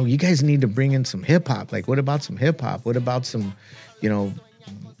 you guys need to bring in some hip hop. Like, what about some hip hop? What about some,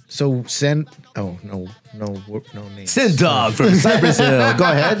 so no name. Sin Dog from Cypress Hill. Go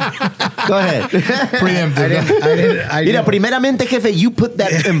ahead. Preemptive. Primeramente, jefe, you put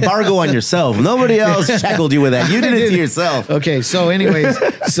that embargo on yourself. Nobody else shackled you with that. You did it to yourself. Okay, so anyways,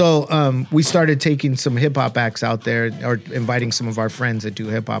 we started taking some hip hop acts out there, or inviting some of our friends that do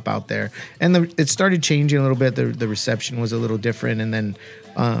hip hop out there, and it started changing a little bit. The reception was a little different, and then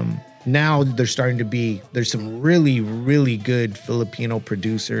now there's some really, really good Filipino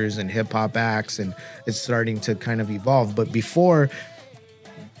producers and hip hop acts, and it's starting to kind of evolve. But before,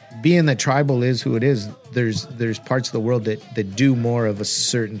 being that tribal is who it is, there's parts of the world that do more of a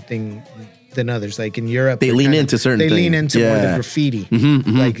certain thing than others. Like in Europe, they lean into certain things. They lean into more the graffiti, like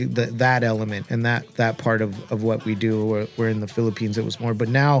Mm-hmm. that element and that part of what we do. Where in the Philippines it was more, but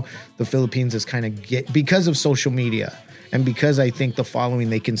now the Philippines is kind of because of social media. And because I think the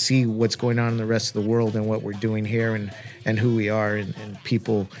following, they can see what's going on in the rest of the world and what we're doing here and who we are. And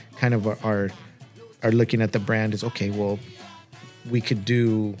people kind of are looking at the brand as, okay, well, we could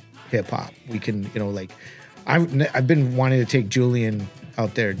do hip hop. We can, I've been wanting to take Julian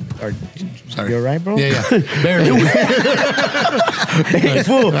out there. Sorry. You all right, bro? Yeah. Barely. Hey,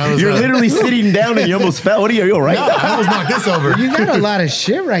 fool, you're literally sitting down and you almost fell. What are you all right? No, I almost knocked this over. You got a lot of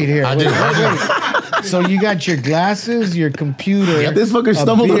shit right here. I do. So you got your glasses, your computer. Yep, this fucker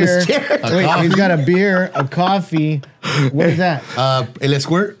stumbled on his chair. Wait, he's got a beer, a coffee. What is that? El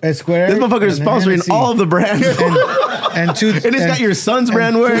Esquirt. Esquire. This motherfucker is and sponsoring Hennessy. all of the brands. and it's got your son's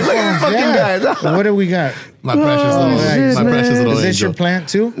brand wearing. Look at this fucking guy. What do we got? My precious little Is this angel. your plant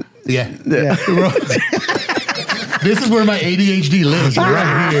too? Yeah. Yeah. This is where my ADHD lives,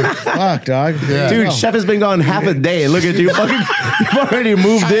 right here. Fuck, dog. Yeah. Dude, Wow. Chef has been gone half a day. Look at you. Fucking, you've already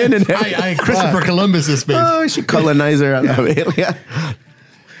moved in. And I Christopher Columbus this space. oh, she colonizer. Yeah.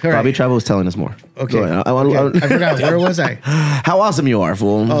 All right. Bobby Travel was telling us more. Okay. Go ahead. I forgot. Where was I? How awesome you are,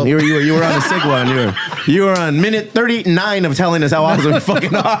 fool. Oh. You were on a sick one. You were on minute 39 of telling us how awesome you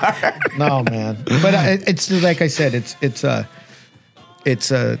fucking are. No, man. But it's like I said, it's a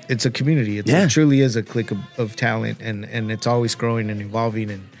community. It truly is a clique of talent, and it's always growing and evolving,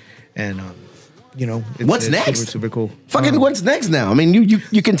 and What's it's next? Super cool. Fucking what's next now? I mean,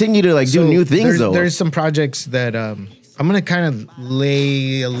 you continue to do new things though. There's some projects that I'm gonna kind of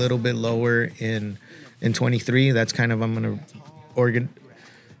lay a little bit lower in 23. That's kind of I'm gonna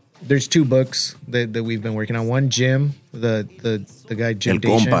There's 2 books that we've been working on. One, Jim, the guy Jim El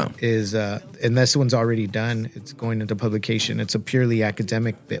Dacian compa. is, and this one's already done. It's going into publication. It's a purely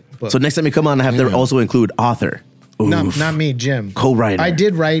academic book. So next time you come on, I have to also include author. Oof. Not me, Jim. Co-writer. I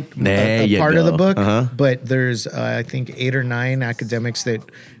did write There a you part of the go. book, Uh-huh. but there's I think 8 or 9 academics that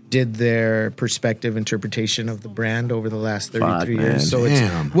did their perspective interpretation of the brand over the last 33 Fuck, years. man. So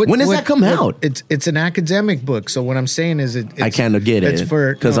Damn. it's When does that come out? It's an academic book. So what I'm saying is it's, I can't get it, It's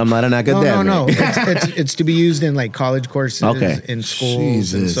for 'cause I'm not an academic. No. It's to be used in like college courses, Okay. in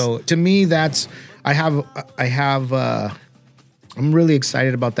schools, and Jesus. so to me that's I have I'm really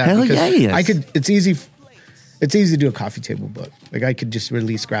excited about that Hell because yes. I could. It's easy to do a coffee table book. Like I could just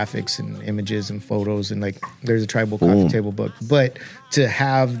release graphics and images and photos and like there's a tribal coffee table book. But to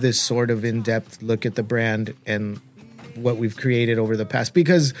have this sort of in-depth look at the brand and what we've created over the past,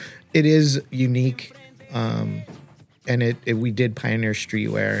 because it is unique, and we did pioneer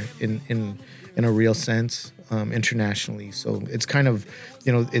streetwear in a real sense, internationally. So it's kind of,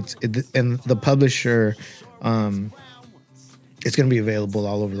 and the publisher, it's going to be available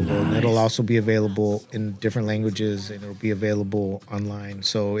all over the world. And it'll also be available in different languages, and it'll be available online.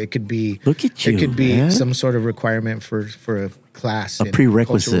 So it could be Look at you, it could be man. some sort of requirement for a class, A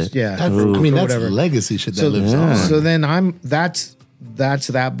prerequisite. Yeah, That's or legacy shit that lives on. so then that's that's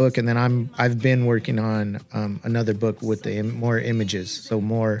that book, and then I've been working on another book with the more images, so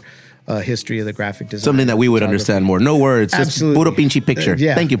more history of the graphic design. Something that we would understand more. No words, Absolutely. just puro pinche picture.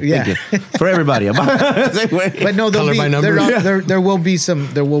 Yeah, Thank you for everybody. But no, Color by number. there will be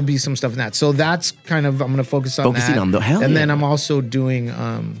some stuff in that. So that's kind of, I'm going to focus on Focusing that. on the hell and yeah. then I'm also doing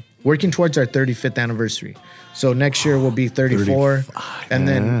working towards our 35th anniversary. So next year will be 34, and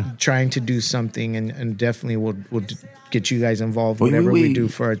then trying to do something, and definitely we'll get you guys involved whatever we do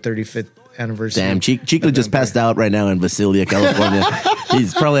for our 35th anniversary. Damn, Chicle just passed out right now in Visalia, California.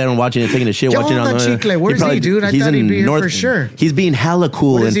 He's probably out watching it, taking a shit, Yo, watching on the. Chicle, where's he, dude? I he's thought in he'd be here for sure. He's being hella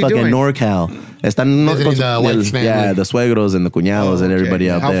cool What in is he fucking doing? NorCal. Están Visiting the White's family. yeah, the suegros and the cuñados and everybody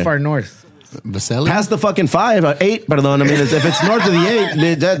out How there. far north? Vasily? Past the fucking 8, pardon. I mean, if it's north of the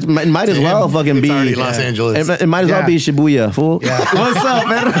 8, that might as well fucking It's be already Los Angeles. It might as well Yeah. be Shibuya, fool. Yeah. What's up,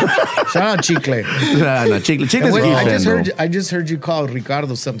 man? Shout out Chicle. No, Chicle's And wait, huge, I just heard you call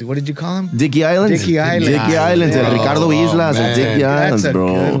Ricardo something. What did you call him? Dickie Islands? Dickie Islands. Dickie Islands and Yeah. Ricardo Islas and man. Dickie Islands, a bro.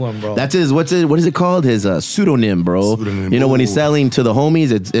 good one, bro. That's his, what is it called? His pseudonym, bro. Pseudonym. You know, when he's Ooh. selling to the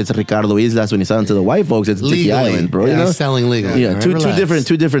homies, it's Ricardo Islas. When he's selling to the white folks, it's Dickie Legally. Island, bro. Yeah, You know? he's selling legally. Yeah, All right, two relax.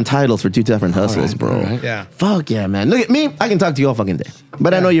 different titles for two different hustles, right, bro. all right. Yeah. Fuck yeah, man. Look at me. I can talk to you all fucking day.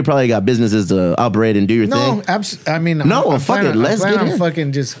 But I know you probably got businesses to operate and do your No, thing. I mean, No, I'm fuck planning- it, let's I'm get planning on in.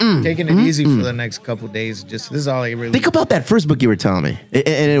 fucking just taking it easy for the next couple days. Just this is all I really. Think about that first book you were telling me.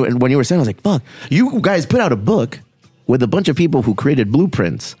 And when you were saying, I was like, fuck. You guys put out a book with a bunch of people who created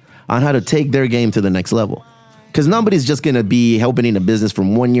blueprints on how to take their game to the next level. Because nobody's just going to be opening a business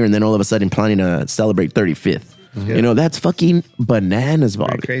from 1 year and then all of a sudden planning to celebrate 35th. Yeah. You know, that's fucking bananas,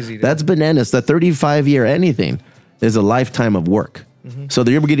 Bobby. crazy, dude. That's bananas. The 35-year anything is a lifetime of work. So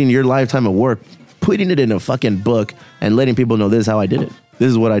you're getting your lifetime of work, putting it in a fucking book and letting people know this is how I did it. This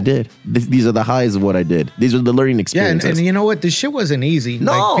is what I did. These are the highs of what I did. These are the learning Yeah, experiences. and you know what? This shit wasn't easy.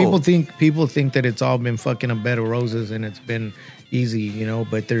 No. Like, people think that it's all been fucking a bed of roses and it's been easy, you know.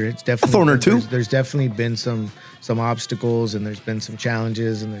 But it's definitely thorn or two. There's definitely been some obstacles, and there's been some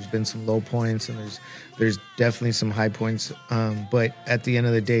challenges, and there's been some low points, and there's definitely some high points. But at the end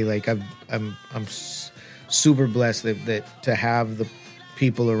of the day, like I'm super blessed that to have the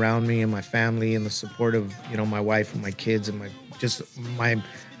people around me and my family and the support of, you know, my wife and my kids and my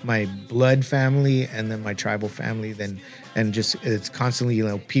blood family, and then my tribal family, and just it's constantly, you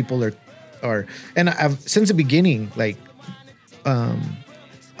know, people are and I've since the beginning, like I'm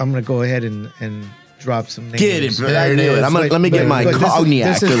gonna go ahead and drop some names. Get it, bro. There I it knew it. is. Let me get my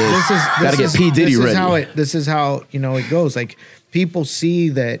cognac for this. Gotta get P. Diddy ready. This is how, you know, it goes. Like, people see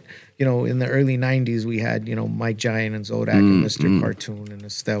that, you know, in the early 90s we had, you know, Mike Giant and Zodak and Mr. Cartoon and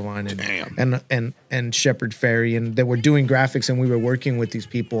Esteban and Shepard Fairey, and that were doing graphics, and we were working with these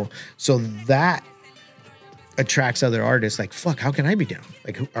people. So that attracts other artists. Like, fuck, how can I be down?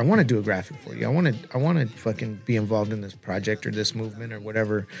 Like, I want to do a graphic for you. I want to fucking be involved in this project or this movement or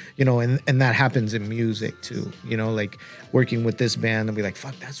whatever, you know. And that happens in music too, you know, like working with this band and be like,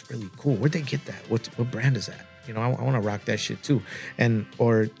 fuck, that's really cool. Where'd they get that? What brand is that? You know, I want to rock that shit too. And,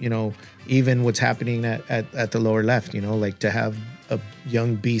 or, you know, even what's happening at the lower left, you know, like to have a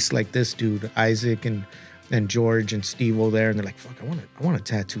young beast like this dude, Isaac and George and Steve-O there, and they're like, fuck, I want a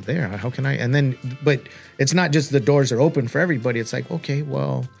tattoo there. How can I? And then, but it's not just the doors are open for everybody. It's like, okay,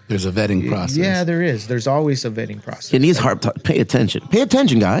 well, There's a vetting process. yeah, there is. There's always a vetting process. It needs hard. Pay attention. Pay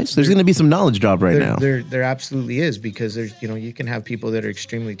attention, guys. There's going to be some knowledge drop right now. There absolutely is, because there's, you know, you can have people that are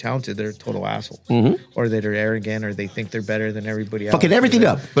extremely talented that are total assholes, or that are arrogant, or they think they're better than everybody else. Fucking everything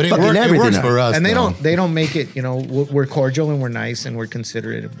up. But it, Fucking work, it everything works up. for us. And they though. don't make it, you know, we're cordial and we're nice and we're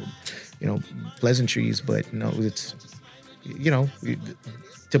considerate of, you know, pleasantries, but no, it's, you know,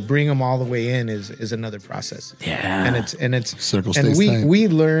 to bring them all the way in is another process. Yeah. And it's Circle and stays tight. we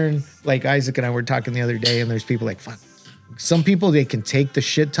learn, like Isaac and I were talking the other day, and there's people like, fuck, some people, they can take the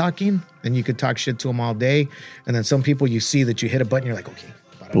shit talking and you could talk shit to them all day, and then some people, you see that you hit a button, you're like, okay,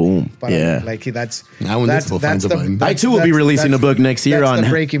 Boom. Yeah. like that's Now when this fool finds a button. I too will be releasing a book next year that's on the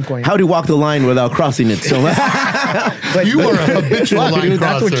breaking point. how to walk the line without crossing it. So But You are a habitual fuck, line dude,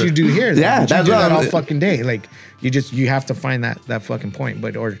 that's what crosser. you do here. Yeah, you that's do what that I'm- all fucking day. Like, you have to find that fucking point.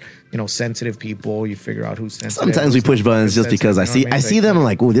 But, or, you know, sensitive people, you figure out who's sensitive. sometimes we who's push not buttons just because I sensitive, see you know what I see them. I'm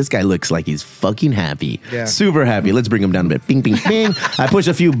like, oh, this guy looks like he's fucking happy. Yeah. Super happy. Let's bring him down a bit. Bing, bing, bing. I push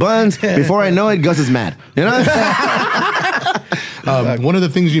a few buttons. Before I know it, Gus is mad. You know? One of the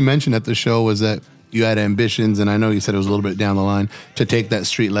things you mentioned at the show was that you had ambitions, and I know you said it was a little bit down the line, to take that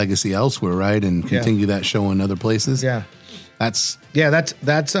street legacy elsewhere, right? And continue that show in other places. Yeah. That's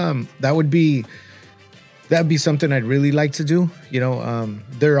That would be something I'd really like to do. You know,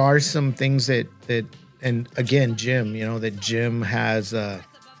 there are some things that again, Jim, that Jim has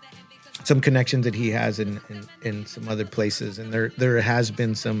some connections that he has in some other places, and there has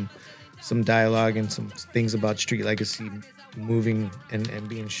been some dialogue and some things about Street Legacy moving and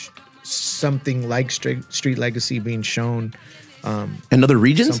being something like Street Legacy being shown in other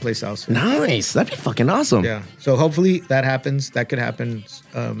regions, someplace else. Nice, that'd be fucking awesome. Yeah, so hopefully that happens. That could happen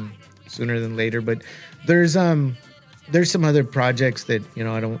sooner than later. But there's some other projects that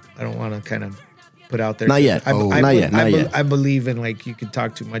I don't want to kind of put out there. Not yet. Not yet. I believe in, like, you could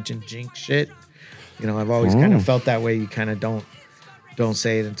talk too much and jinx shit. I've always kind of felt that way. You kind of don't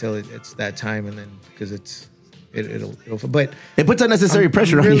say it until it's that time, and then because it'll. But it puts unnecessary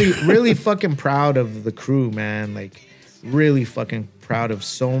pressure on you. Really fucking proud of the crew, man. Like, really fucking proud of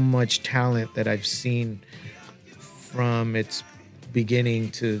so much talent that I've seen from its beginning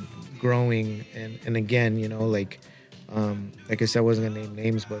to growing, and again, like I said, I wasn't gonna name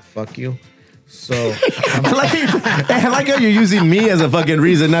names, but fuck you. So I like how you're using me as a fucking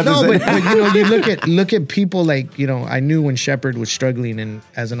reason not to say. But you look at people like, I knew when Shepard was struggling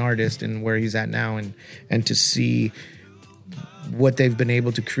as an artist and where he's at now, and to see what they've been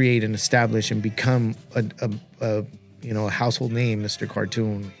able to create and establish and become a household name, Mr.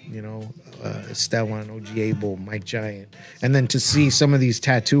 Cartoon, Esteban, OG Abel, Mike Giant. And then to see some of these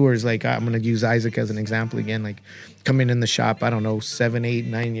tattooers, like I'm going to use Isaac as an example again, like coming in the shop, I don't know, 7, 8,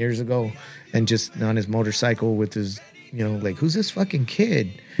 9 years ago, and just on his motorcycle with his, like, who's this fucking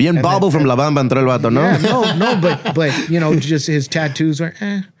kid? Bien Babo from La Bamba entró el vato, no? Yeah, no, but just his tattoos are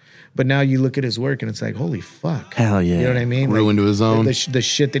But now you look at his work and it's like, holy fuck. Hell yeah. You know what I mean? Grew into his own. The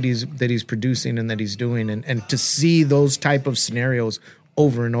shit that he's producing and that he's doing, and to see those type of scenarios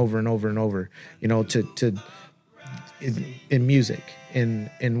over and over and over and over, in music, in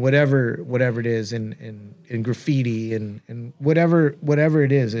whatever it is, in graffiti and whatever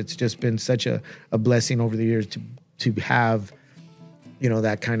it is, it's just been such a blessing over the years to have,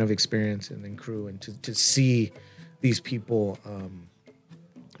 that kind of experience and then crew, and to see these people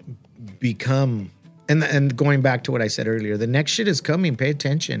become, and going back to what I said earlier, the next shit is coming. Pay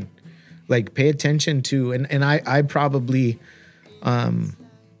attention. Like, pay attention to, and I probably was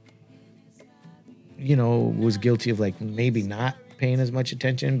guilty of, like, maybe not paying as much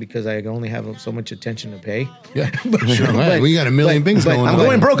attention because I only have so much attention to pay. Yeah, sure. We got a million things going on. I'm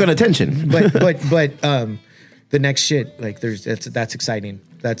going broke on attention. But the next shit, like, that's exciting.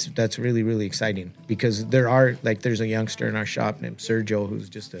 That's really, really exciting, because there's a youngster in our shop named Sergio who's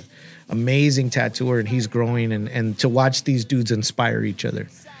just an amazing tattooer, and he's growing, and to watch these dudes inspire each other,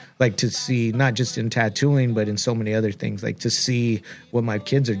 like, to see, not just in tattooing but in so many other things, like to see what my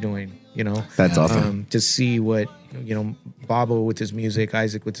kids are doing, That's awesome. To see what, Babo with his music,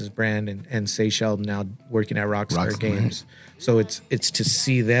 Isaac with his brand, and Seychelles now working at Rockstar Games. Right. So it's to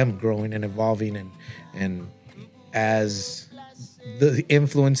see them growing and evolving, and as the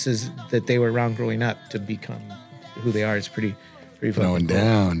influences that they were around growing up to become who they are, is pretty fucking going cool.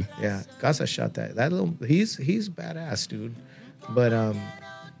 down. Yeah, Casa shot that little. He's badass, dude. But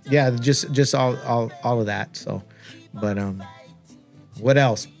yeah, just all of that. So, but what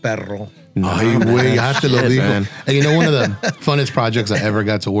else, perro? Ay, güey, ya te lo digo. And one of the funnest projects I ever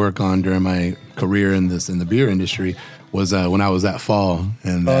got to work on during my career in the beer industry was when I was at Fall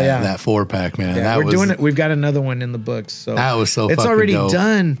and that 4-pack, man. Yeah, we're doing it. We've got another one in the books. So that was so. It's already dope.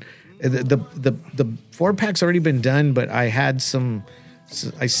 done. The 4-pack's already been done, but I had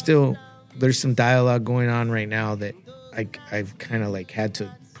there's some dialogue going on right now that I've kind of like had to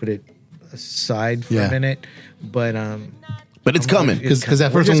put it aside for a minute, but it's coming because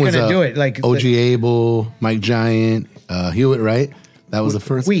that first one was do it like OG Abel, Mike Giant, Hewitt, right? That was the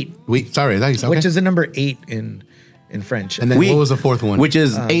first. Wheat. Sorry, okay. Which is the number 8 in French. And then what was the fourth one? Which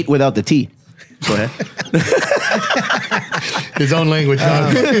is 8 without the T. Go ahead. His own language.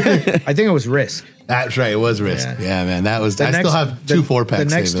 I think it was Risk. That's right. It was Risk. Yeah, man. That was. I still have 2 4-packs. The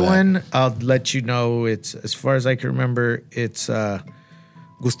next one, I'll let you know. It's, as far as I can remember, it's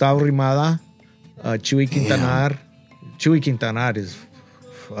Gustavo Rimada, Chuy Quintanar. Chuy Quintanar is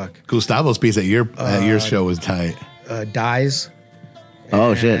fuck. Gustavo's piece at your show was tight. Dies.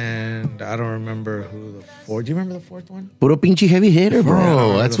 Oh, shit. And I don't remember who the fourth. Do you remember the fourth one? Puro pinche heavy hitter,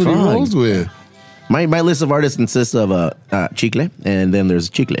 bro. That's what he rolls with. My list of artists consists of Chicle, and then there's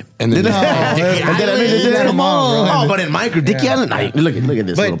Chicle. And then but in micro, Dickie Allen. Look at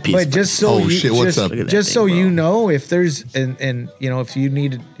this little piece. But just so what's up? Just so you know, if there's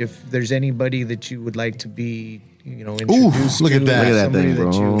if there's anybody that you would like to be, introduced look at that. Look at that thing,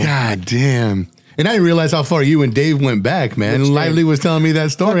 bro. God damn. And I didn't realize how far you and Dave went back, man. Lively was telling me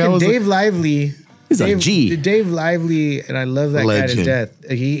that story. Dave Lively, He's a G. Dave Lively, and I love that guy to Legend. death.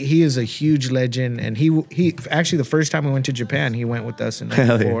 He is a huge legend, and he actually the first time we went to Japan, he went with us in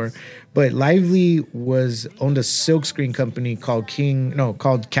 '94. But Lively owned a silkscreen company called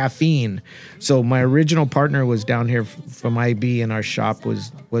Caffeine. So my original partner was down here from IB, and our shop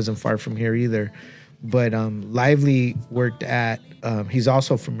wasn't far from here either. But Lively worked at. He's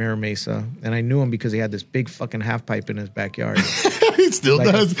also from Mira Mesa, and I knew him because he had this big fucking half pipe in his backyard. He still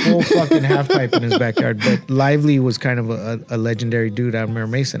Like does. a full fucking half pipe in his backyard. But Lively was kind of a legendary dude out of Mira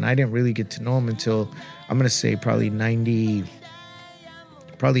Mesa. And I didn't really get to know him until, I'm going to say probably 90,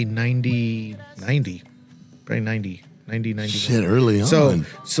 90. Shit, early on.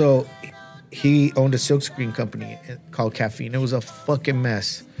 So he owned a silkscreen company called Caffeine. It was a fucking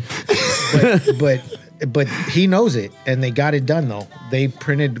mess. But he knows it, and they got it done though. They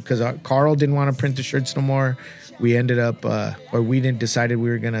printed because Carl didn't want to print the shirts no more. We ended up, or we didn't decided we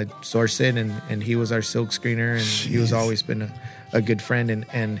were gonna source it, and he was our silk screener, and he was always been a good friend,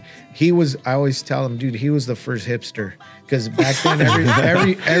 and he was. I always tell him, dude, he was the first hipster because back then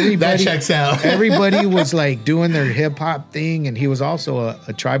everybody That checks out. everybody was like doing their hip hop thing, and he was also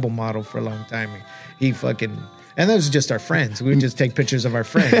a tribal model for a long time. He fucking. And that was just our friends. We would just take pictures of our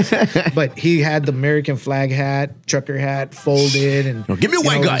friends. But he had the American flag hat, trucker hat, folded, and Give me a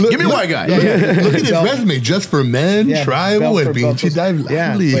white guy. look- Give me a white guy. Look at his Belt- resume. Just for men, yeah, tribal, belt and for Beachy buckles. Dive.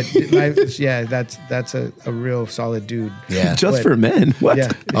 Yeah, Lively. but that's a real solid dude. Yeah. Just But- for men. What?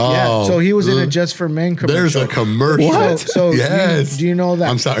 Yeah, Oh, yeah. So he was in a look. Just for Men commercial. There's a commercial. What? So Yes. do you know that?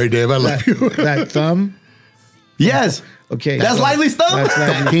 I'm sorry, Dave. I love you. that thumb. Yes. Okay, That's so- Lively stuff? That's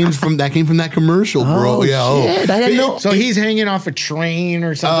Lively. That came from that commercial, bro. Oh, Yeah. Oh. shit. I didn't know. So he's hanging off a train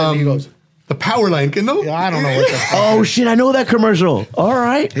or something. He goes, The power line. No. I don't know what the fuck. Oh shit! I know that commercial. All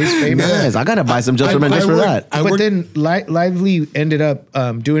right, He's famous. Yes, I gotta buy some Just for Men just for that. But then Lively ended up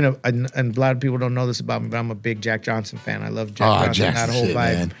doing and a lot of people don't know this about me, but I'm a big Jack Johnson fan. I love Jack Johnson, Jack's that the whole shit,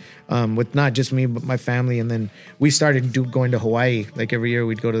 vibe. man. With not just me, but my family. And then we started going to Hawaii. Like every year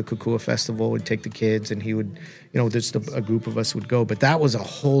we'd go to the Kukua Festival, we'd take the kids, and he would, just a group of us would go. But that was a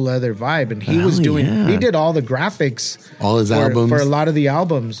whole other vibe. And he was doing, he did all the graphics. All his for albums. For a lot of the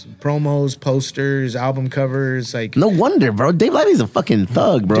albums, promos, posters, album covers, like. No wonder, bro. Dave Lively's a fucking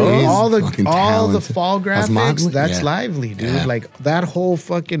thug, bro. Dude, He's all the fucking talented. fall graphics, Osmogly? that's Yeah. Lively, dude. Yeah. Like that whole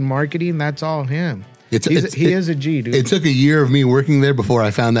fucking marketing, that's all him. He is a G, dude. It took a year of me working there before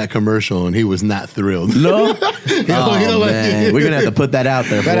I found that commercial, and he was not thrilled. No, You know, like- man, we're gonna have to put that out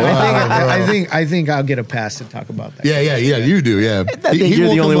there. For but a while. I think I'll get a pass to talk about that. Yeah, you do. Yeah, I think you're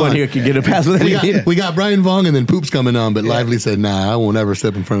won't the only come one on. here can get a pass with We anything. got, we got Brian Vong and then Poops coming on, but Lively said, "Nah, I won't ever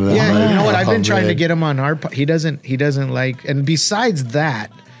step in front of that." Yeah, mic." you know what? I've been Oh, trying to man. get him on our. He doesn't like. And besides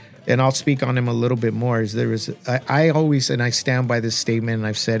that, and I'll speak on him a little bit more. Is there was I always and I stand by this statement, and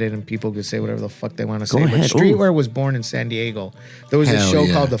I've said it, and people can say whatever the fuck they want to say. Go But ahead. streetwear was born in San Diego. There was a Hell show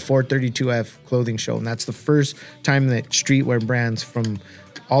yeah. called the 432F Clothing Show, and that's the first time that streetwear brands from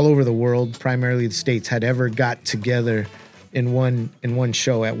all over the world, primarily the States, had ever got together in one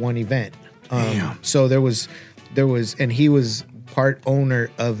show at one event. So there was, and he was part owner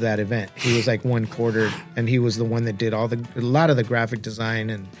of that event. He was like 1/4, and he was the one that did a lot of the graphic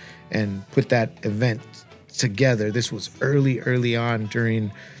design and put that event together. This was early on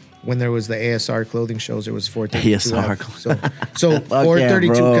during when there was the ASR clothing shows. There was 432. ASR. So Fuck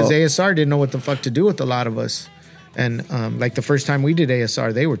 432 yeah, bro. because ASR didn't know what the fuck to do with a lot of us. And like the first time we did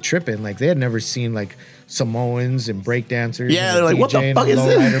ASR, they were tripping. Like they had never seen like Samoans and breakdancers. Yeah, and they're a like, what the DJ and fuck a is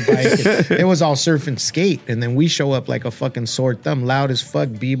lowrider this? bike. It was all surf and skate. And then we show up like a fucking sore thumb, loud as fuck,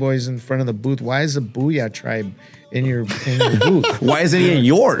 B-boys in front of the booth. Why is the Booyah Tribe in your booth? Why isn't he in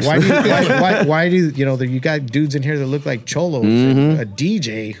yours? Why do you got dudes in here that look like cholos? A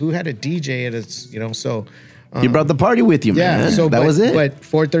DJ who had a DJ at a so You brought the party with you, man. yeah. So that was it. But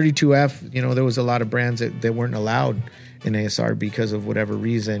 432F, there was a lot of brands that weren't allowed in ASR because of whatever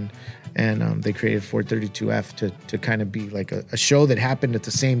reason, and they created 432F to kind of be like a show that happened at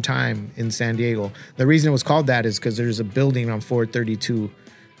the same time in San Diego. The reason it was called that is because there's a building on 432.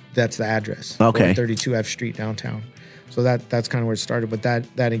 That's the address. Okay. 432F Street downtown. So that's kind of where it started. But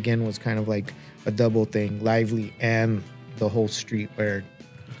that again was kind of like a double thing, Lively and the whole streetwear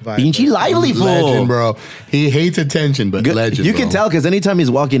vibe. Beachy Lively, fool. Legend, bro. He hates attention, but legend. You can bro. tell because anytime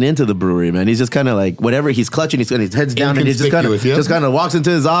he's walking into the brewery, man, he's just kind of like whatever he's clutching, his head's down, and he just kind of Inconspicuous, yep. walks into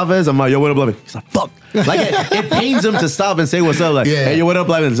his office. I'm like, yo, what up, Lively? He's like, fuck. Like it pains him to stop and say what's up. Like, Yeah. hey, yo, what up,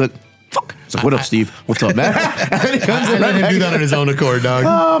 Lively? He's like, fuck. He's like, what up, Steve? What's up, man? And he comes I in let him right do back. that on his own accord, dog.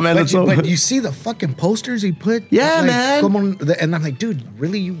 Oh man, that's so. But you see the fucking posters he put? Yeah, Like, man. Come on, and I'm like, dude,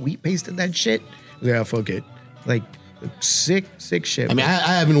 really? You wheat pasted that shit? Yeah, fuck it. Like, Sick shit. I mean, bro.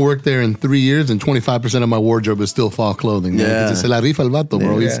 I haven't worked there in 3 years, and 25% of my wardrobe is still fall clothing. Man. Yeah. Se la rifa el vato,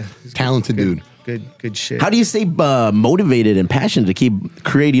 bro. Yeah. He's a talented dude. Good shit. How do you stay motivated and passionate to keep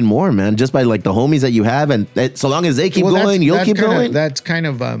creating more, man? Just by like the homies that you have, and so long as they keep going, you'll keep going. That's kind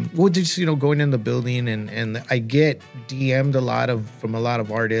of just going in the building, and I get DM'd from a lot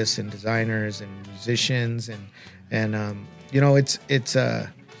of artists and designers and musicians, and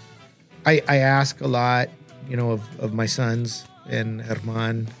I ask a lot, of my sons and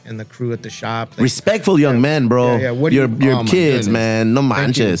Herman and the crew at the shop. Like, Respectful young men, bro. Yeah. What your my kids, goodness. man. No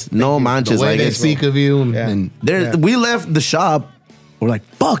manches. No manches. The way Like, they it's- speak of you, Yeah. and we left the shop. We're like,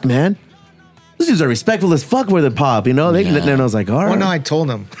 fuck, man. These dudes are respectful as fuck with the pop, And I was like, all right. Well, no, I told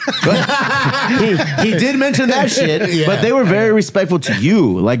them. he did mention that shit, but they were very respectful to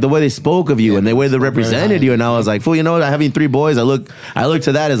you, like the way they spoke of you and the way they represented you. And I was like, fool, you know what? Having 3 boys, I look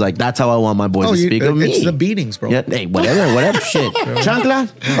to that as like that's how I want my boys to speak of me. It's the beatings, bro. Yeah, hey, whatever shit. Chancla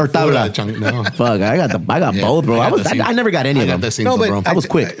or tabla? No. Fuck, I got both, bro. I never got any of them. No, but bro. I was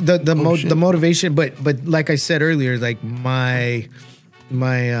quick. The motivation, but like I said earlier, like my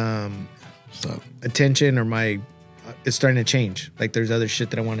attention or my it's starting to change. Like there's other shit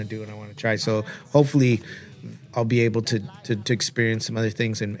that I want to do and I want to try. So hopefully I'll be able to experience some other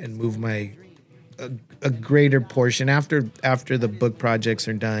things and move my a greater portion after the book projects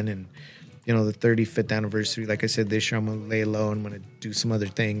are done and the 35th anniversary. Like I said, this year I'm gonna lay low and I'm gonna do some other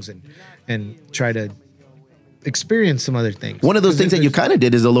things and try to experience some other things. One of those things that you kind of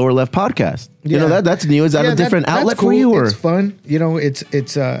did is the Lower Left podcast. Yeah. That's new. Is that a different outlet that's cool. for you? Or It's fun.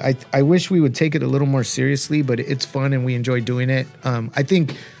 It's I wish we would take it a little more seriously, but it's fun and we enjoy doing it. I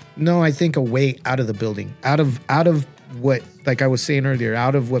think a way out of the building, out of what, like I was saying earlier,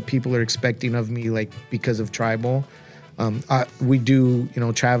 out of what people are expecting of me, like because of Tribal. We do,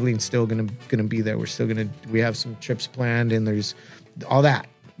 traveling still gonna be there. We have some trips planned and there's all that.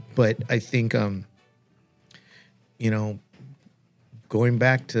 But I think going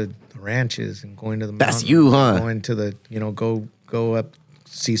back to the ranches and going to the That's mountains, you, huh? Going to the, go up,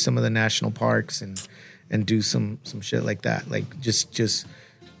 see some of the national parks and do some shit like that. Like just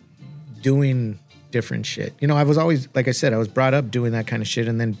doing different shit. I was always, like I said, I was brought up doing that kind of shit,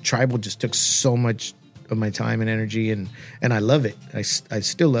 and then Tribal just took so much of my time and energy, and I love it. I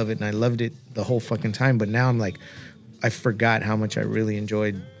still love it, and I loved it the whole fucking time. But now I'm like, I forgot how much I really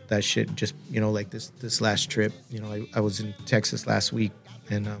enjoyed that shit. Just like this last trip. I was in Texas last week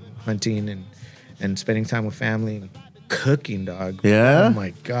and hunting and spending time with family and cooking, dog. Yeah? Oh my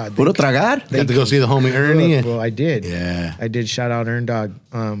god. Puro tragar? You got to go see the homie Ernie. Well, I did. Yeah. I did. Shout out Earn Dog.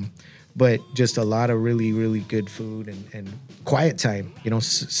 But just a lot of really, really good food and quiet time.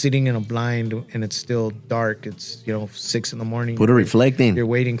 Sitting in a blind and it's still dark. It's 6 a.m. Puro reflecting. You're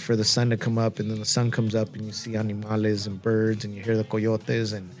waiting for the sun to come up, and then the sun comes up, and you see animales and birds, and you hear the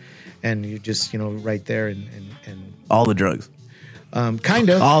coyotes, and you're just right there and All the drugs. kind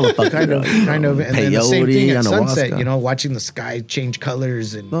of All the fucking kind of, and then the same Peyote, thing at ayahuasca. sunset. Watching the sky change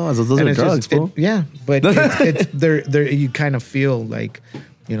colors and No, those and are it's drugs, bro. yeah, but it's they're you kind of feel like.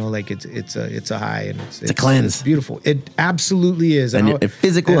 Like it's a high and it's a cleanse. It's beautiful. It absolutely is. And I'll- a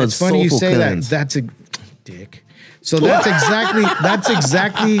physical and it's funny you soulful say cleanse. that. That's a dick. So that's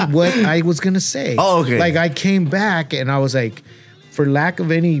exactly what I was gonna say. Oh, okay. Like I came back and I was like, for lack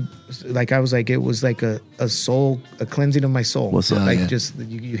of any, like I was like, it was like a soul, a cleansing of my soul. What's up? Like Yeah. just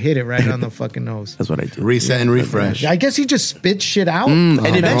you hit it right on the fucking nose. That's what I do. Reset and refresh. I guess he just spits shit out. And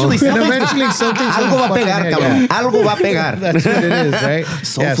eventually something's something's Algo va a fucking pegar, head, cabrón. yeah. Algo va a pegar. That's what it is, right?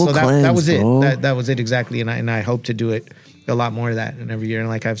 Soulful so that cleanse, was it. bro. That was it exactly. And I hope to do it a lot more of that and every year. And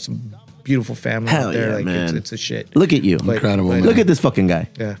like I have some beautiful family Hell out there. yeah, like man. it's a shit. Look at you. Incredible, man. Look at this fucking guy.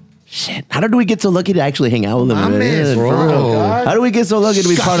 Yeah. Shit. How did we get so lucky to actually hang out with him? My man, Yeah, bro. for real. God. How do we get so lucky to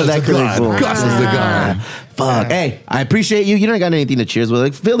be part of that crew? Gus is the guy. Fuck. Hey, I appreciate you. You don't got anything to cheers with.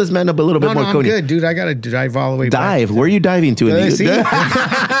 Like, fill this man up a little bit No, more, I'm Cody. good, dude. I gotta dive all the way Dive. back. Where are you diving to? See?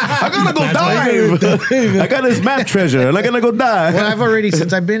 I gotta go dive. I got this map treasure, and I gotta go dive. Well, I've already,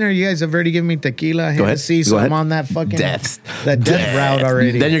 since I've been here, you guys have already given me tequila, ahead. Hennessy, so Go ahead. I'm on that fucking Death route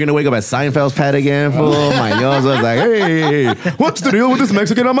already. Then you're gonna wake up at Seinfeld's pad again, fool. My nose was like, hey, what's the deal with this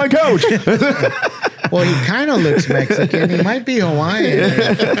Mexican on my couch? Well, he kind of looks Mexican. He might be Hawaiian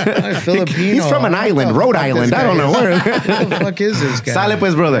or Filipino. He's from an I don't island, know Rhode what the Island. fuck I don't know this where. guy is. What the fuck is this guy? Sale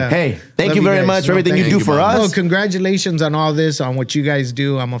pues, brother. Yeah. Hey, thank Love you very guys. much for No, everything you thank do for us. No, congratulations on all this, on what you guys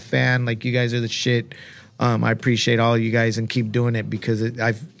do. I'm a fan. Like, you guys are the shit. I appreciate all of you guys and keep doing it because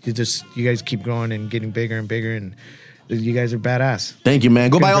you guys keep growing and getting bigger and bigger and You guys are badass. Thank you, man.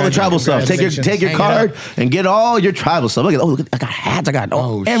 Go buy all the travel stuff. Take your Congratulations. card and get all your travel stuff. Look, I got hats. I got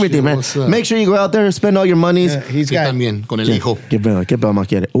everything, shit, man. what's up? Make sure you go out there and spend all your monies. He's Yo got también, con el hijo. ¿Qué pedo más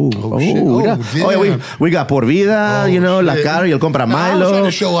quiere? shit. Mira. Damn. We got Por Vida, La shit. Cara y el Compra No, I was Milo. trying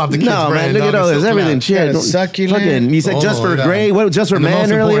to show off the kids' No, man, brand, look at dog. all It's this. so Everything. flat. Shit. Yeah, succulent. Fucking, you said Just for God. Grey. What? Just for And the Man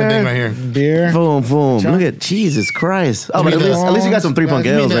most important earlier. thing right here. beer. Boom, boom. Look at Jesus Christ. Oh, but at least you got some 3 Punk I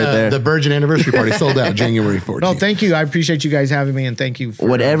mean, Ales right there. The Virgin Anniversary Party sold out January 14th. No, thank you. I appreciate you guys having me, and thank you for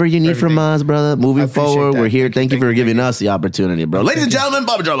Whatever you need from everything. us, brother. Moving I appreciate forward, that. we're here. Thank you, Thank you for thank you, giving thank us the opportunity, bro. Ladies and gentlemen,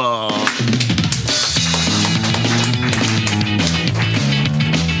 Bubba Trouble.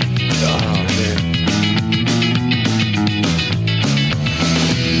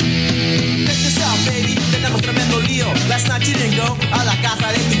 Last night you didn't go a la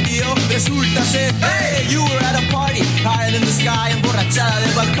casa de tu tío. Resulta ser, hey, you were at a party higher than the sky, emborrachada de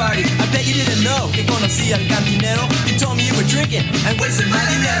Bacardi. I bet you didn't know que conocía al cantinero. You told me you were drinking and wasting my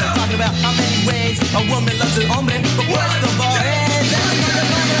dinero. Talking about how many ways a woman loves an hombre, but worst of all, hey,